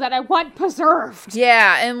show that I want preserved.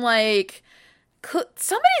 Yeah, and, like,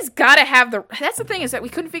 somebody's gotta have that's the thing, is that we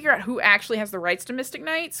couldn't figure out who actually has the rights to Mystic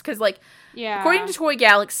Knights, because, like, according to Toy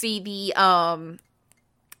Galaxy,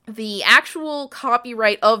 the actual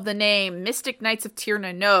copyright of the name Mystic Knights of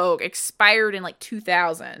Tir-Na-Nog expired in, like,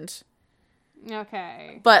 2000.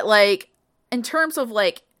 Okay. But, like, in terms of,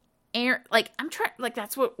 like,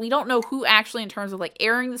 that's what, we don't know who actually, in terms of, like,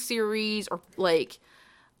 airing the series or, like,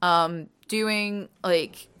 doing,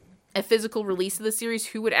 like, a physical release of the series,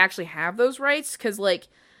 who would actually have those rights, because, like,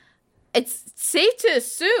 it's safe to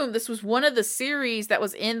assume this was one of the series that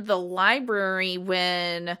was in the library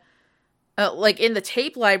when, like, in the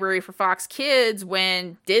tape library for Fox Kids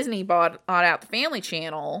when Disney bought out the Family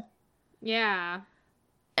Channel. Yeah.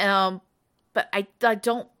 But I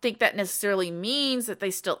don't think that necessarily means that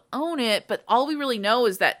they still own it, but all we really know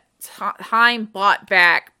is that Time bought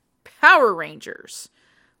back Power Rangers.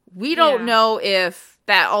 We don't know if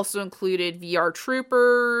that also included VR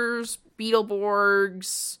Troopers,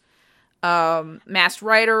 Beetleborgs, Masked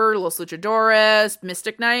Rider, Los Luchadores,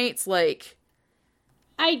 Mystic Knights, like...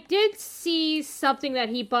 I did see something that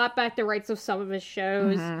he bought back the rights of some of his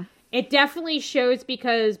shows. Mm-hmm. It definitely shows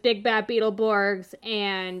because Big Bad Beetleborgs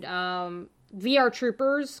and VR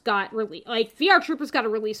Troopers got released. Like, VR Troopers got a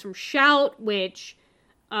release from Shout, which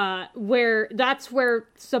where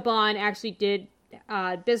Saban actually did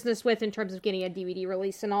business with in terms of getting a DVD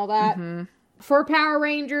release and all that. Mm-hmm. For Power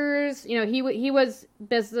Rangers, you know, he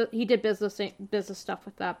did business stuff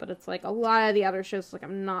with that, but it's like a lot of the other shows, like,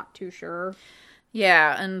 I'm not too sure.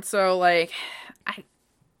 Yeah, and so, like, I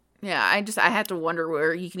had to wonder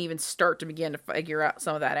where you can even start to begin to figure out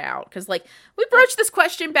some of that out. Because, like, we broached this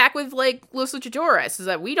question back with, like, Los Luchadores, is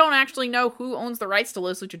that we don't actually know who owns the rights to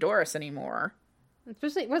Los Luchadores anymore.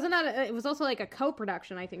 Especially, it was also, like, a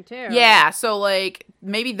co-production, I think, too. Yeah, so, like,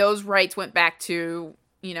 maybe those rights went back to,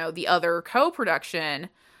 you know, the other co-production.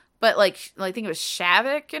 But, like, I think it was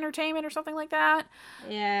Shavik Entertainment or something like that.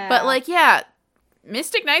 Yeah. But, like, yeah,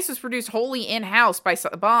 Mystic Knights was produced wholly in-house by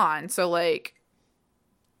Saban, so, like...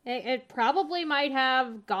 It probably might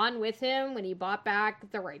have gone with him when he bought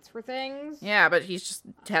back the rights for things. Yeah, but he just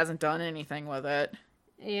hasn't done anything with it.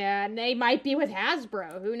 Yeah, and they might be with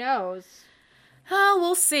Hasbro. Who knows? Oh,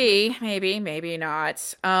 we'll see. Maybe, maybe not.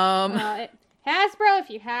 Hasbro, if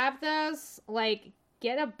you have those, like,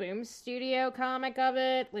 get a Boom Studio comic of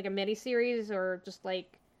it, like a miniseries, or just,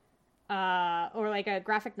 like, or like a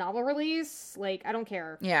graphic novel release. Like, I don't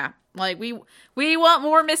care. Yeah, like, we want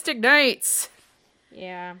more Mystic Knights.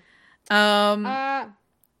 Yeah. As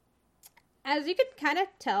you could kind of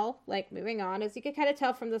tell, like, moving on, as you could kind of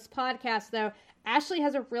tell from this podcast, though, Ashley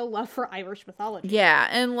has a real love for Irish mythology. Yeah,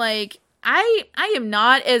 and, like, I am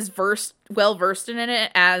not as well versed in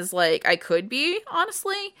it as like I could be,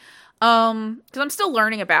 honestly. Because I'm still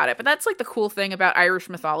learning about it. But that's like the cool thing about Irish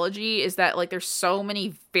mythology is that like there's so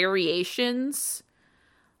many variations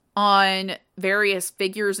on various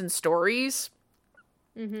figures and stories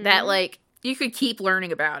that like you could keep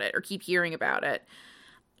learning about it or keep hearing about it.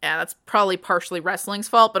 Yeah, that's probably partially wrestling's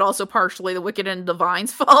fault, but also partially the Wicked and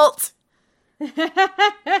Divine's fault. You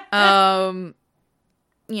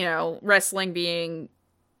know, wrestling being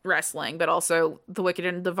wrestling, but also The Wicked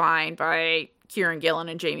and Divine by Kieran Gillen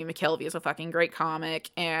and Jamie McKelvey is a fucking great comic,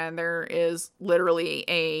 and there is literally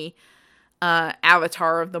a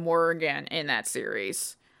Avatar of the Morrigan in that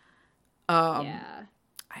series. Yeah.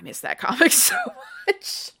 I miss that comic so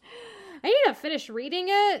much. I need to finish reading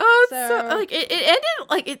it. Oh, so... so, like it ended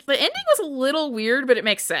like the ending was a little weird, but it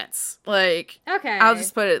makes sense. Like, okay, I'll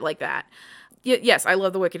just put it like that. Yes, I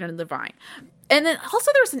love The Wicked and the Divine. And then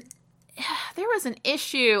also there was an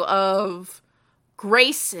issue of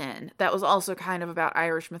Grayson that was also kind of about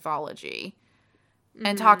Irish mythology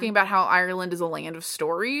and talking about how Ireland is a land of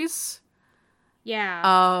stories.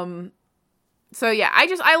 Yeah. So yeah,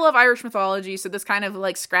 I love Irish mythology, so this kind of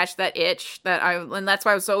like scratched that itch and that's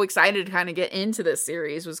why I was so excited to kind of get into this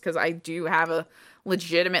series, was because I do have a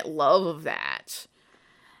legitimate love of that.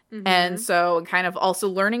 And so kind of also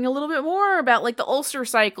learning a little bit more about like the Ulster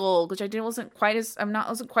cycle, which I wasn't quite as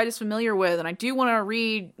familiar with, and I do want to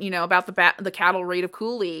read, you know, about the cattle raid of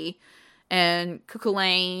Cooley and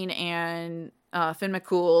Cuchulainn and Finn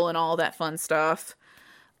McCool and all that fun stuff.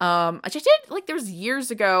 I just did, like, there was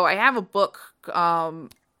years ago, I have a book,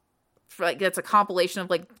 that's a compilation of,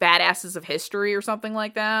 like, badasses of history or something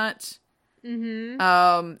like that.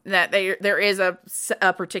 That there is a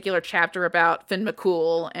particular chapter about Finn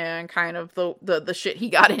McCool and kind of the shit he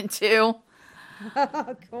got into.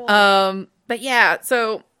 Cool. But yeah,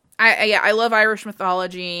 so I love Irish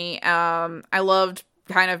mythology. I loved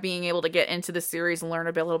kind of being able to get into the series and learn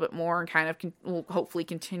a little bit more, and kind of will hopefully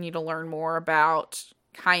continue to learn more about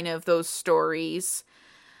kind of those stories.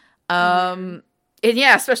 And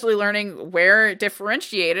yeah, especially learning where it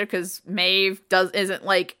differentiated, because Maeve isn't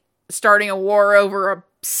like starting a war over a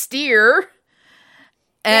steer,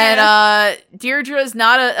 and Deirdre is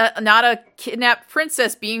not a kidnapped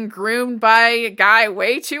princess being groomed by a guy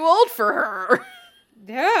way too old for her.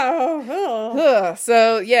 No.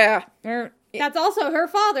 So yeah, That's also her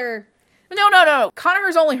father. No.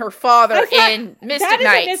 Connor's only her father in Mystic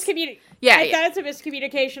Knights. Yeah, that is a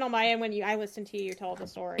miscommunication on my end when I listened to you tell the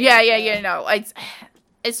story. Yeah. No,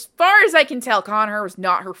 as far as I can tell, Connor was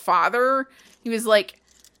not her father. He was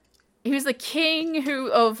the king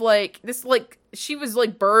she was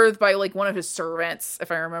like birthed by like one of his servants,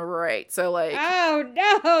 if I remember right. So like,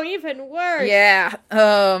 oh no, even worse. Yeah.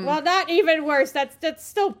 Well, not even worse. That's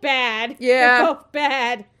still bad. Yeah. They're both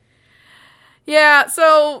bad. Yeah.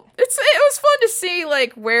 So it was fun to see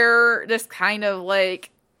like where this kind of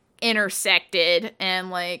like intersected,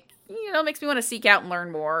 and like, you know, makes me want to seek out and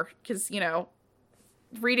learn more, because, you know,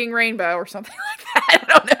 reading Rainbow or something like that. I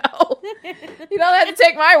don't know. You don't have to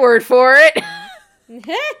take my word for it.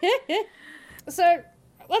 So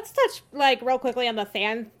let's touch like real quickly on the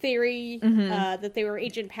fan theory that they were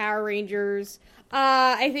ancient Power Rangers.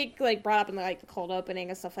 I think like brought up in like the cold opening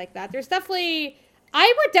and stuff like that. I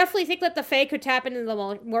would definitely think that the Fae could tap into the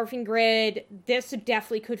morphing grid. This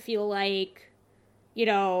definitely could feel like, you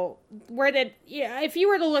know, if you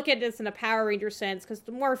were to look at this in a Power Ranger sense, because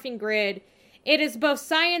the morphing grid, it is both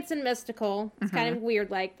science and mystical. It's kind of weird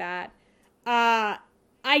like that. I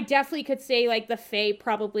definitely could say, like, the Fae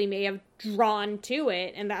probably may have drawn to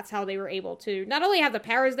it, and that's how they were able to not only have the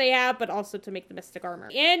powers they have, but also to make the mystic armor.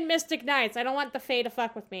 In Mystic Knights, I don't want the Fae to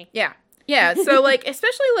fuck with me. Yeah. Yeah, so, like,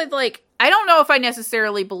 especially with, like, I don't know if I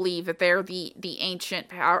necessarily believe that they're the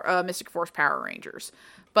ancient Mystic Force Power Rangers.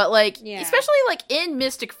 But, like, especially, like, in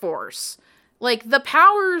Mystic Force, like, the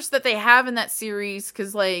powers that they have in that series,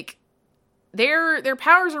 because, like, their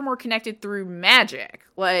powers are more connected through magic.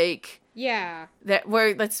 Like, yeah,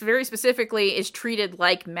 that's very specifically is treated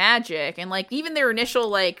like magic, and like even their initial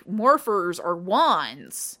like morphers are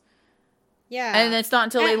wands. Yeah, and it's not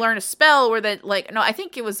until they learn a spell where that like I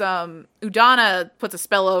think it was Udana puts a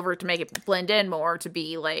spell over it to make it blend in more to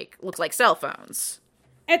be like looks like cell phones.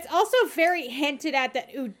 It's also very hinted at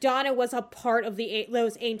that Udana was a part of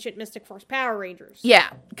those ancient Mystic Force Power Rangers. Yeah,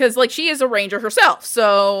 because like she is a ranger herself,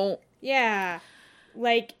 so yeah,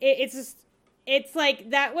 like it's just. It's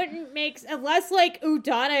like, that wouldn't make, unless like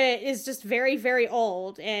Udana is just very, very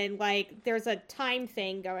old and like there's a time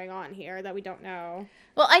thing going on here that we don't know.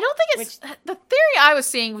 Well, I don't think the theory I was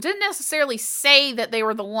seeing didn't necessarily say that they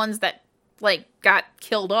were the ones that like, got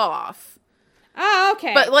killed off. Oh,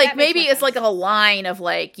 okay. But, like, That makes maybe more it's, like, sense. a line of,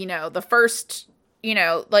 like, the first,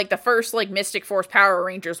 the first, like, Mystic Force Power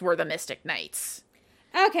Rangers were the Mystic Knights.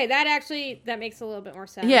 Okay, that makes a little bit more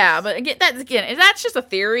sense. Yeah, but that's just a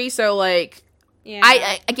theory, so, like, yeah.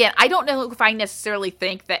 I don't know if I necessarily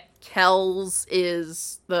think that Kells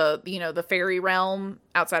is the fairy realm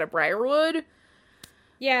outside of Briarwood.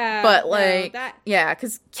 Yeah. But, like, yeah,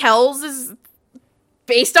 because Kells is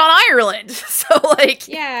based on Ireland. So, like,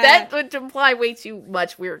 Yeah. that would imply way too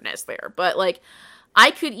much weirdness there. But, like,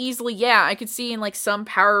 I could see in, like, some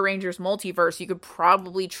Power Rangers multiverse, you could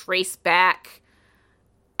probably trace back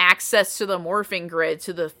access to the morphing grid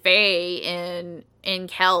to the Fae in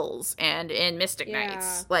Kells and in Mystic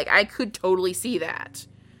Knights. Like, I could totally see that.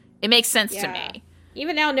 It makes sense to me.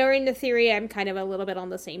 Even now, knowing the theory, I'm kind of a little bit on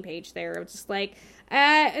the same page there. It's just like,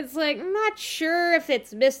 it's like, I'm not sure if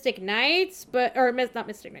it's Mystic Knights, not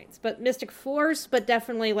Mystic Knights, but Mystic Force, but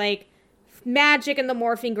definitely, like, magic and the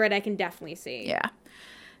morphing grid I can definitely see. Yeah.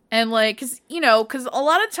 And, like, because a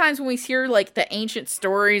lot of times when we hear, like, the ancient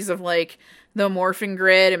stories of, like, the morphing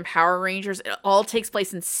grid and Power Rangers, it all takes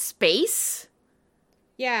place in space.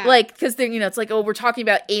 Yeah. Like, because, it's like, oh, we're talking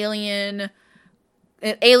about aliens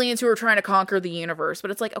who are trying to conquer the universe.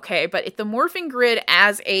 But it's like, okay, but if the morphing grid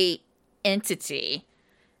as a entity,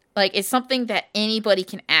 like, is something that anybody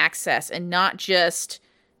can access and not just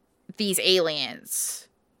these aliens,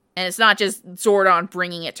 and it's not just Zordon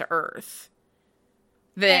bringing it to Earth,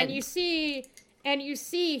 then... And you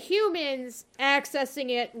see humans accessing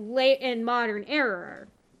it late in modern era.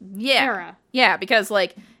 Yeah, because,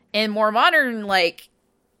 like, in more modern, like,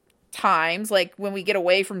 times, like, when we get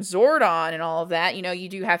away from Zordon and all of that, you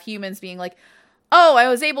do have humans being like, oh, I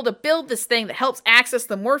was able to build this thing that helps access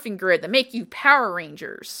the morphing grid that make you Power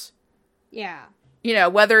Rangers. Yeah.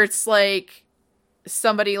 Whether it's, like,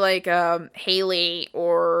 somebody like, Haley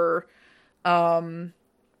or Andrew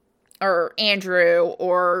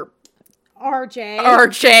or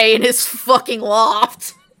RJ in his fucking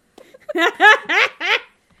loft.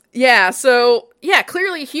 Yeah, so, yeah,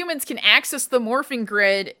 clearly humans can access the morphing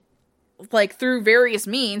grid, like, through various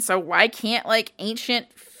means, so why can't, like, ancient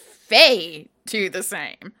Fae do the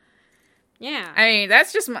same? Yeah. I mean,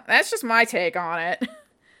 that's just my take on it.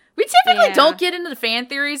 We typically don't get into the fan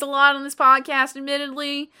theories a lot on this podcast,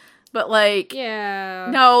 admittedly, but, like,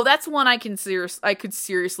 no, that's one I could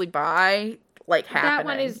seriously buy, like, happening. That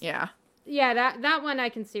one is, that one I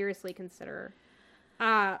can seriously consider.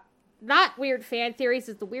 Not weird fan theories,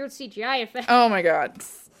 is the weird CGI effect. Oh my god.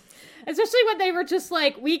 Especially when they were just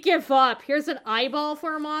like, we give up. Here's an eyeball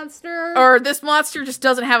for a monster. Or this monster just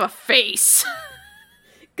doesn't have a face.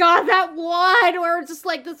 God, that one where it's just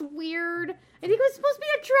like this weird... I think it was supposed to be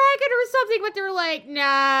a dragon or something, but they were like,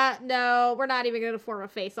 nah, no, we're not even going to form a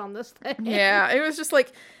face on this thing. Yeah, it was just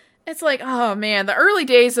like... It's like, oh man, the early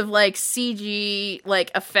days of, like, CG, like,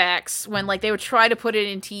 effects, when, like, they would try to put it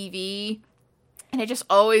in TV... And it just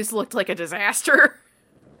always looked like a disaster.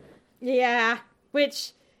 Yeah,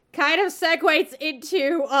 which kind of segues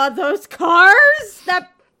into those cars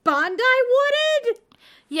that Bandai wanted.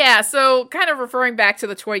 Yeah, so kind of referring back to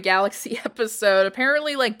the Toy Galaxy episode,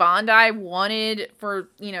 apparently, like, Bandai wanted, for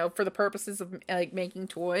the purposes of, like, making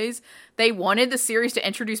toys, they wanted the series to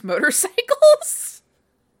introduce motorcycles.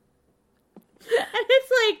 And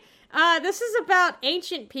it's like, this is about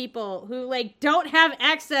ancient people who, like, don't have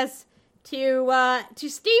access to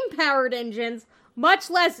steam-powered engines,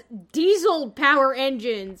 much less diesel-power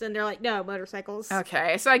engines. And they're like, no, motorcycles.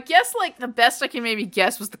 Okay, so I guess, like, the best I can maybe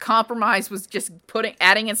guess was the compromise was just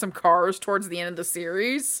adding in some cars towards the end of the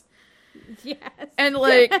series. Yes. And,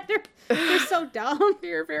 like... they're so dumb.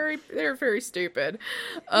 They're very stupid.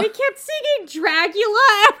 We kept singing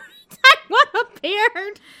Dragula every time one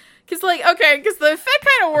appeared. Because the effect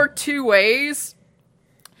kind of worked two ways.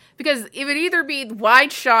 Because it would either be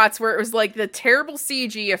wide shots where it was, like, the terrible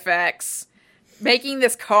CG effects making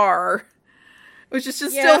this car, which is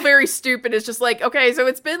just still very stupid. It's just like, okay, so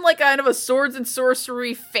it's been, like, kind of a swords and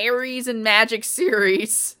sorcery, fairies and magic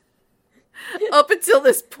series up until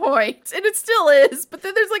this point. And it still is, but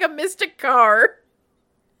then there's, like, a mystic car.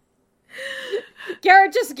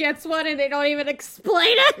 Garrett just gets one and they don't even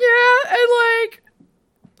explain it. Yeah, and, like...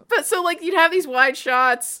 But so, like, you'd have these wide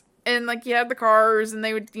shots... And, like, you had the cars, and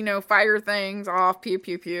they would, fire things off, pew,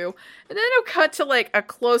 pew, pew. And then it'll cut to, like, a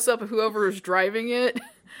close-up of whoever is driving it.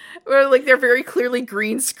 Where, like, they're very clearly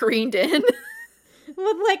green-screened in.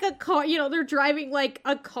 With, like, a car, they're driving, like,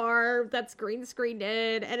 a car that's green-screened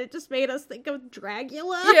in. And it just made us think of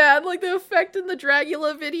Dragula. Yeah, and, like, the effect in the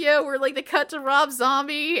Dragula video where, like, they cut to Rob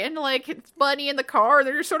Zombie and, like, it's Bunny in the car. And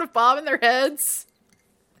they're just sort of bobbing their heads.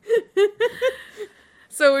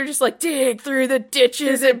 So we're just like, dig through the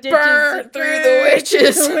ditches and burn through the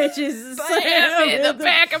witches. The witches. Slam in the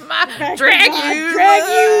back of my Dragula.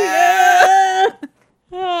 Dragula.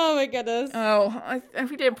 Oh my goodness. Oh,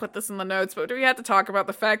 we didn't put this in the notes, but do we have to talk about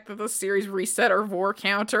the fact that the series reset our vor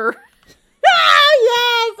counter?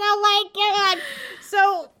 Oh, yes! Oh my god!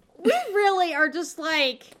 So, we really are just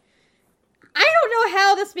like... I don't know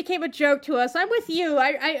how this became a joke to us. I'm with you.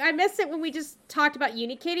 I miss it when we just talked about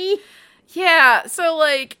Unikitty. Yeah, so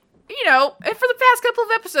like, you know, and for the past couple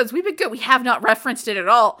of episodes, we've been good. We have not referenced it at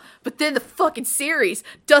all. But then the fucking series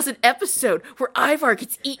does an episode where Ivar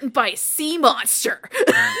gets eaten by a sea monster.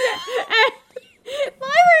 And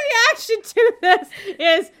my reaction to this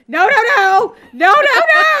is, no. And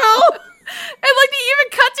like they even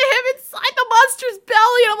cut to him inside the monster's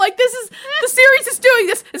belly, and I'm like, the series is doing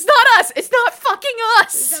this. It's not us. It's not fucking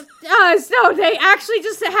us. No, they actually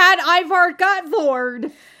just had Ivar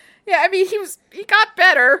Gotvord. Yeah, I mean, he got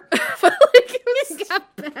better, but like He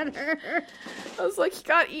got better. I was like, he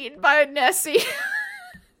got eaten by a Nessie.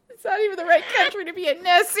 It's not even the right country to be a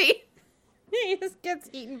Nessie. He just gets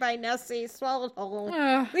eaten by Nessie, swallowed whole.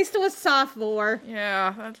 Uh, At least it was soft vor.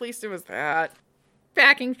 yeah, at least it was that.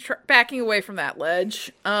 Backing away from that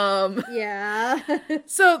ledge. Yeah.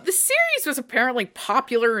 So the series was apparently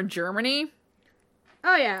popular in Germany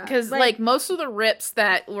Oh yeah. because like most of the rips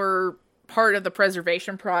that were part of the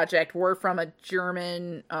preservation project were from a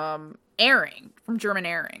German airing, from German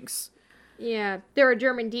airings. Yeah, there were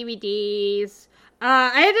German DVDs.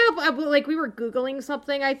 I ended up like we were Googling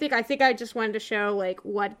something. I think I just wanted to show like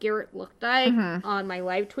what Garrett looked like on my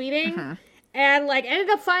live tweeting, and like ended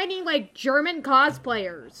up finding like German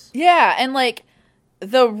cosplayers. Yeah, and like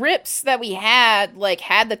the rips that we had like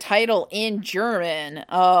had the title in German,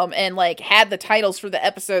 and like had the titles for the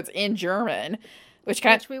episodes in German, which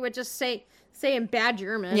We would just say in bad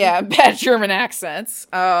German. yeah, bad German accents.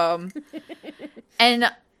 And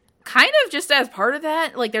kind of just as part of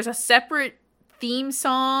that, like there's a separate theme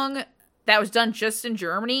song that was done just in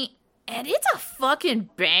Germany, and it's a fucking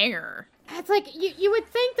banger. It's like you would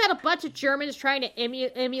think that a bunch of Germans trying to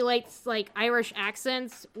emulate like Irish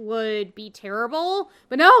accents would be terrible,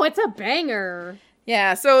 but no, it's a banger.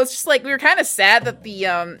 Yeah, so it's just like we were kind of sad that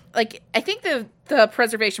the like I think the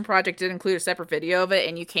preservation project did include a separate video of it,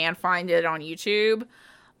 and you can find it on YouTube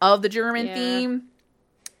of the German theme.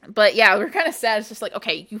 But yeah, we were kind of sad. It's just like,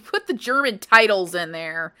 okay, you put the German titles in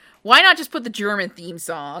there. Why not just put the German theme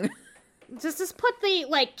song? Just put the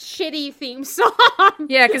like shitty theme song.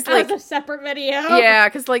 Yeah, because like as a separate video. yeah,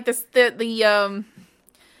 because like because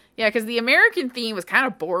the American theme was kind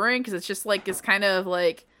of boring because it's just like this kind of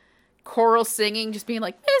like choral singing, just being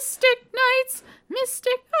like Mystic Knights,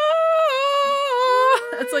 Mystic.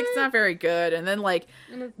 It's like it's not very good. And then like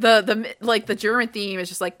the German theme is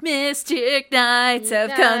just like Mystic Knights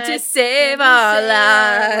have come to save our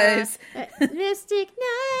lives. Mystic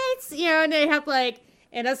Knights, you know, and they have like,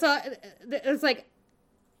 and it's like.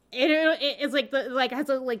 It's like has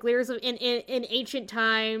like lyrics of in ancient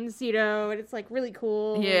times, you know, and it's like really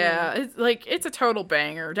cool. Yeah, it's like it's a total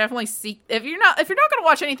banger. Definitely seek if you're not gonna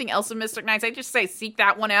watch anything else of Mystic Knights, I just say seek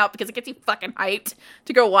that one out because it gets you fucking hyped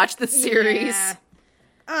to go watch the series. Yeah.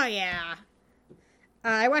 Oh yeah,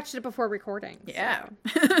 I watched it before recording. Yeah.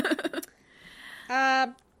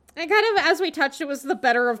 So. And kind of, as we touched, it was the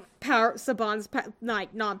better of Saban's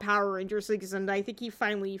non-Power Ranger season. I think he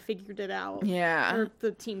finally figured it out. Yeah. Or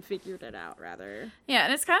the team figured it out, rather. Yeah,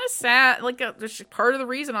 and it's kind of sad. Like, part of the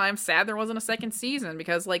reason I'm sad there wasn't a second season,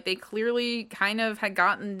 because, like, they clearly kind of had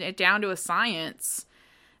gotten it down to a science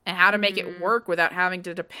and how to make it work without having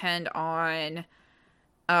to depend on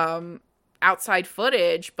outside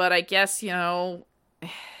footage. But I guess, you know,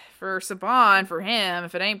 for Saban, for him,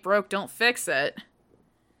 if it ain't broke, don't fix it.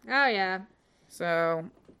 Oh, yeah. So,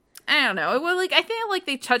 I don't know. Well, like, I feel like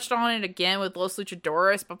they touched on it again with Los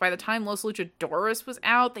Luchadores, but by the time Los Luchadores was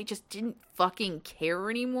out, they just didn't fucking care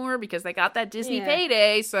anymore because they got that Disney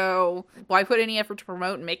payday, so why put any effort to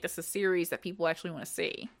promote and make this a series that people actually want to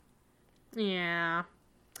see? Yeah.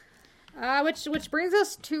 Which brings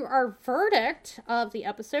us to our verdict of the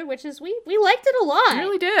episode, which is we liked it a lot. I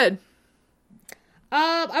really did.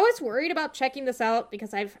 I was worried about checking this out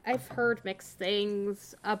because I've heard mixed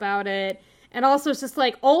things about it, and also it's just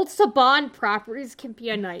like old Saban properties can be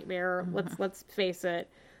a nightmare. Let's face it.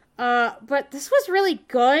 But this was really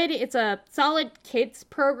good. It's a solid kids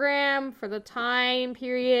program for the time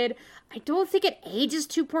period. I don't think it ages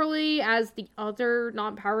too poorly as the other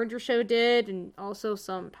non-Power Ranger show did, and also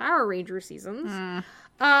some Power Ranger seasons.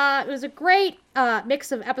 It was a great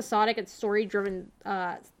mix of episodic and story-driven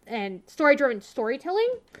storytelling.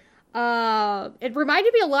 It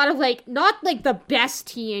reminded me a lot of, like, not, like, the best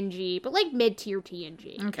TNG, but, like, mid-tier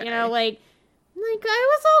TNG. Okay. You know, like, I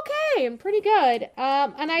was okay. I'm pretty good.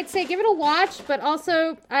 And I'd say give it a watch, but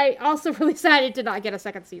I also really sad it did not get a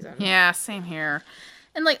second season. Yeah, same here.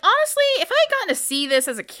 And, like, honestly, if I had gotten to see this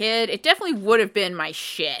as a kid, it definitely would have been my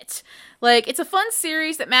shit. Like, it's a fun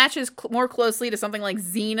series that matches more closely to something like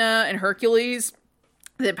Xena and Hercules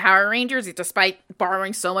than Power Rangers, despite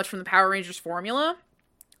borrowing so much from the Power Rangers formula.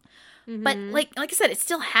 Mm-hmm. But, like I said, it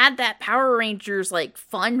still had that Power Rangers, like,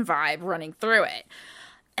 fun vibe running through it.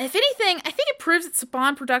 If anything, I think it proves that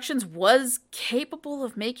Saban Productions was capable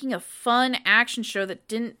of making a fun action show that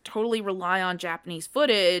didn't totally rely on Japanese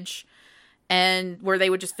footage, and where they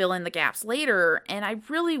would just fill in the gaps later. And I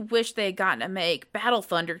really wish they had gotten to make Battle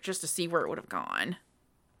Thunder just to see where it would have gone.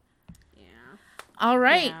 Yeah. All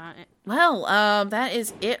right. Yeah. Well, that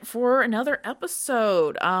is it for another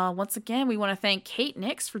episode. Once again, we want to thank Kate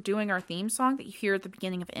Nix for doing our theme song that you hear at the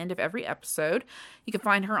beginning and end of every episode. You can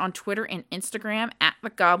find her on Twitter and Instagram at The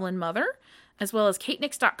Goblin Mother, as well as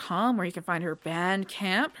katenix.com, where you can find her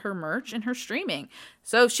Bandcamp, her merch, and her streaming.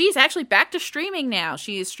 So she's actually back to streaming now.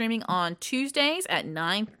 She is streaming on Tuesdays at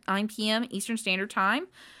 9 p.m. Eastern Standard Time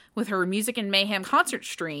with her Music and Mayhem concert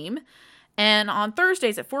stream, and on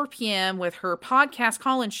Thursdays at 4 p.m. with her podcast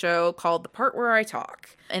call-in show called The Part Where I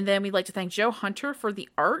Talk. And then we'd like to thank Joe Hunter for the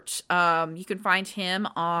art. You can find him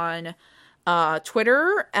on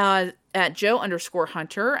Twitter at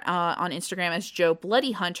Joe_Hunter, on Instagram as Joe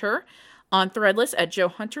Bloody Hunter, on Threadless at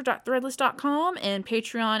joehunter.threadless.com, and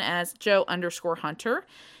Patreon as Joe_Hunter.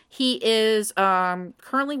 He is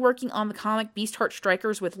currently working on the comic Beastheart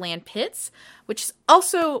Strikers with Land Pitts, which is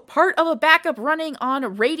also part of a backup running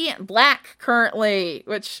on Radiant Black currently,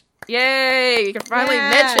 which, yay, you can finally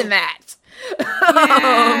mention that.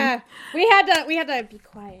 Yeah. We had to be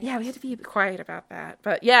quiet. Yeah, we had to be quiet about that.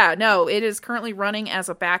 But yeah, no, it is currently running as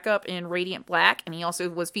a backup in Radiant Black, and he also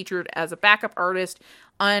was featured as a backup artist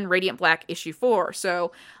on Radiant Black issue 4.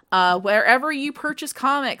 So wherever you purchase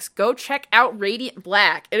comics, go check out Radiant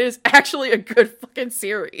Black. It is actually a good fucking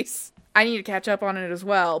series. I need to catch up on it as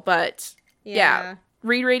well, but yeah.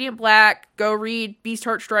 Read Radiant Black, go read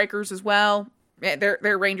Beastheart Strikers as well. Yeah, they're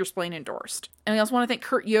Rangersplain endorsed. And we also want to thank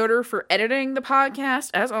Kurt Yoder for editing the podcast,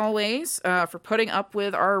 as always, for putting up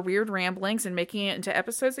with our weird ramblings and making it into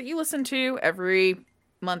episodes that you listen to every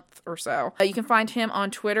month or so. You can find him on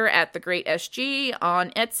Twitter at The Great SG, on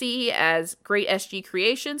Etsy as Great SG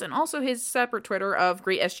Creations, and also his separate Twitter of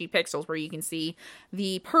Great SG Pixels, where you can see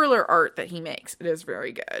the perler art that he makes. It is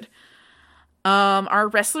very good. Our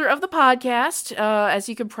wrestler of the podcast, as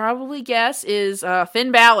you could probably guess, is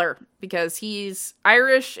Finn Balor, because he's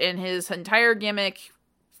Irish and his entire gimmick,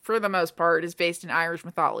 for the most part, is based in Irish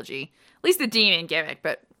mythology. At least the demon gimmick,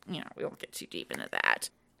 but, you know, we won't get too deep into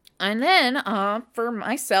that. And then, for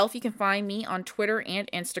myself, you can find me on Twitter and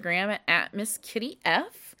Instagram at Miss Kitty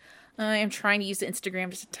F. I am trying to use the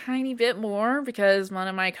Instagram just a tiny bit more, because one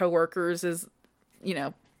of my coworkers is, you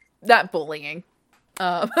know, not bullying.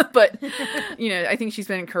 But, you know, I think she's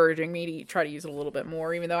been encouraging me to try to use it a little bit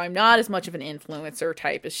more, even though I'm not as much of an influencer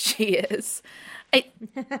type as she is.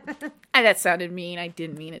 That sounded mean. I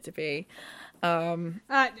didn't mean it to be.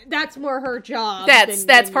 That's more her job.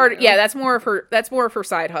 That's part. Yeah, that's more of her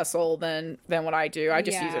side hustle than what I do. I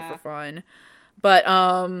just use it for fun. But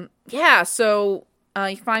yeah. So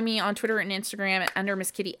you can find me on Twitter and Instagram at under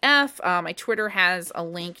Miss Kitty F. My Twitter has a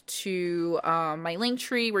link to my link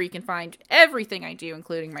tree where you can find everything I do,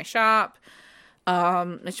 including my shop.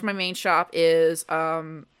 Which my main shop is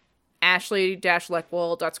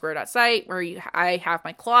ashley-leckwell.square.site, where I have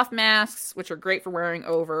my cloth masks, which are great for wearing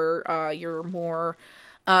over your more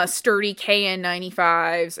sturdy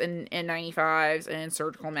KN95s and N95s and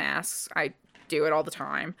surgical masks. I do it all the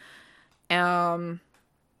time. And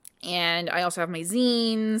I also have my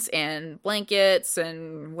zines and blankets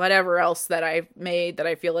and whatever else that I've made that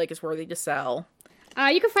I feel like is worthy to sell.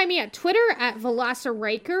 You can find me at Twitter at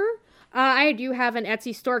Velociraker. I do have an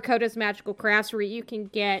Etsy store, Coda's Magical Crafts, where you can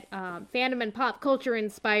get fandom and pop culture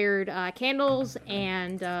inspired candles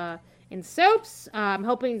and soaps. I'm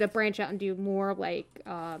hoping to branch out and do more like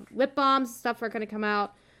lip balms. Stuff are going to come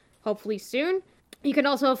out hopefully soon. You can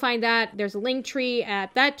also find that there's a link tree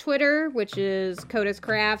at that Twitter, which is Coda's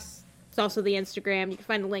Crafts. It's also the Instagram. You can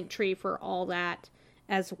find the link tree for all that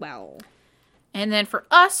as well. And then for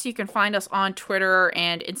us, you can find us on Twitter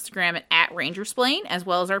and Instagram at Rangersplain, as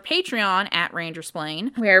well as our Patreon at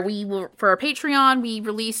Rangersplain, where for our Patreon, we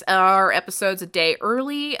release our episodes a day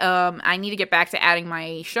early. I need to get back to adding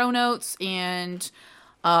my show notes and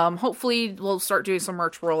Hopefully we'll start doing some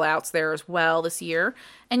merch rollouts there as well this year.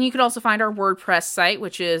 And you can also find our WordPress site,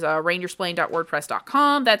 which is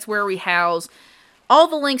rangersplain.wordpress.com. That's where we house all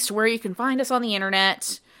the links to where you can find us on the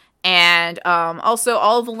internet, and also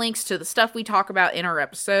all of the links to the stuff we talk about in our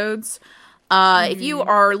episodes. If you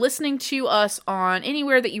are listening to us on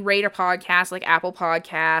anywhere that you rate a podcast, like Apple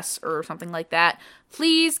Podcasts or something like that,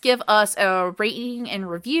 please give us a rating and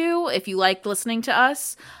review if you like listening to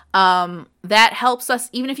us. That helps us,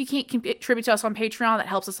 even if you can't contribute to us on Patreon, that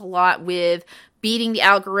helps us a lot with beating the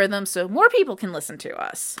algorithm so more people can listen to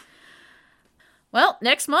us. Well,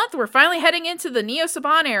 next month, we're finally heading into the Neo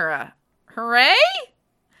Saban era. Hooray!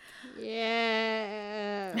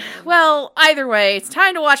 Yeah. Well, either way, it's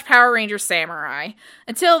time to watch Power Rangers Samurai.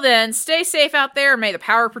 Until then, stay safe out there and may the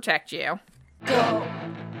power protect you. Go.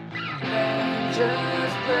 Rangers